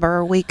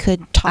 December, we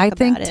could talk I about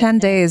think it. 10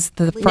 days.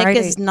 The Nick Friday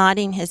is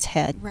nodding his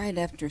head. Right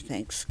after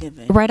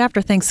Thanksgiving. right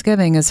after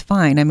Thanksgiving is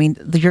fine. I mean,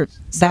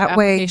 that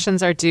way.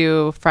 Applications are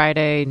due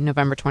Friday,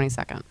 November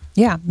 22nd.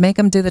 Yeah, make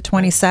them do the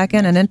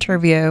 22nd and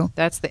interview.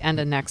 That's the end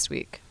of next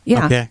week.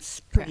 Yeah, Okay. It's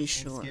pretty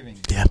short.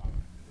 Yeah.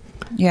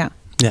 yeah.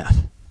 Yeah.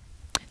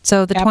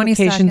 So the 22nd.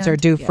 applications are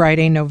due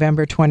Friday,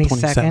 November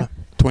 22nd.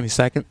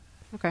 22nd.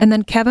 Okay. And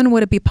then Kevin,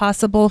 would it be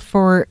possible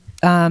for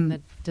Does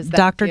that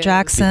Dr. give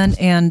Jackson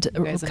and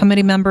you guys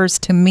committee enough time? members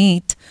to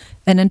meet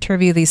and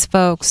interview these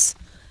folks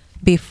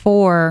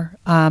before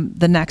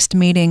the next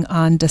meeting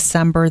on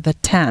December the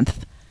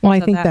 10th? Well, I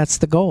So think that- that's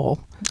the goal.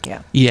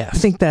 Yeah. Yes. I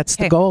think that's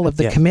the Okay. goal of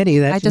the Yeah. committee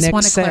that I just Nick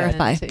want to said.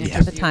 clarify To the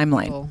interview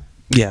timeline. people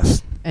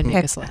Yes. and make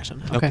Okay. a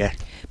selection. Okay.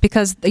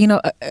 Because,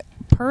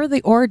 per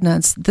the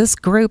ordinance, this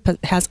group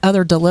has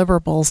other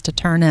deliverables to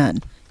turn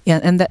in,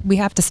 and that we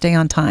have to stay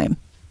on time.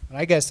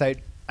 I guess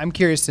I'm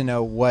curious to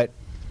know what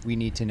we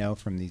need to know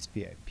from these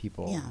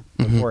people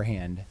Yeah.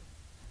 beforehand. I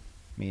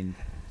mean,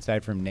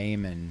 aside from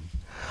name and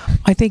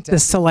I think the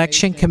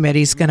selection Information.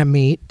 committee's going to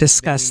meet,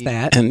 discuss Maybe-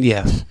 that, And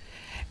yes.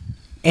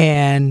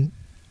 and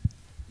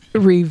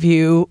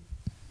review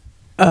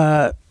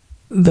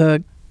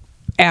the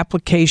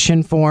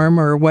application form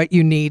or what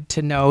you need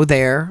to know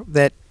there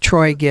that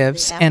Troy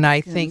gives. The And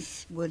I think,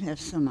 applicants would have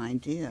some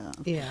idea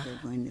of Yeah. what they're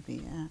going to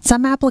be asked.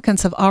 Some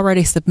applicants have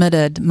already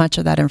submitted much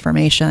of that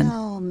information.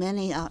 No,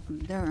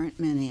 there aren't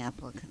many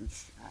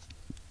applicants.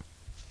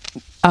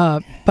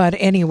 but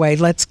anyway,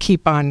 let's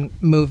keep on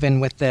moving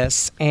with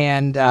this.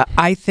 And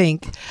I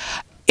think,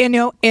 and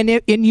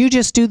you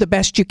just do the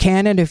best you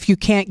can. And if you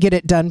can't get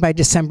it done by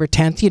December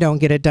 10th, you don't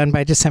get it done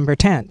by December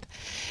 10th.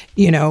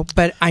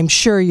 But I'm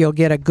sure you'll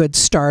get a good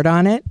start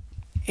on it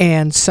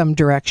and some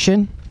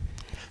direction.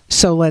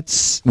 So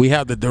We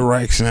have the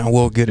direction and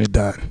we'll get it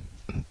done.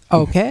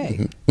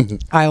 okay.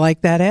 I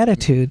like that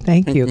attitude.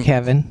 Thank you,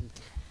 Kevin.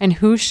 And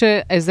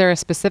is there a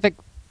specific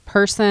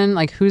person?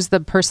 Like, who's the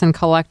person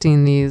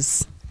collecting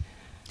these?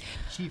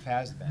 chief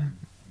has been.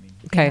 I mean,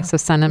 Okay, so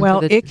send them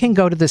Well, to the. it can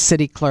go to the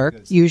city clerk.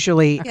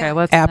 Usually Okay,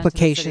 let's send them to the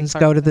city applications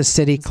clerk go to if the it's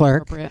city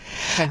clerk. appropriate.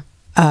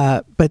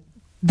 Okay. But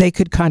they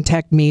could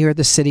contact me or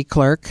the city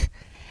clerk.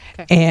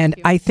 Okay. And Thank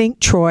you. I think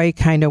Troy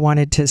kind of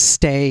wanted to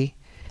stay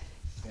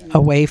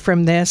away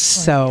from this,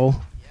 so,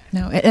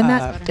 No,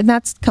 and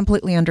that's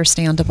completely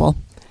understandable.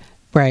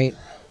 right.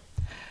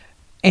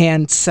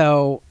 And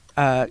so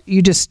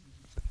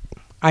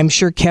I'm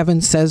sure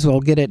Kevin says we'll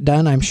get it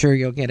done. I'm sure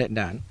you'll get it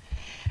done.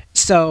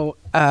 So,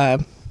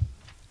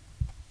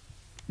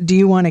 do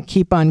you want to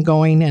keep on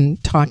going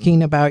and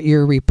talking about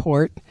your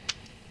report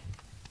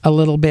a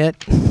little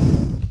bit?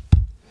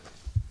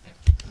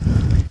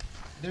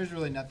 there's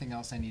really nothing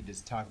else I need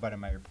to talk about in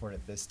my report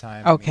at this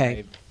time.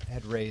 Okay. I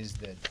had raised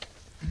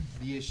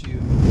the issue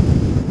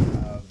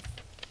of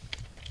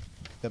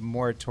the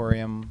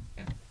moratorium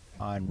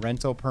on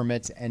rental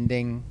permits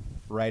ending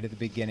right at the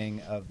beginning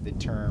of the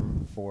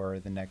term for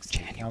the next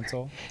city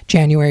council.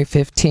 January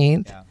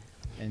 15th. Yeah.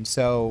 And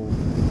so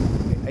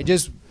I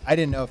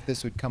didn't know if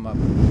this would come up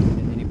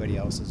in anybody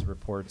else's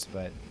reports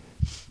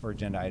or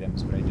agenda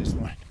items, but I just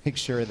wanted to make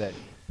sure that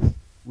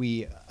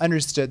we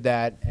understood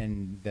that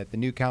and that the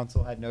new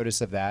council had notice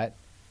of that.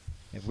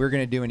 If we're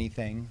going to do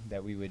anything,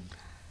 that we would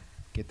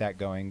get that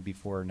going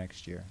before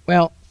next year.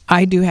 Well,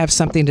 I do have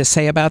something to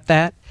say about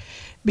that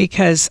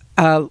because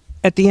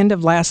at the end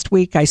of last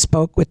week, I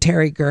spoke with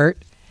Terry Gert,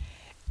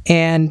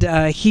 and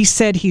he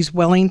said he's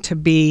willing to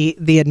be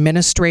the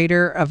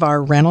administrator of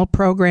our rental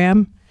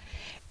program.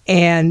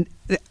 And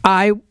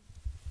I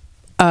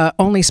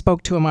only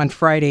spoke to him on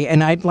Friday,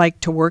 and I'd like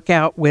to work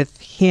out with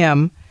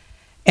him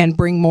and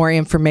bring more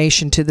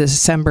information to the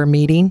December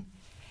meeting.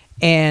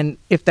 And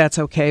if that's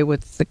okay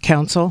with the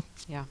council,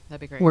 Yeah,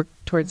 that'd be great. work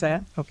towards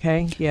that,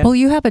 okay? Yeah. Will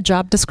you have a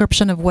job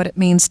description of what it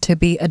means to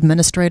be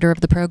administrator of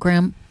the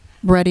program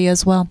ready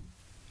as well?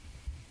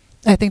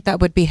 I think that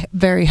would be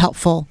very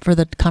helpful for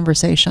the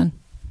conversation.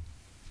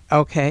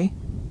 Okay.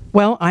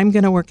 Well, I'm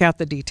going to work out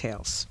the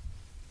details.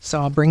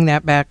 So I'll bring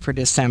that back for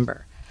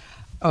December.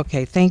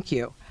 Okay, thank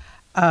you.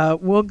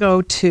 We'll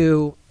go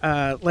to,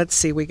 let's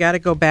see, we got to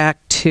go back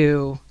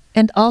to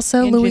And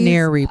also,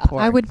 engineer Louise,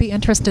 report. I would be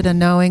interested in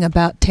knowing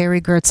about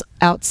Terry Gert's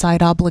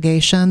outside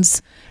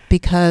obligations,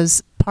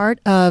 because part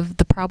of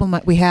the problem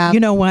that we have... You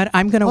know what?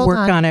 I'm going to Hold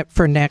work on it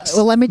for next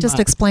Well, let me just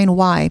month. explain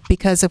why.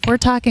 Because if we're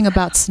talking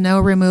about snow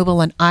removal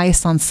and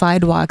ice on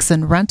sidewalks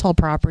and rental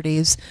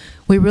properties,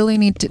 we really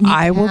need to...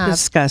 I will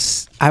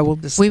discuss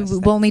We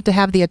that. will need to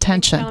have the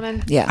attention.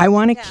 gentlemen. Yeah. I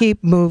want to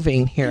keep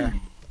moving here.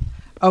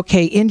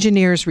 Okay,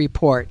 engineers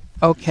report.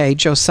 Okay,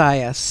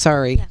 Josiah,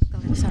 sorry. Yeah, go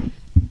ahead, sorry.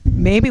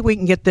 Maybe we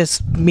can get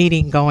this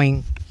meeting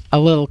going a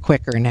little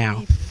quicker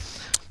now.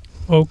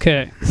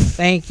 Okay.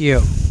 Thank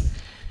you.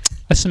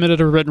 I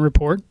submitted a written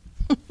report.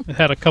 It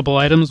had a couple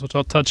items, which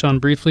I'll touch on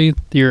briefly.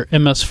 Your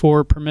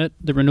MS4 permit,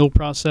 the renewal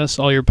process,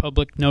 all your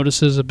public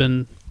notices have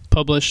been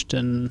published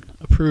and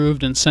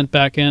approved and sent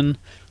back in.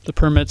 The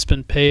permit's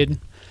been paid.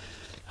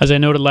 As I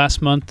noted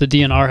last month, the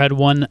DNR had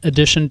one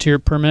addition to your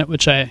permit,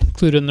 which I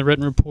included in the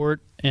written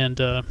report, and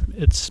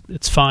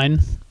it's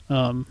fine.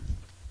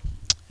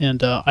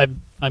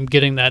 I'm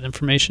getting that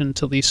information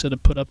to Lisa to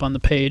put up on the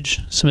page.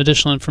 Some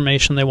additional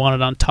information they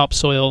wanted on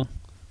topsoil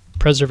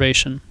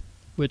preservation,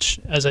 which,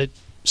 as I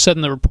said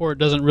in the report,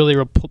 doesn't really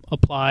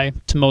apply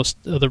to most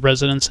of the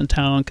residents in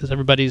town because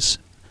everybody's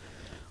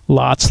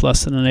lot's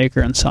less than an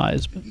acre in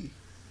size. But,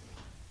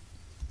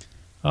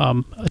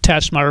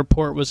 attached to my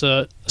report was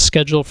a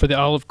schedule for the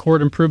Olive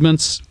Court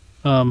improvements,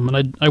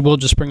 and I will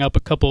just bring up a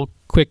couple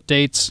quick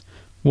dates.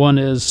 One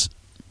is,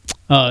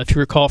 if you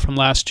recall from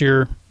last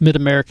year,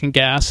 Mid-American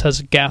Gas has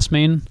a gas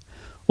main,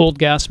 old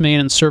gas main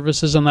and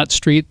services on that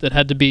street that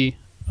had to be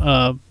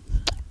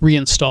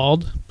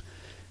reinstalled.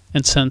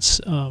 And since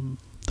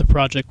the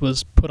project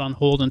was put on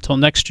hold until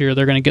next year,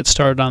 they're going to get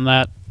started on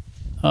that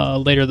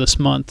later this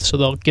month. So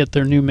they'll get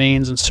their new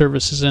mains and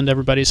services into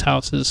everybody's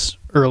houses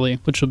early,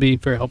 which will be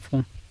very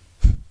helpful.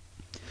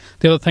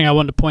 The other thing I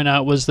wanted to point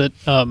out was that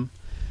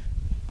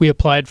we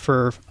applied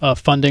for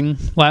funding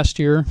last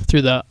year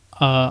through the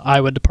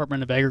Iowa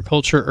Department of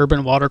Agriculture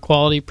Urban Water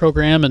Quality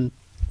Program, and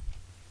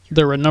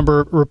there were a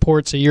number of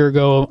reports a year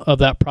ago of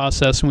that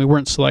process, and we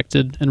weren't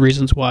selected, and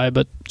reasons why.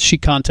 But she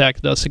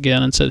contacted us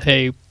again and said,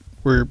 "Hey,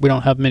 we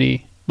don't have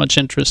much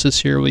interest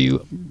this year. Will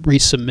you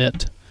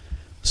resubmit?"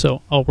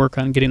 So I'll work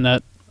on getting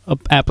that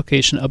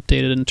application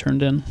updated and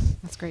turned in.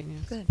 That's great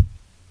news. Good.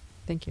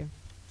 Thank you.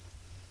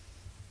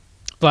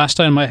 The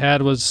last item I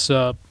had was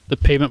the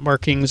pavement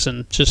markings,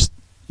 and just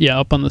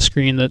up on the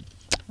screen that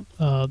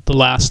the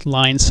last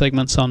line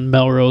segments on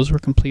Melrose were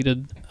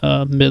completed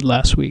mid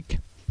last week.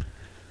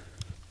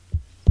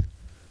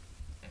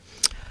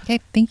 Okay,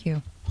 thank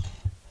you.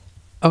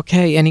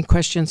 Okay, any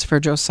questions for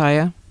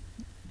Josiah?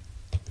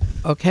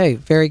 Okay,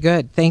 very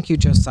good. Thank you,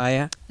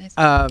 Josiah.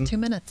 Nice. 2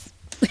 minutes.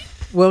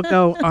 We'll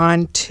go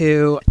on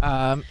to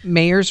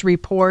Mayor's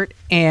report,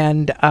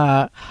 and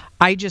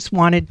I just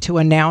wanted to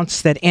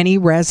announce that any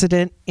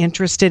resident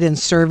interested in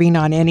serving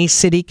on any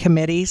city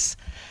committees,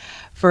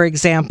 for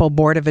example,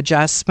 Board of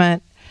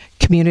Adjustment,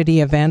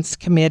 Community Events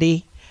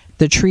Committee,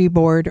 the Tree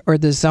Board, or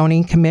the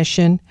Zoning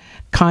Commission,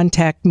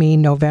 contact me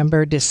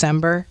November,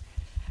 December.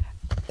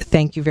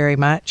 Thank you very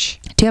much.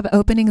 Do you have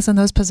openings in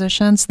those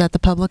positions that the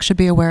public should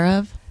be aware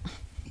of?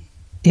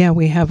 Yeah,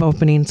 we have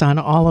openings on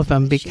all of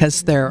them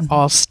because they're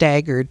all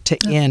staggered to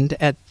end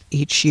at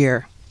each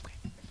year.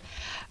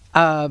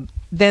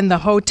 Then the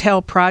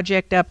hotel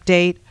project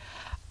update.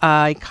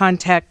 I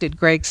contacted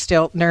Greg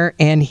Stiltner,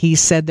 and he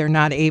said they're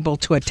not able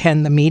to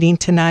attend the meeting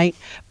tonight,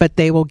 but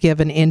they will give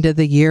an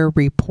end-of-the-year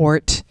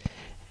report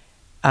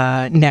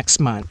next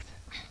month.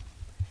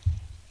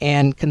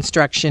 And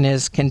construction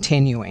is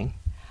continuing.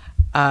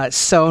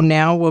 So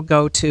now we'll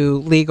go to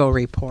legal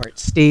report.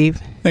 Steve?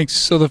 Thanks.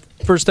 So the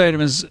first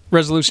item is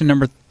resolution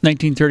number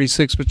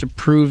 1936, which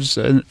approves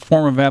a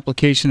form of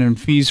application and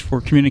fees for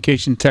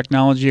communication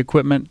technology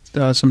equipment.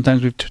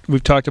 Sometimes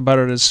we've talked about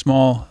it as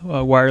small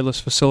wireless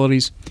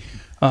facilities.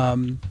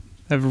 I've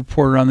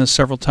reported on this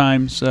several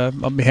times.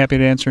 I'll be happy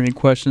to answer any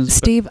questions.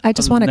 Steve, I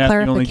just want a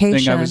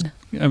clarification. The only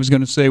thing I was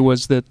going to say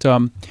was that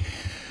the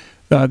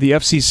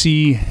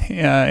FCC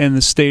and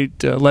the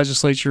state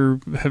legislature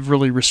have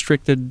really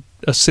restricted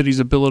a city's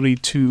ability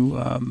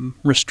to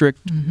restrict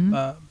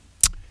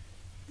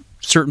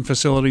certain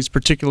facilities,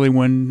 particularly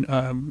when,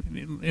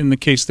 in the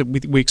case that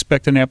we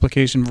expect an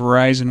application,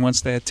 Verizon,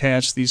 once they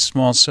attach these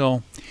small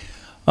cell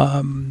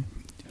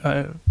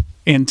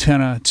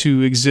antenna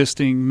to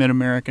existing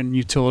Mid-American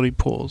utility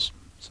poles.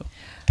 So.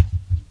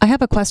 I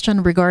have a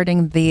question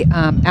regarding the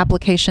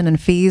application and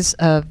fees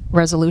of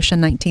Resolution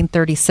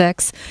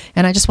 1936,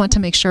 and I just want to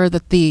make sure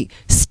that the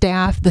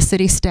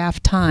city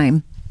staff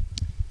time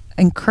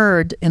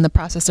incurred in the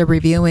process of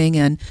reviewing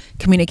and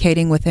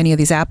communicating with any of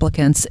these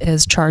applicants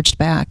is charged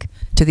back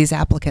to these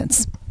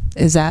applicants.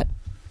 Is that?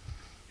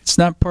 It's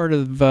not part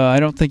of,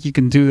 I don't think you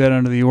can do that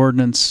under the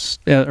ordinance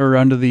or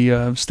under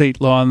the state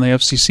law and the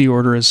FCC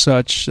order as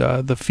such.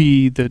 The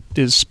fee that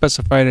is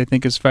specified, I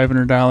think, is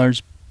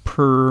 $500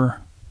 per.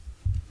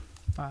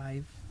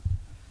 5.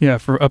 Yeah,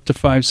 for up to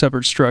 5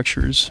 separate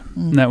structures.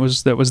 And that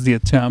was the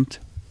attempt.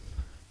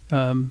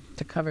 To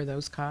cover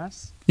those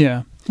costs?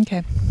 Yeah.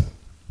 Okay.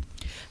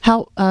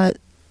 How? But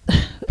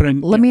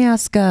Let me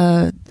ask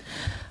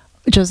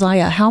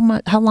Josiah.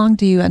 How long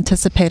do you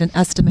anticipate an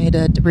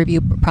estimated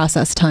review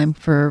process time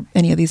for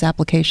any of these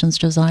applications,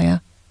 Josiah?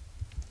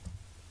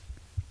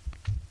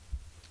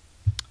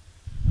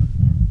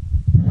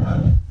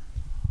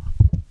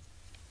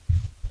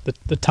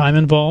 The time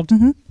involved.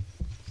 Mm-hmm.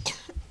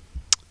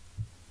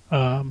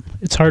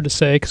 It's hard to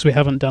say because we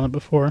haven't done it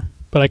before,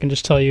 but I can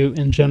just tell you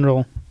in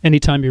general,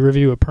 anytime you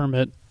review a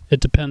permit,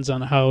 it depends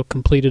on how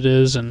complete it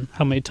is and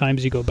how many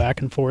times you go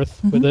back and forth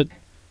with it.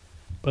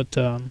 But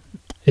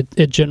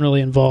it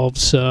generally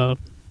involves 8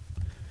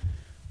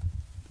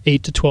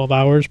 to 12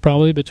 hours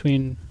probably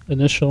between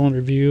initial and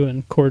review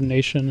and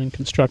coordination and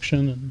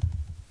construction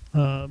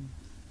and,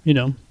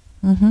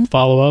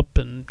 follow up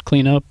and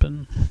clean up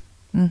and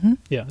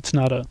yeah, it's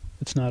not a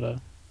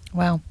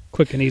Wow.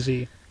 quick and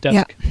easy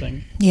desk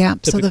thing. Yeah.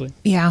 Typically.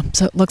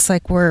 So it looks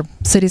like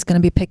city's going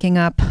to be picking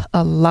up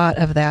a lot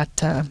of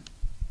that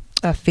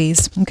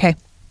fees. Okay.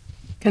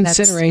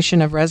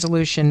 Consideration of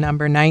resolution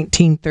number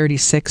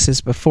 1936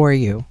 is before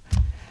you.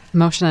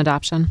 Motion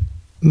adoption.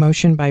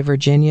 Motion by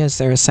Virginia. Is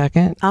there a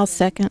second? I'll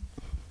second.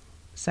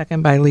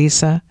 Second by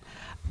Lisa.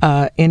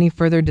 Any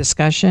further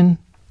discussion?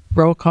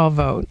 Roll call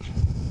vote.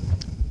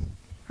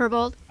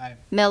 Herbold. Aye.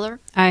 Miller.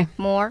 Aye.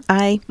 Moore.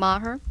 Aye.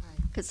 Maher.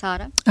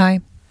 Casada.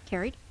 Aye.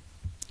 Carried.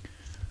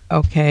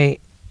 Okay.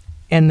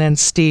 And then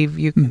Steve,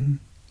 you can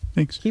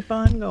Thanks. keep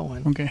on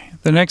going. Okay.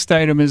 The next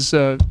item is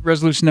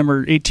resolution number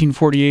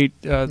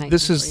 1848.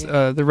 This is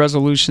the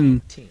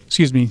resolution,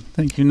 excuse me,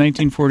 thank you,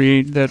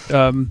 1948,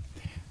 that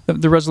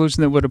the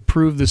resolution that would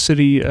approve the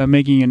city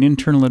making an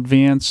internal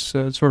advance,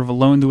 sort of a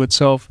loan to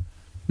itself,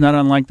 not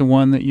unlike the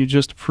one that you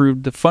just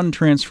approved the fund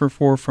transfer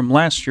for from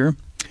last year.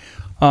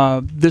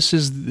 This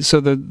is so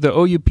the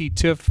OUP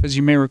TIF, as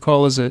you may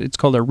recall, it's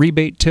called a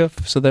rebate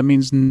TIF. So that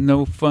means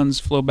no funds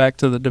flow back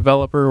to the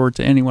developer or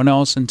to anyone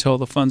else until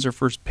the funds are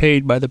first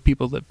paid by the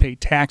people that pay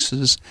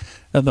taxes,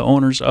 the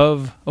owners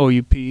of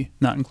OUP,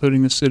 not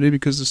including the city,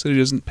 because the city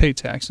doesn't pay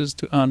taxes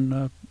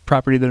on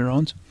property that it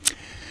owns.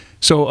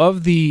 So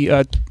of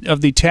the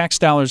tax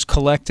dollars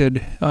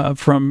collected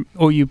from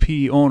OUP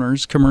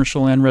owners,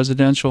 commercial and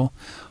residential,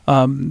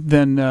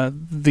 then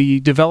the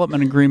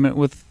development agreement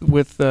with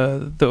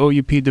the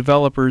OUP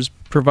developers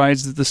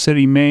provides that the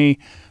city may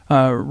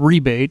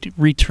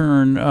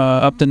return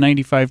up to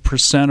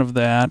 95% of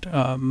that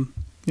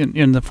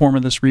in the form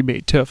of this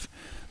rebate TIF.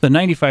 The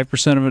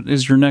 95% of it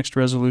is your next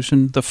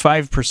resolution. The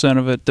 5%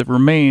 of it that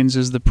remains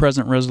is the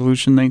present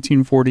resolution,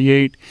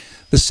 1948.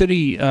 The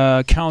city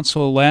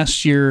council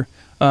last year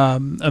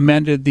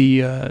amended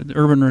the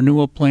urban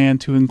renewal plan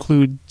to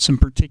include some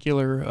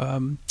particular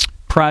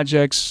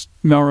projects: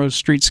 Melrose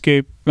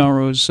Streetscape,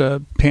 Melrose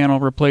panel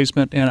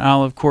replacement, and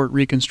Olive Court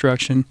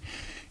reconstruction.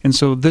 And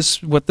so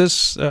what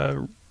this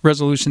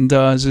resolution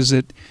does is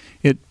it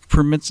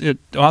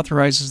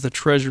authorizes the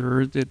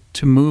treasurer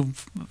to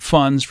move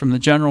funds from the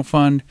general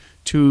fund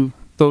to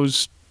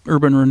those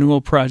urban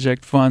renewal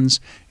project funds,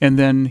 and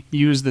then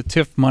use the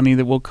TIF money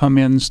that will come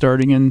in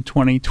starting in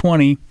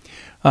 2020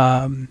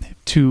 to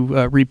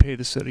repay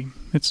the city.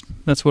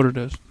 That's what it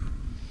is.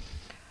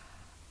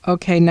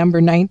 Okay, number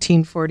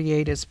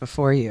 1948 is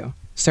before you.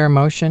 Is there a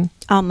motion?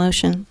 I'll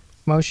motion.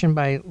 Motion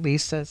by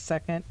Lisa,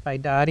 second by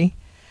Dottie.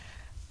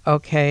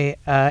 Okay,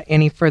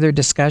 any further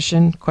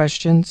discussion,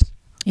 questions?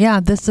 Yeah,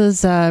 this is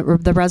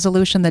the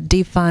resolution that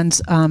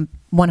defunds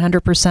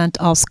 100%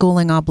 all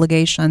schooling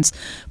obligations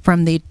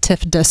from the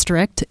TIF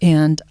district,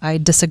 and I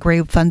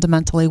disagree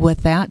fundamentally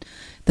with that.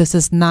 This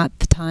is not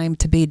the time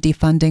to be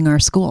defunding our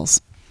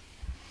schools.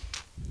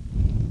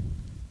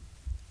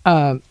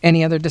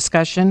 Any other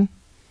discussion?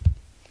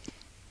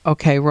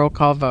 Okay, roll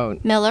call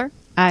vote. Miller.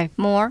 Aye.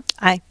 Moore.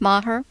 Aye.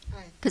 Maher.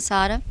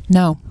 Casada.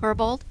 No.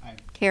 Herbold.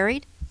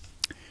 Carried.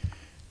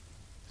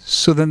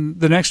 So then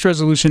the next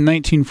resolution,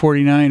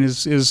 1949,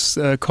 is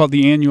called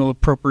the annual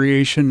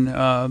appropriation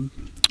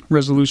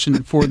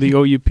resolution for the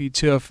OUP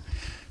TIF.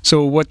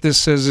 So what this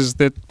says is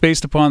that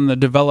based upon the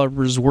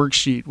developer's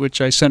worksheet, which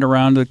I sent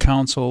around to the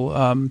council,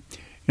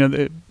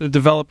 the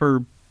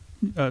developer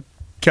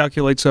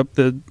calculates up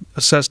the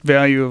assessed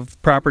value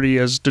of property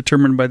as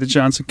determined by the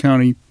Johnson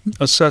County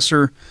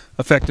assessor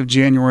effective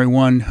January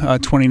 1,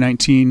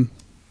 2019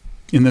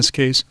 in this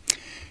case,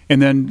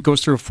 and then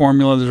goes through a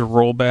formula. There's a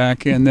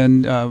rollback, and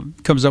then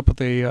comes up with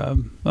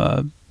a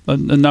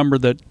number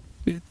that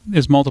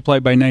is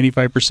multiplied by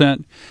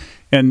 95%,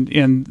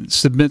 and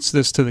submits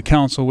this to the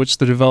council, which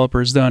the developer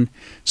has done.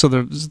 So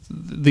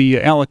the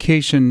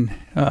allocation,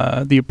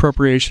 the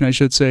appropriation, I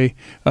should say,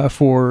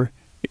 for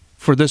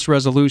this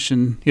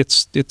resolution,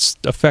 it's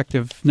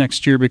effective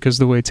next year because of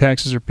the way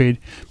taxes are paid.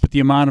 But the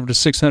amount of it is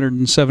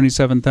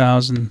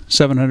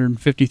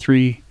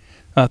 $677,753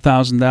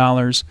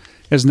 $1,000.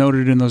 As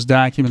noted in those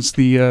documents,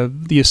 the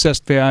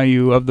assessed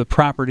value of the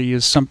property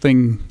is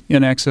something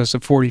in excess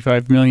of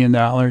 $45 million.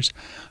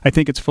 I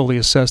think it's fully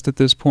assessed at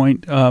this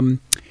point. And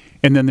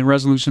then the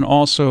resolution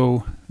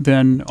also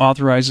then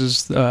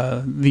authorizes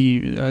the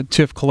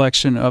TIF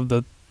collection of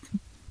the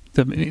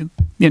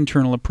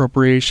internal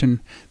appropriation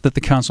that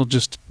the council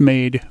just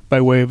made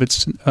by way of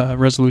its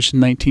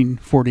resolution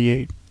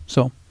 1948.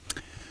 So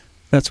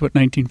that's what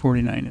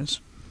 1949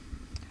 is.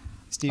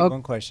 Steve,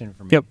 one question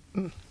for me. Yep.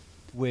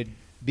 Would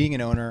being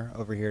an owner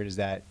over here,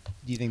 do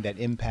you think that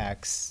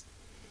impacts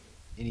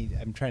any,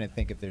 I'm trying to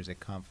think if there's a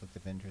conflict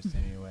of interest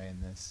anyway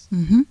in this.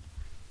 Mm-hmm.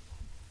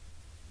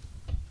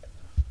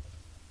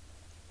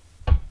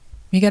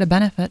 You get a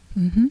benefit.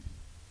 Mm-hmm.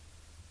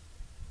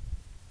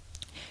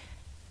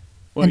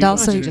 Well, and you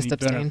also, don't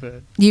get any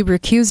benefit. you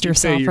recused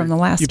yourself from the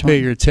last one. You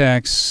pay your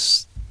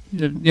tax.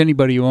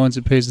 Anybody who owns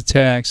it pays the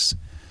tax.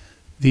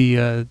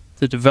 The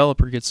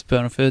developer gets the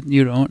benefit.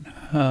 You don't.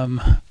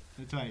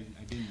 That's why I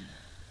didn't.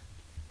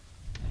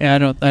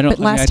 Yeah,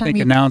 I think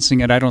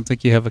announcing it, I don't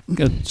think you have a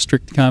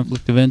strict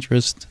conflict of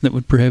interest that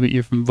would prohibit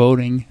you from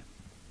voting.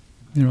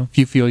 You know, if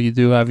you feel you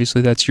do,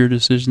 obviously that's your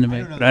decision to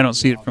make. But I don't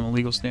see it from a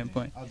legal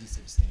standpoint. I'll just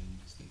abstain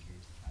just in case.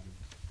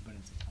 But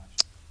it's a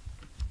caution.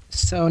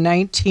 So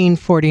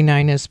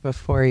 1949 is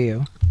before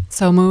you.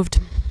 So moved.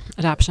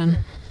 Adoption.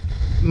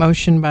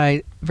 Motion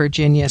by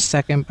Virginia,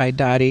 second by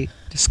Dottie.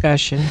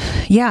 Discussion.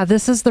 Yeah,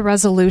 this is the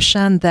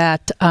resolution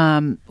that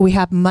we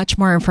have much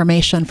more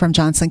information from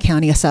Johnson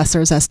County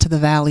assessors as to the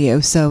value.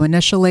 So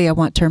initially, I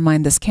want to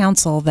remind this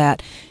council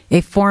that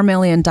a $4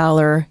 million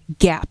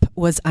gap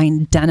was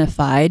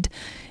identified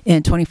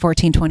in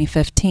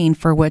 2014-2015,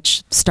 for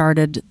which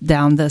started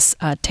down this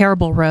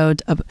terrible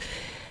road of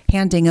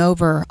handing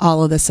over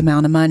all of this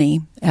amount of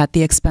money at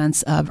the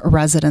expense of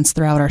residents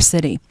throughout our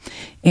city.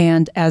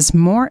 And as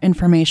more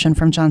information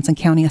from Johnson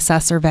County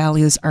assessor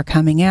values are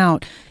coming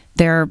out,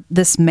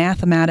 there's some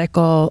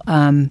mathematical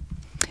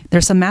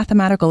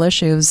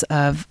issues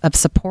of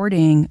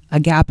supporting a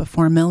gap of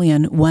 $4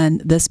 million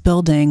when this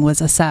building was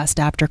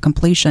assessed after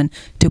completion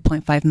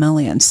 $2.5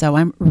 million. So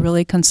I'm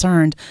really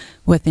concerned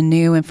with the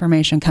new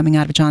information coming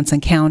out of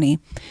Johnson County,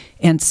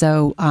 and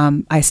so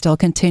I still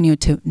continue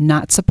to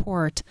not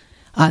support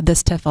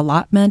this TIF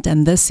allotment,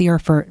 and this year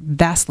for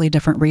vastly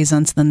different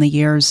reasons than the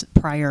years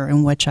prior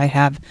in which I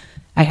have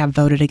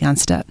voted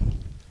against it.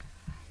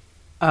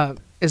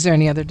 Is there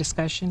any other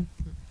discussion?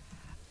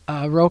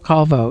 Roll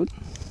call vote.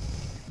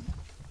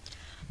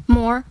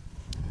 Moore.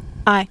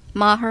 Aye.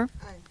 Maher.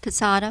 Aye.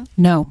 Casada.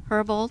 No.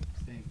 Herbold.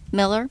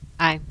 Miller.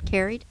 Aye.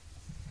 Carried.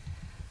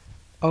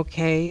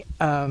 Okay,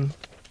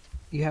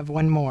 you have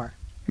one more.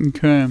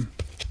 Okay.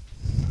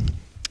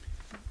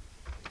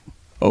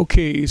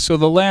 Okay, so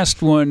the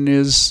last one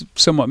is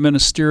somewhat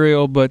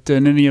ministerial, but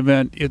in any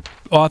event, it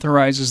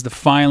authorizes the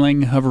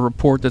filing of a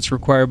report that's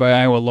required by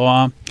Iowa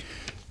law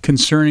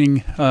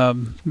concerning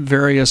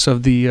various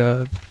of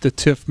the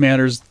TIF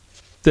matters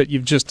that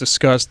you've just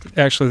discussed.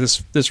 Actually,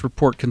 this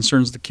report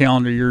concerns the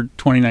calendar year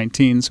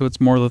 2019, so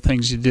it's more of the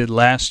things you did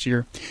last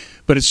year.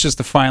 But it's just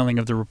the filing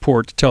of the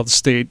report to tell the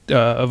state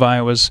of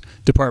Iowa's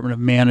Department of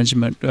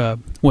Management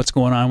what's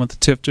going on with the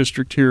TIF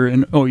district here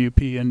in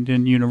OUP and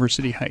in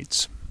University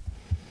Heights.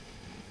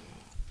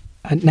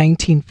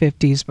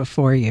 1950s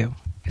before you.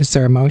 Is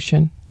there a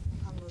motion?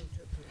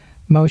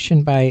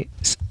 Motion by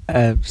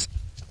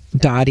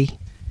Dottie.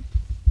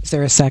 Is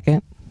there a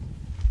second?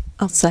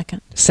 I'll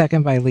second.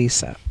 Second by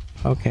Lisa.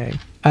 Okay.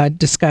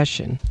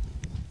 Discussion.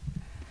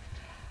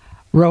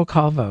 Roll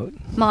call vote.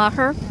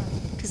 Maher.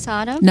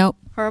 Casada. No.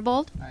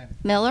 Herbold. Aye.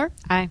 Miller.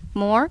 Aye.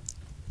 Moore.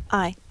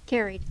 Aye.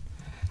 Carried.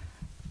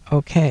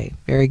 Okay,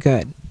 very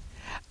good.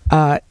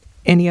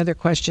 Any other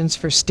questions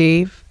for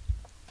Steve?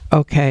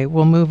 Okay,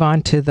 we'll move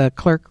on to the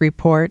clerk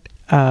report.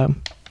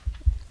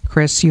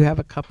 Chris, you have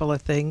a couple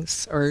of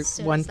things, or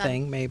one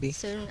thing maybe. As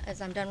soon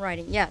as I'm done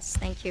writing. Yes,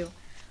 thank you.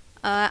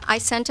 I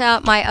sent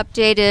out my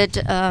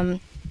updated,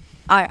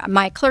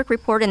 my clerk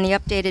report and the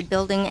updated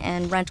building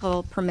and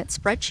rental permit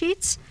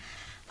spreadsheets.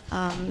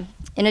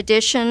 In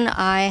addition,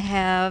 I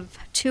have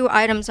 2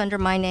 items under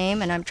my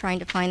name, and I'm trying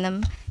to find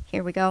them.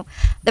 Here we go.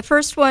 The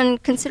first one,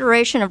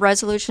 consideration of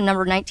resolution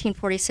number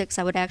 1946,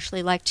 I would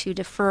actually like to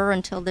defer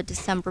until the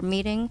December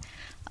meeting.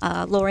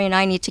 Lori and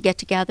I need to get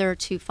together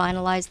to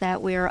finalize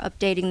that. We are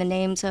updating the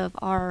names of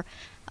our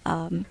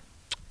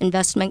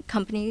investment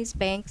companies,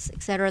 banks,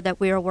 et cetera, that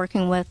we are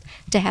working with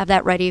to have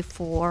that ready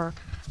for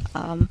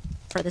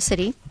the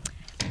city.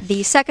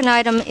 The second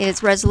item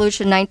is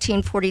resolution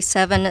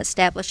 1947,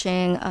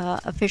 establishing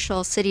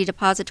official city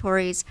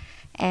depositories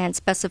and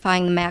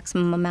specifying the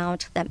maximum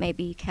amount that may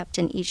be kept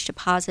in each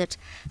deposit.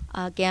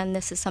 Again,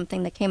 this is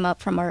something that came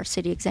up from our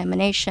city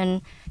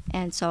examination,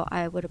 and so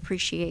I would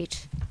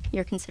appreciate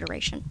your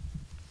consideration.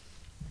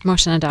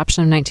 Motion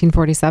adoption of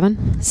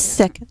 1947.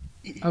 Second.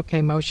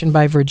 Okay, motion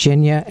by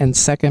Virginia and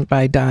second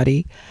by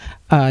Dottie.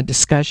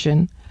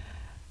 Discussion.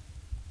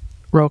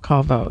 Roll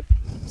call vote.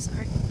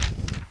 Sorry.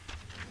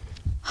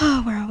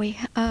 Oh, where are we?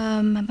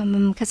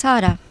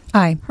 Casada.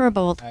 Aye.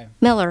 Herbold. Aye.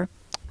 Miller.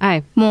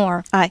 Aye.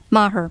 Moore. Aye.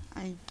 Maher.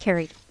 Aye.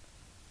 Carried.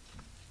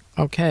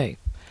 Okay.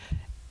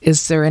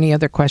 Is there any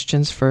other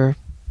questions for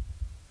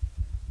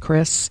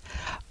Chris?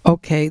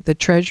 Okay, the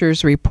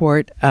treasurer's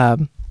report,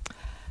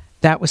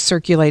 that was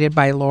circulated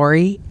by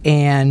Lori,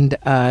 and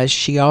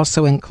she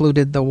also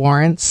included the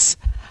warrants.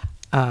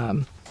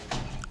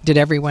 Did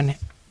everyone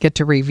get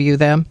to review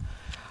them?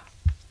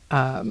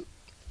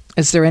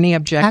 Is there any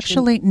objection?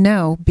 Actually,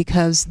 no,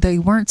 because they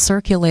weren't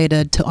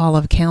circulated to all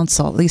of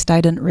council. At least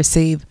I didn't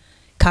receive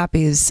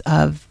copies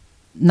of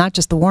not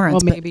just the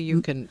warrants, Well, maybe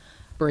you can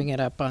bring it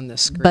up on the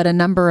screen. but a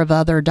number of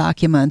other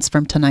documents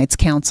from tonight's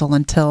council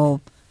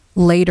until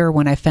later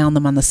when I found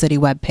them on the city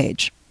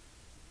webpage.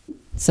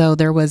 So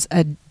there was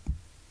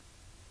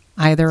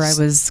either I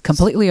was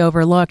completely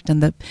overlooked in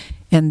the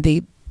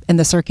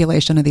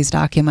circulation of these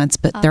documents,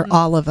 but they're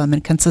all of them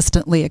and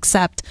consistently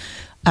except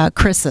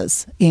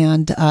Chris's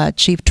and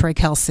Chief Troy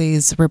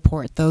Kelsey's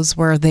report. Those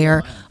were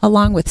there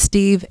along with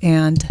Steve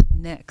and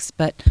Nick's.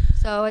 But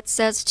So it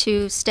says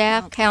to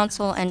staff,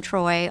 council, and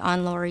Troy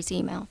on Lori's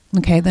email.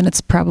 okay, then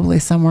it's probably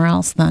somewhere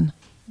else then.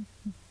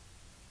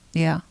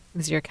 Yeah.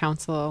 Is your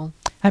council?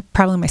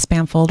 Probably my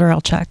spam folder. I'll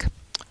check.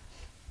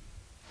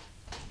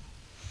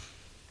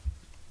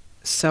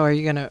 So are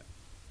you going to...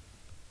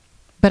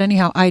 But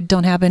anyhow, I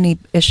don't have any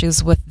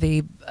issues with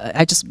the,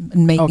 I just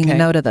making Okay. a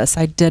note of this.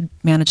 I did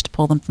manage to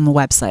pull them from the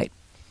website.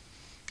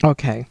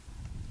 Okay.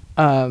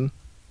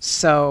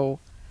 So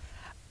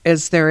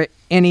is there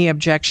any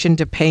objection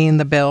to paying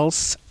the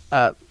bills?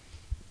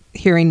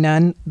 Hearing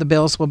none, the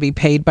bills will be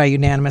paid by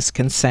unanimous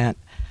consent.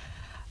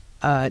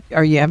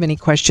 Are you have any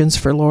questions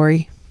for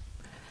Lori?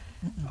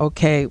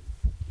 Okay.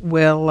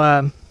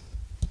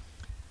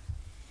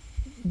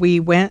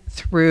 We went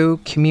through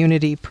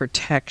community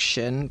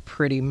protection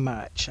pretty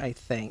much, I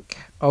think.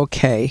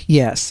 Okay,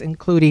 yes,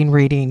 including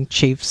reading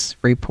Chief's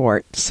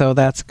report, so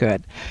that's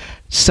good.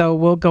 So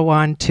we'll go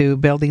on to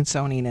building,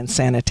 zoning, and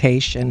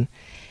sanitation.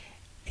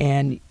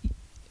 And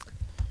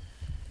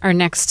Our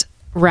next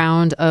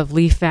round of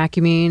leaf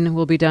vacuuming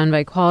will be done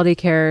by Quality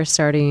Care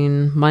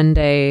starting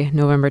Monday,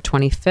 November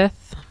 25th.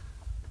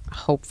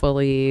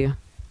 Hopefully,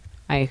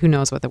 who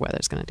knows what the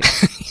weather's going to do.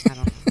 I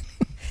don't know.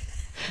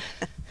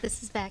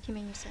 This is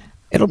vacuuming, you said?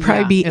 it'll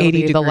probably be it'll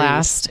 80 be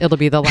degrees. It'll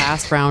be the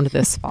last round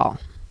this fall.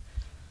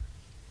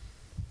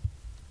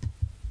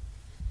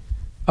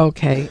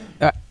 Okay.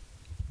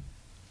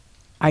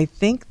 I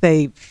think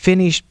they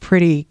finished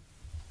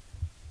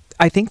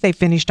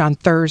on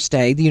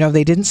Thursday. You know,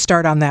 they didn't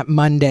start on that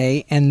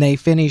Monday, and they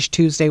finished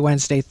Tuesday,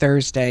 Wednesday,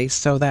 Thursday,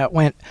 so that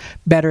went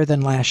better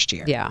than last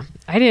year. Yeah.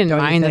 I didn't Don't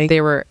you mind that think?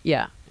 they were,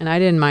 and I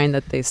didn't mind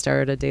that they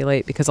started a day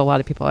late because a lot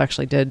of people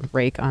actually did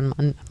rake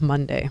on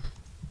Monday,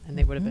 and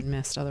they would have been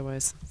missed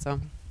otherwise.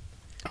 So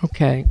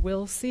Okay.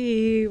 we'll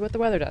see what the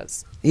weather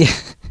does. Yeah.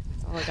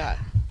 That's all I got.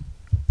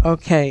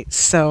 Okay,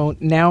 so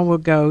now we'll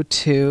go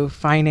to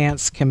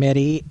Finance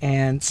Committee,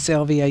 and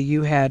Sylvia,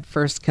 you had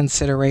first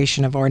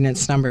consideration of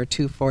ordinance number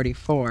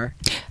 244.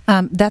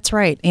 That's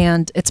right.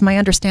 And it's my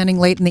understanding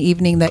late in the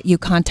evening that you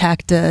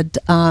contacted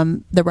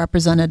the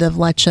Representative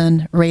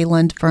Letchen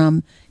Rayland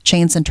from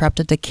Chains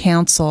Interrupted to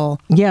Council.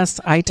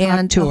 Yes, I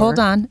talked to her. Hold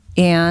on.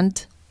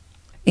 And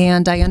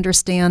I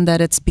understand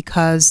that it's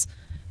because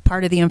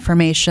part of the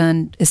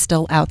information is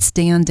still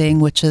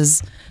outstanding, which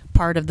is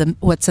part of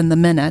what's in the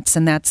minutes,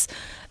 and that's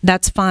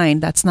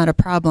fine. That's not a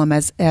problem.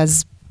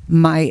 As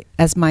my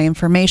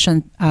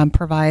information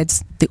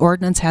provides, the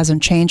ordinance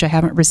hasn't changed. I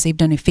haven't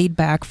received any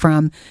feedback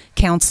from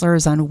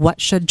counselors on what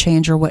should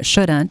change or what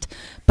shouldn't,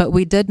 but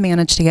we did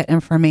manage to get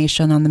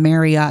information on the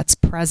Marriott's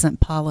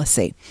present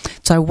policy.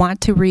 So I want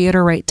to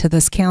reiterate to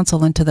this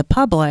council and to the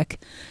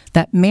public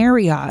that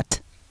Marriott,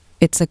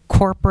 it's a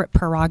corporate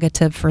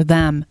prerogative for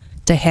them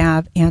to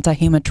have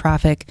anti-human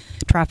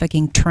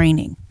trafficking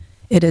training.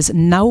 It is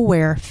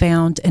nowhere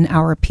found in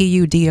our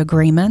PUD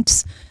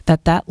agreements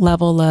that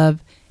level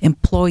of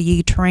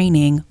employee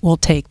training will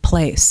take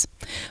place.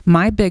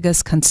 My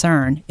biggest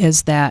concern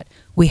is that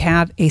we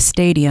have a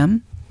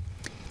stadium,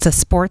 it's a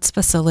sports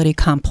facility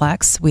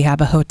complex, we have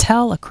a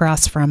hotel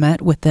across from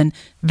it within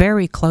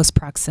very close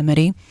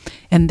proximity,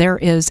 and there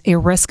is a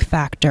risk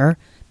factor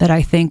that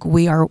I think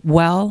we are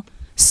well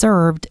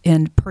served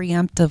in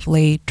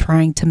preemptively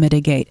trying to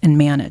mitigate and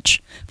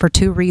manage for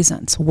two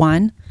reasons.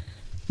 One,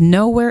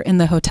 nowhere in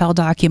the hotel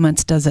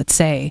documents does it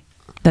say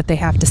that they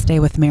have to stay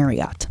with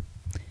Marriott.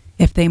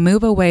 If they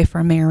move away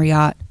from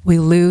Marriott, we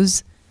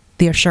lose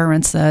the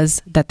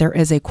assurances that there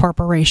is a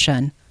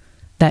corporation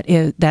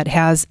that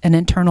has an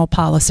internal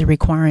policy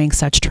requiring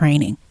such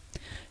training.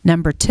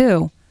 Number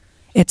two,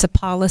 it's a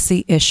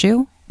policy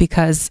issue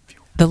because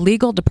the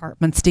legal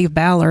department, Steve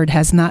Ballard,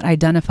 has not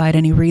identified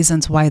any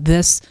reasons why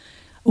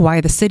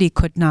the city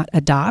could not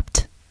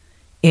adopt.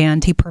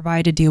 And he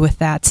provided you with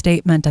that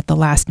statement at the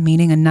last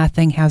meeting, and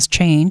nothing has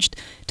changed,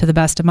 to the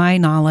best of my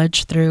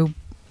knowledge, through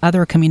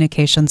other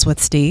communications with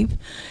Steve.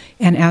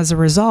 And as a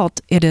result,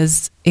 it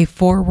is a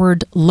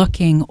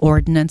forward-looking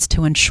ordinance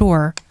to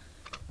ensure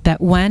that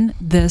when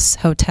this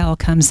hotel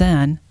comes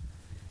in,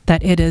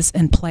 that it is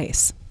in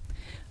place.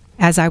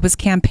 as I was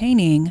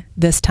campaigning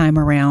this time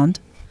around,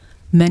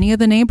 many of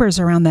the neighbors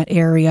around that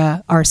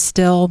area are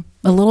still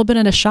a little bit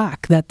in a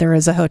shock that there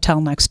is a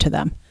hotel next to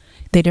them.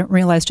 They didn't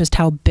realize just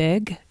how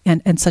big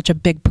and such a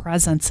big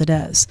presence it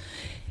is.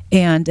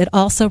 And it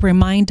also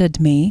reminded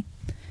me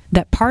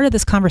that part of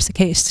this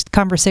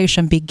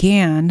conversation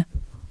began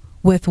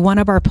with one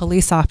of our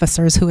police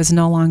officers who is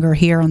no longer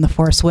here on the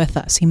force with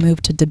us. He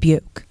moved to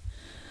Dubuque.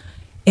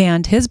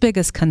 And his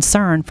biggest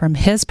concern from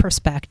his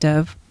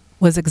perspective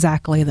was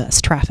exactly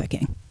this,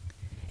 trafficking.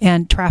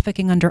 And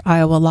trafficking under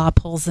Iowa law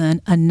pulls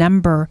in a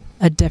number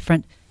of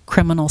different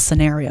criminal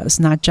scenarios,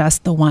 not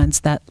just the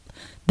ones that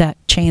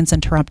Chains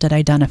Interrupted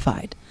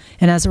identified.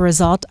 And as a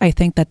result, I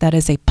think that that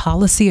is a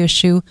policy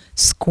issue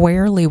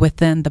squarely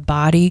within the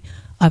body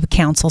of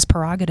council's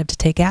prerogative to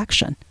take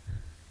action.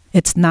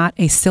 It's not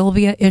a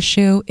Sylvia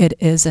issue. It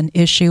is an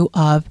issue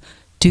of,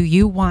 do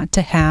you want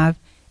to have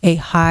a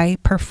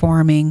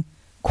high-performing,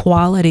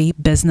 quality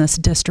business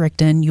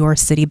district in your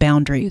city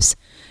boundaries?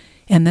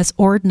 And this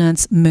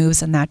ordinance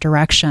moves in that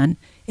direction.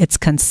 It's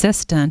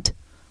consistent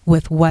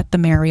with what the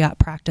Marriott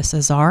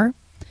practices are.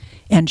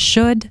 And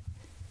should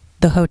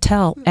the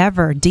hotel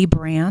ever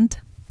debrand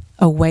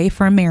away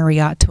from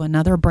Marriott to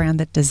another brand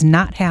that does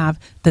not have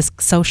this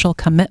social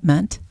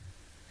commitment,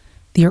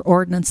 your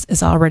ordinance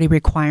is already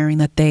requiring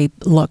that they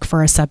look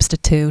for a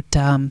substitute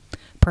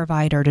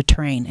provider to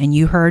train. And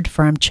you heard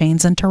from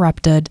Chains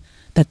Interrupted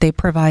that they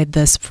provide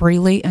this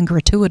freely and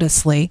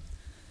gratuitously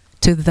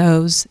to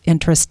those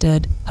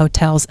interested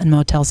hotels and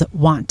motels that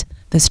want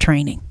this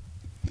training.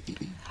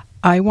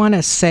 I want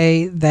to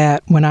say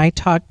that when I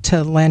talked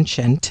to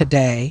Lenchen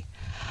today,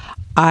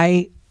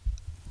 I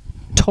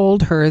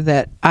told her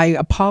that I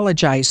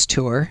apologized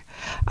to her.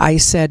 I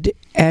said,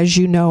 as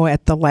you know,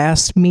 at the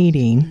last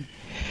meeting,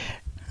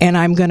 and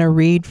I'm going to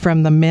read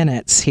from the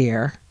minutes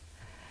here.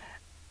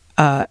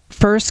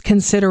 First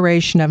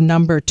consideration of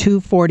number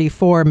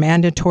 244,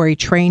 mandatory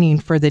training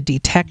for the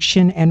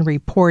detection and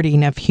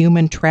reporting of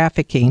human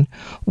trafficking,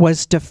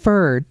 was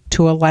deferred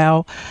to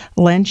allow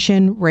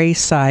Lenchen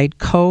Rayside,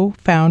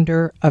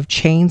 co-founder of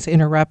Chains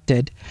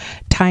Interrupted,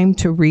 time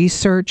to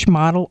research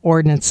model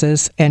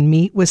ordinances and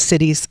meet with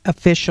city's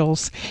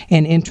officials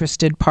and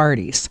interested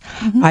parties.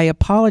 I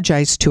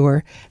apologized to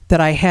her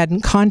that I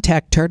hadn't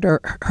contacted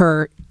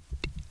her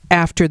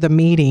after the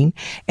meeting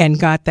and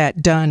got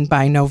that done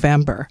by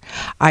November.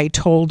 I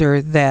told her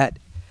that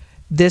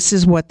this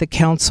is what the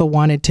council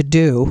wanted to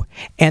do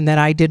and that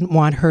I didn't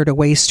want her to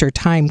waste her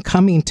time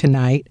coming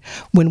tonight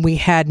when we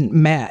hadn't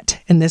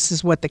met. And this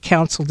is what the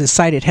council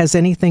decided. Has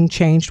anything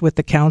changed with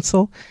the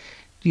council?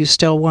 Do you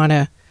still want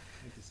to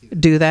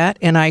do that?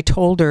 And I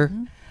told her,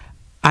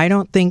 I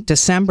don't think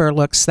December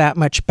looks that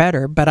much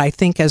better, but I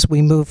think as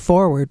we move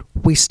forward,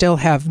 we still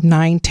have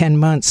 9-10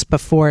 months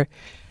before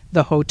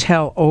the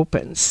hotel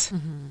opens,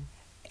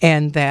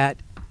 and that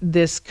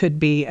this could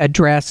be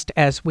addressed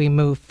as we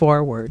move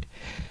forward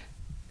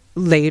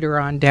later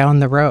on down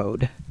the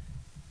road.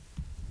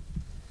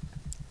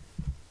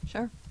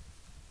 Sure.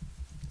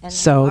 And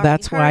so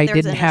that's why I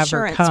didn't have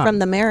her come. From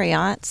the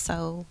Marriott,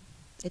 so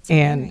it's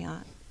a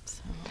Marriott.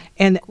 So.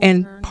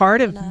 And part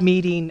of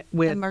meeting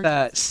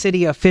with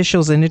city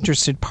officials and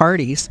interested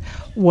parties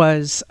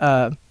was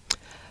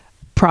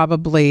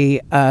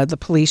probably the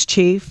police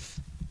chief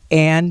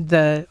and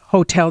the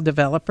hotel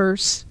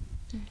developers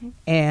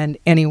and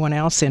anyone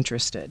else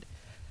interested.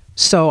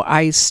 So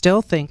I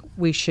still think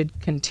we should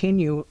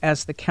continue,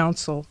 as the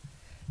council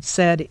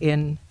said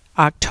in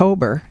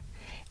October,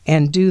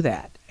 and do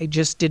that. I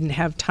just didn't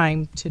have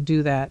time to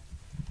do that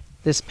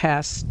this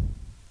past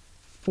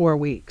 4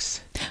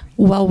 weeks.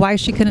 Well, why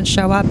she couldn't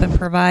show up and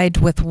provide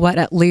with what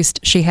at least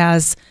she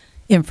has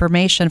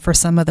information for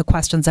some of the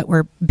questions that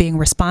we're being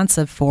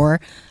responsive for,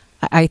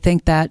 I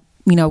think that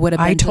would have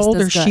been. I told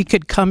her she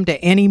could come to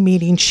any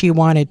meeting she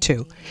wanted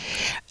to.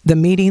 The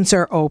meetings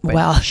are open.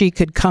 Well, she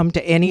could come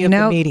to any of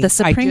the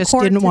meetings. I just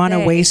didn't want to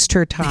waste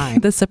her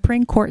time. The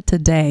Supreme Court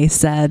today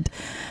said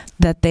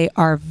that they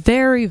are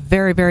very,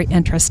 very, very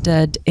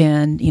interested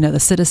in, the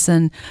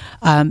citizen,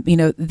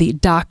 the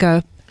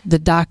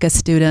DACA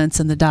students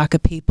and the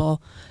DACA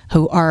people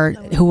who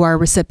are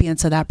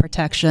recipients of that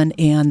protection,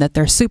 and that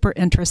they're super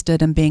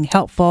interested in being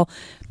helpful,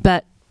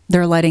 but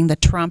they're letting the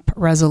Trump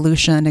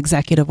resolution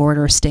executive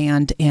order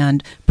stand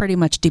and pretty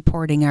much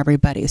deporting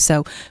everybody.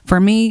 So for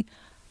me,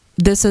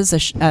 this is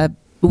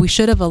we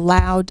should have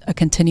allowed a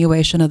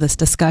continuation of this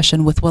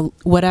discussion with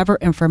whatever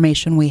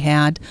information we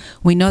had.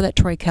 We know that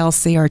Troy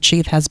Kelsey, our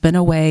chief, has been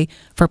away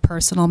for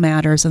personal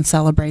matters and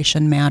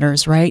celebration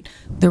matters, right?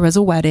 There was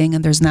a wedding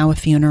and there's now a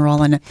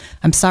funeral, and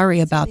I'm sorry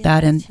about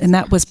that, and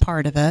that was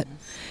part of it.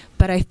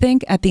 But I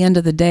think at the end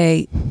of the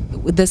day,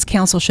 this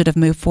council should have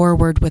moved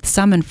forward with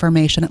some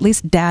information, at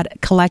least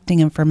collecting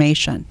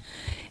information.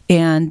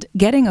 And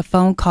getting a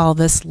phone call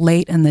this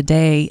late in the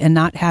day and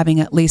not having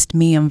at least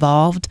me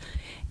involved,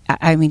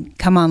 I mean,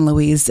 come on,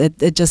 Louise.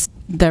 It just,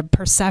 the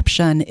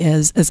perception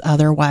is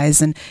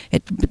otherwise, and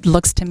it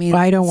looks to me.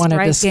 I don't want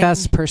to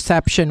discuss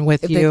perception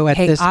with you at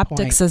this point.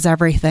 Optics is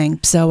everything.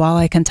 So all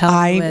I can tell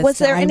you is, was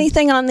there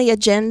anything on the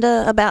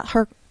agenda about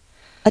her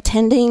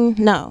attending?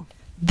 No.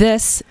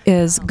 This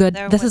is good.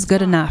 there This is was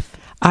good not. enough.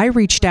 I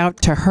reached out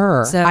to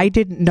her. So- I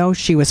didn't know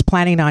she was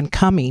planning on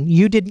coming.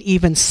 You didn't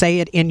even say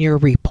it in your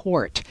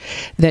report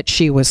that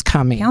she was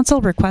coming.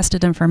 Council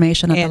requested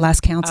information at the And,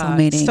 last council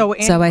meeting. So,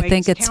 I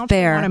think it's Want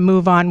fair. to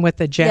move on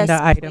with agenda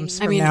Yes, items please.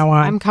 from I mean, now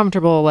on. I'm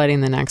comfortable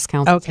letting the next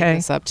council Okay. take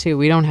this up too.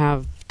 We don't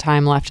have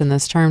time left in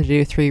this term to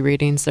do 3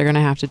 readings. They're going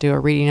to have to do a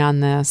reading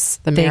on this.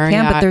 The They can,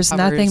 Marriott but there's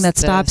nothing covers that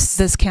stops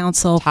this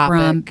council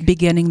from topic.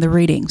 beginning the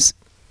readings.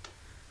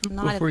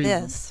 Not Before at you-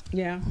 this.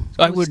 yeah.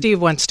 I would- Steve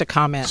wants to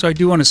comment. So I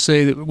do want to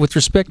say that with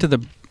respect to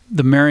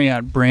the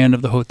Marriott brand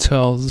of the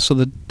hotel, so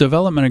the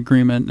development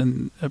agreement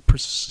and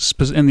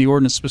the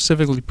ordinance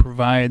specifically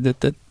provide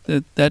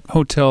that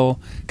hotel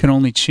can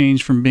only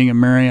change from being a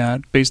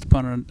Marriott based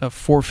upon a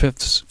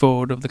 4/5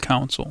 vote of the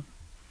council.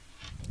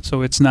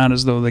 So it's not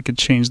as though they could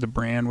change the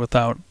brand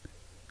without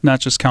not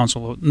just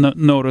council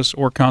notice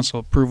or council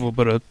approval,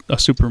 but a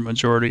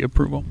supermajority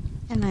approval.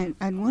 And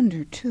I'd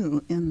wonder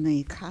too, in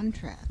the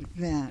contract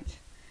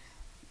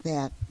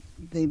that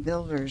the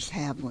builders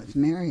have with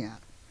Marriott,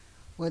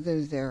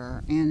 whether there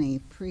are any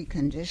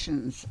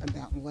preconditions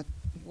about what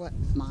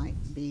might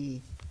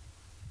be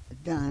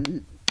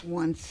done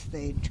once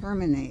they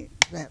terminate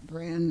that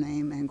brand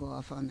name and go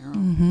off on their own.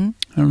 Mm-hmm.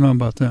 I don't know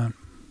about that.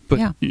 But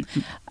Yeah.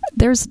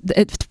 There's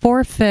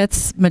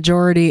 4/5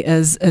 majority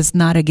is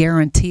not a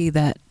guarantee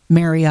that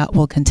Marriott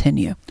will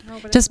continue.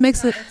 Just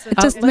makes it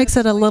makes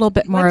it a little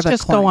bit more Let's of a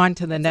just go on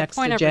to the next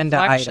point of agenda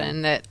reflection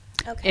item. that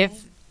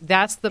if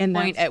that's the And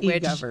point that's at which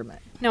e-government.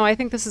 no, I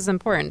think this is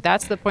important.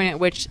 That's the point at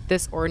which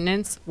this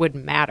ordinance would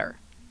matter.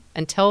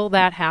 Until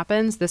that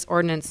happens, this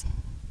ordinance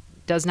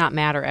does not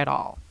matter at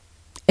all.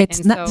 It's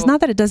And not. so- It's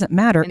not that it doesn't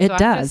matter. And It so I'm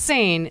does. just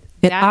saying It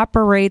that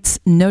operates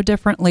no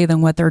differently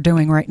than what they're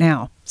doing right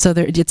now. So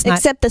it's not.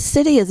 Except the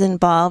city is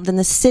involved, and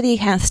the city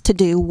has to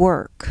do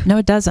work. No,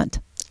 it doesn't.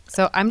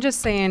 so I'm just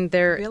saying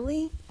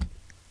Really?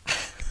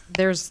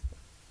 there's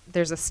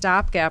a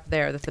stopgap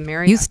there that the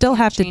Marriott You still can't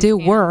have to change do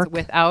hands work.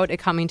 without it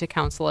coming to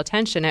council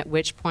attention, at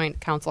which point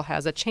council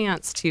has a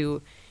chance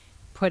to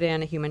put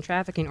in a human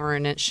trafficking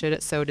ordinance should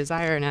it so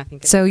desire. And I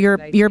think it's So a you're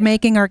good idea.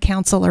 making our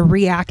council a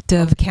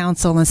reactive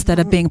council instead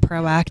of being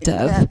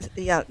proactive.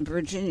 Yeah,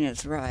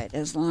 Virginia's right.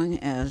 As long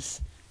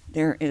as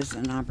there is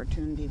an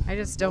opportunity. I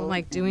just don't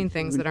like doing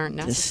things that aren't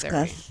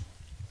necessary. Discuss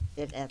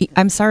it at the-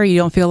 I'm sorry you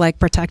don't feel like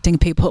protecting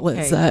people Okay,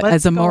 as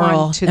let's a go on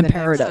moral to the next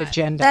imperative.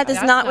 agenda. That is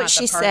That's not not what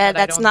she the part said. that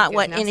I That's don't not think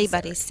what is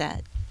anybody necessary.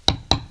 said.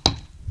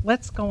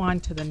 Let's go on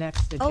to the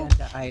next Oh.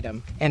 agenda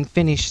item and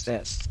finish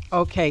this.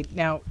 Okay,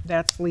 now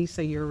that's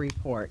Lisa, your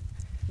report,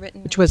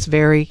 Written. which was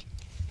very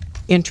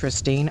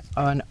interesting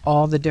on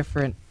all the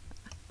different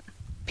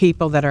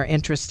people that are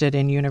interested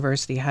in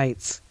University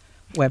Heights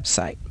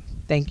website.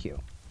 Thank you.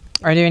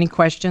 Are there any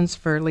questions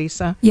for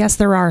Lisa? Yes,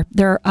 there are.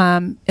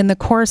 In the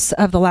course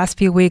of the last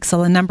few weeks,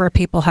 a number of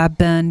people have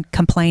been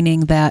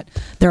complaining that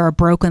there are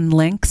broken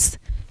links,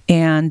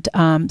 and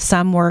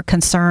some were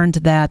concerned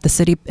that the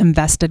city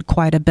invested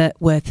quite a bit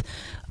with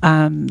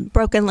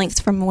Broken links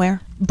from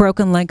where?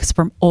 broken links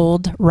from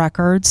old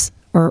records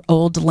or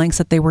old links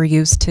that they were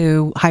used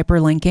to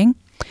hyperlinking.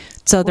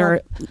 So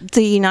there. Well,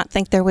 do you not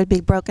think there would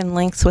be broken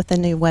links with a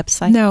new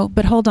website? No,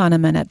 but hold on a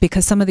minute,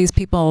 because some of these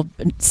people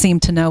seem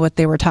to know what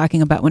they were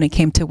talking about when it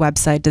came to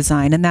website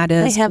design, and that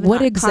is, have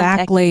what not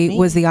exactly contacted me.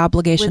 was the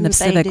obligation of Wouldn't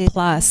they Civic do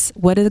Plus?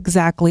 What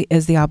exactly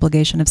is the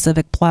obligation of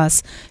Civic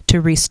Plus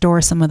to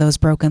restore some of those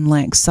broken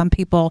links? Some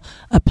people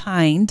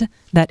opined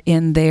that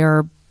in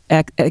their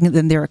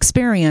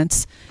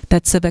experience,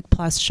 that Civic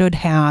Plus should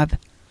have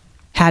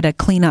had a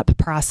cleanup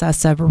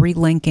process of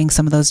relinking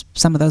some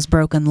of those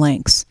broken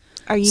links.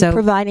 Are you So-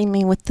 providing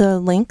me with the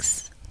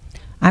links?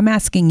 I'm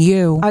asking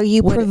you. Are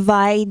you what-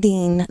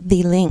 providing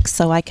the links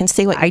so I can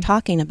see what you're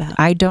talking about?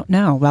 I don't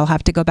know. I'll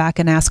have to go back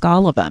and ask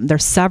all of them.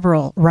 There's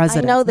several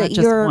residents. I know not that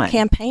just your one.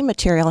 campaign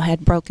material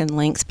had broken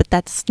links, but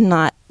that's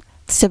not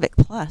Civic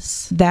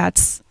Plus.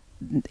 That's,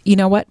 you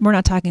know what? We're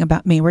not talking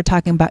about me. We're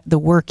talking about the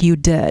work you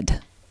did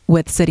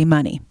with city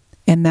money,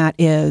 and that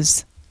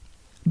is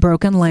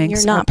broken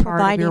links You're not are part of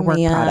providing your work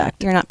me.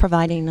 product. You're not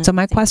providing. So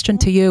my question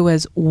to you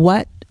is,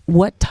 what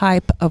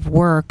type of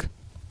work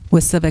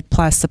was Civic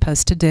Plus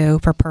supposed to do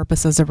for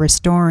purposes of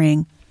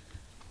restoring?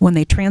 When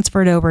they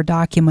transferred over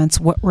documents,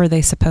 what were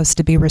they supposed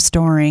to be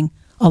restoring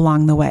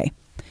along the way?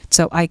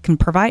 So I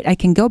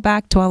can go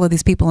back to all of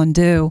these people and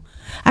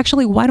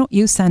actually, why don't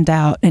you send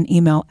out an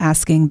email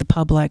asking the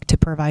public to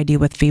provide you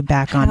with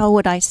feedback on? How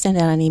would I send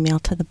out an email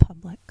to the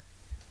public?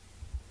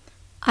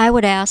 I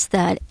would ask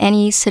that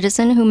any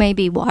citizen who may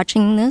be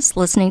watching this,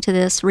 listening to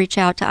this, reach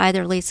out to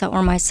either Lisa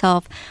or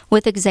myself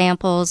with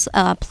examples.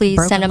 Please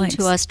Broken send them links.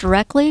 to us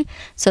directly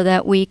so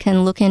that we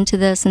can look into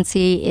this and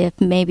see if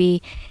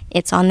maybe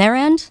it's on their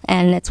end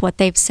and it's what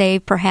they've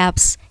saved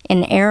perhaps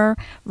in error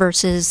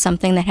versus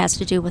something that has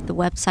to do with the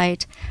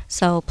website.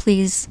 So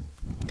please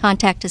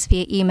contact us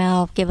via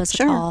email, give us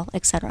Sure. a call,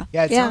 etc.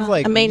 Yeah, it Yeah, sounds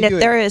like I mean, when you if do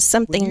there it- is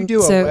something- when you do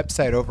a So-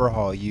 website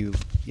overhaul, you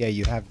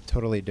have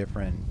totally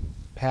different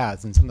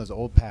paths, and some of those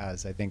old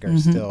paths I think are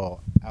Mhm.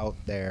 still out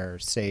there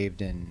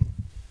saved in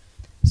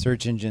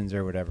search engines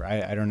or whatever.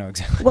 I don't know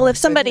exactly. Well, if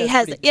somebody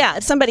has,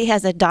 if somebody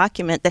has a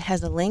document that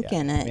has a link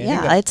in I it, mean, I think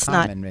yeah, that's it's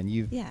not. common, and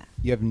you Yeah.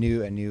 you have a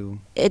new.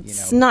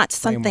 It's you know, not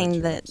framework something to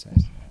your that.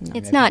 website.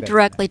 It's not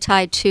directly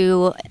tied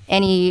to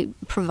any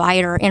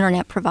provider,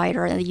 internet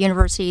provider. At the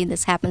university,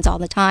 this happens all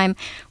the time.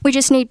 We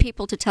just need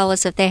people to tell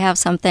us if they have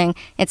something.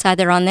 It's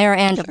either on their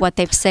end of what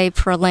they've saved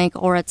for a link,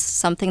 or it's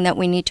something that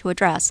we need to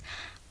address.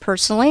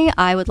 Personally,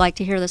 I would like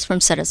to hear this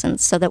from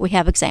citizens so that we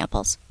have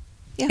examples.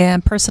 Yeah.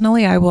 And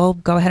personally, I will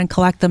go ahead and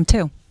collect them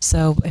too.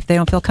 So if they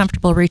don't feel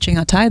comfortable reaching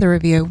out to either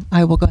of you,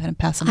 I will go ahead and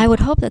pass them I on. would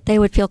hope that they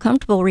would feel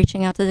comfortable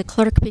reaching out to the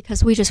clerk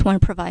because we just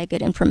want to provide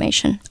good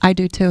information. I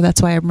do too.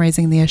 That's why I'm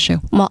raising the issue.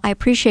 Well, I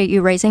appreciate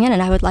you raising it,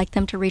 and I would like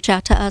them to reach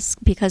out to us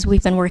because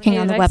we've been working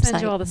on the Did I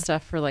send you all website. the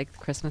stuff for like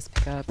Christmas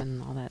pickup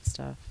and all that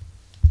stuff?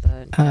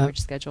 The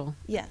average schedule?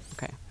 Yes.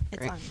 Okay. It's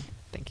Great. on there.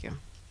 Thank you.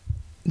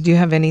 Do you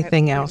have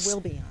anything It else?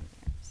 will be on there.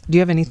 Do you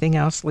have anything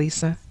else,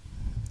 Lisa?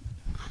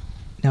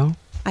 No?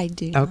 I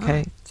do. Okay,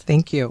 not.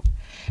 thank you.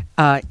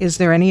 Is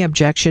there any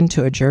objection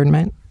to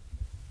adjournment?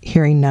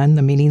 Hearing none,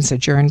 the meeting's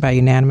adjourned by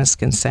unanimous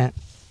consent.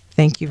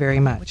 Thank you very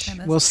much.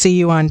 time is We'll it? see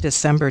you on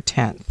December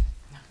 10th.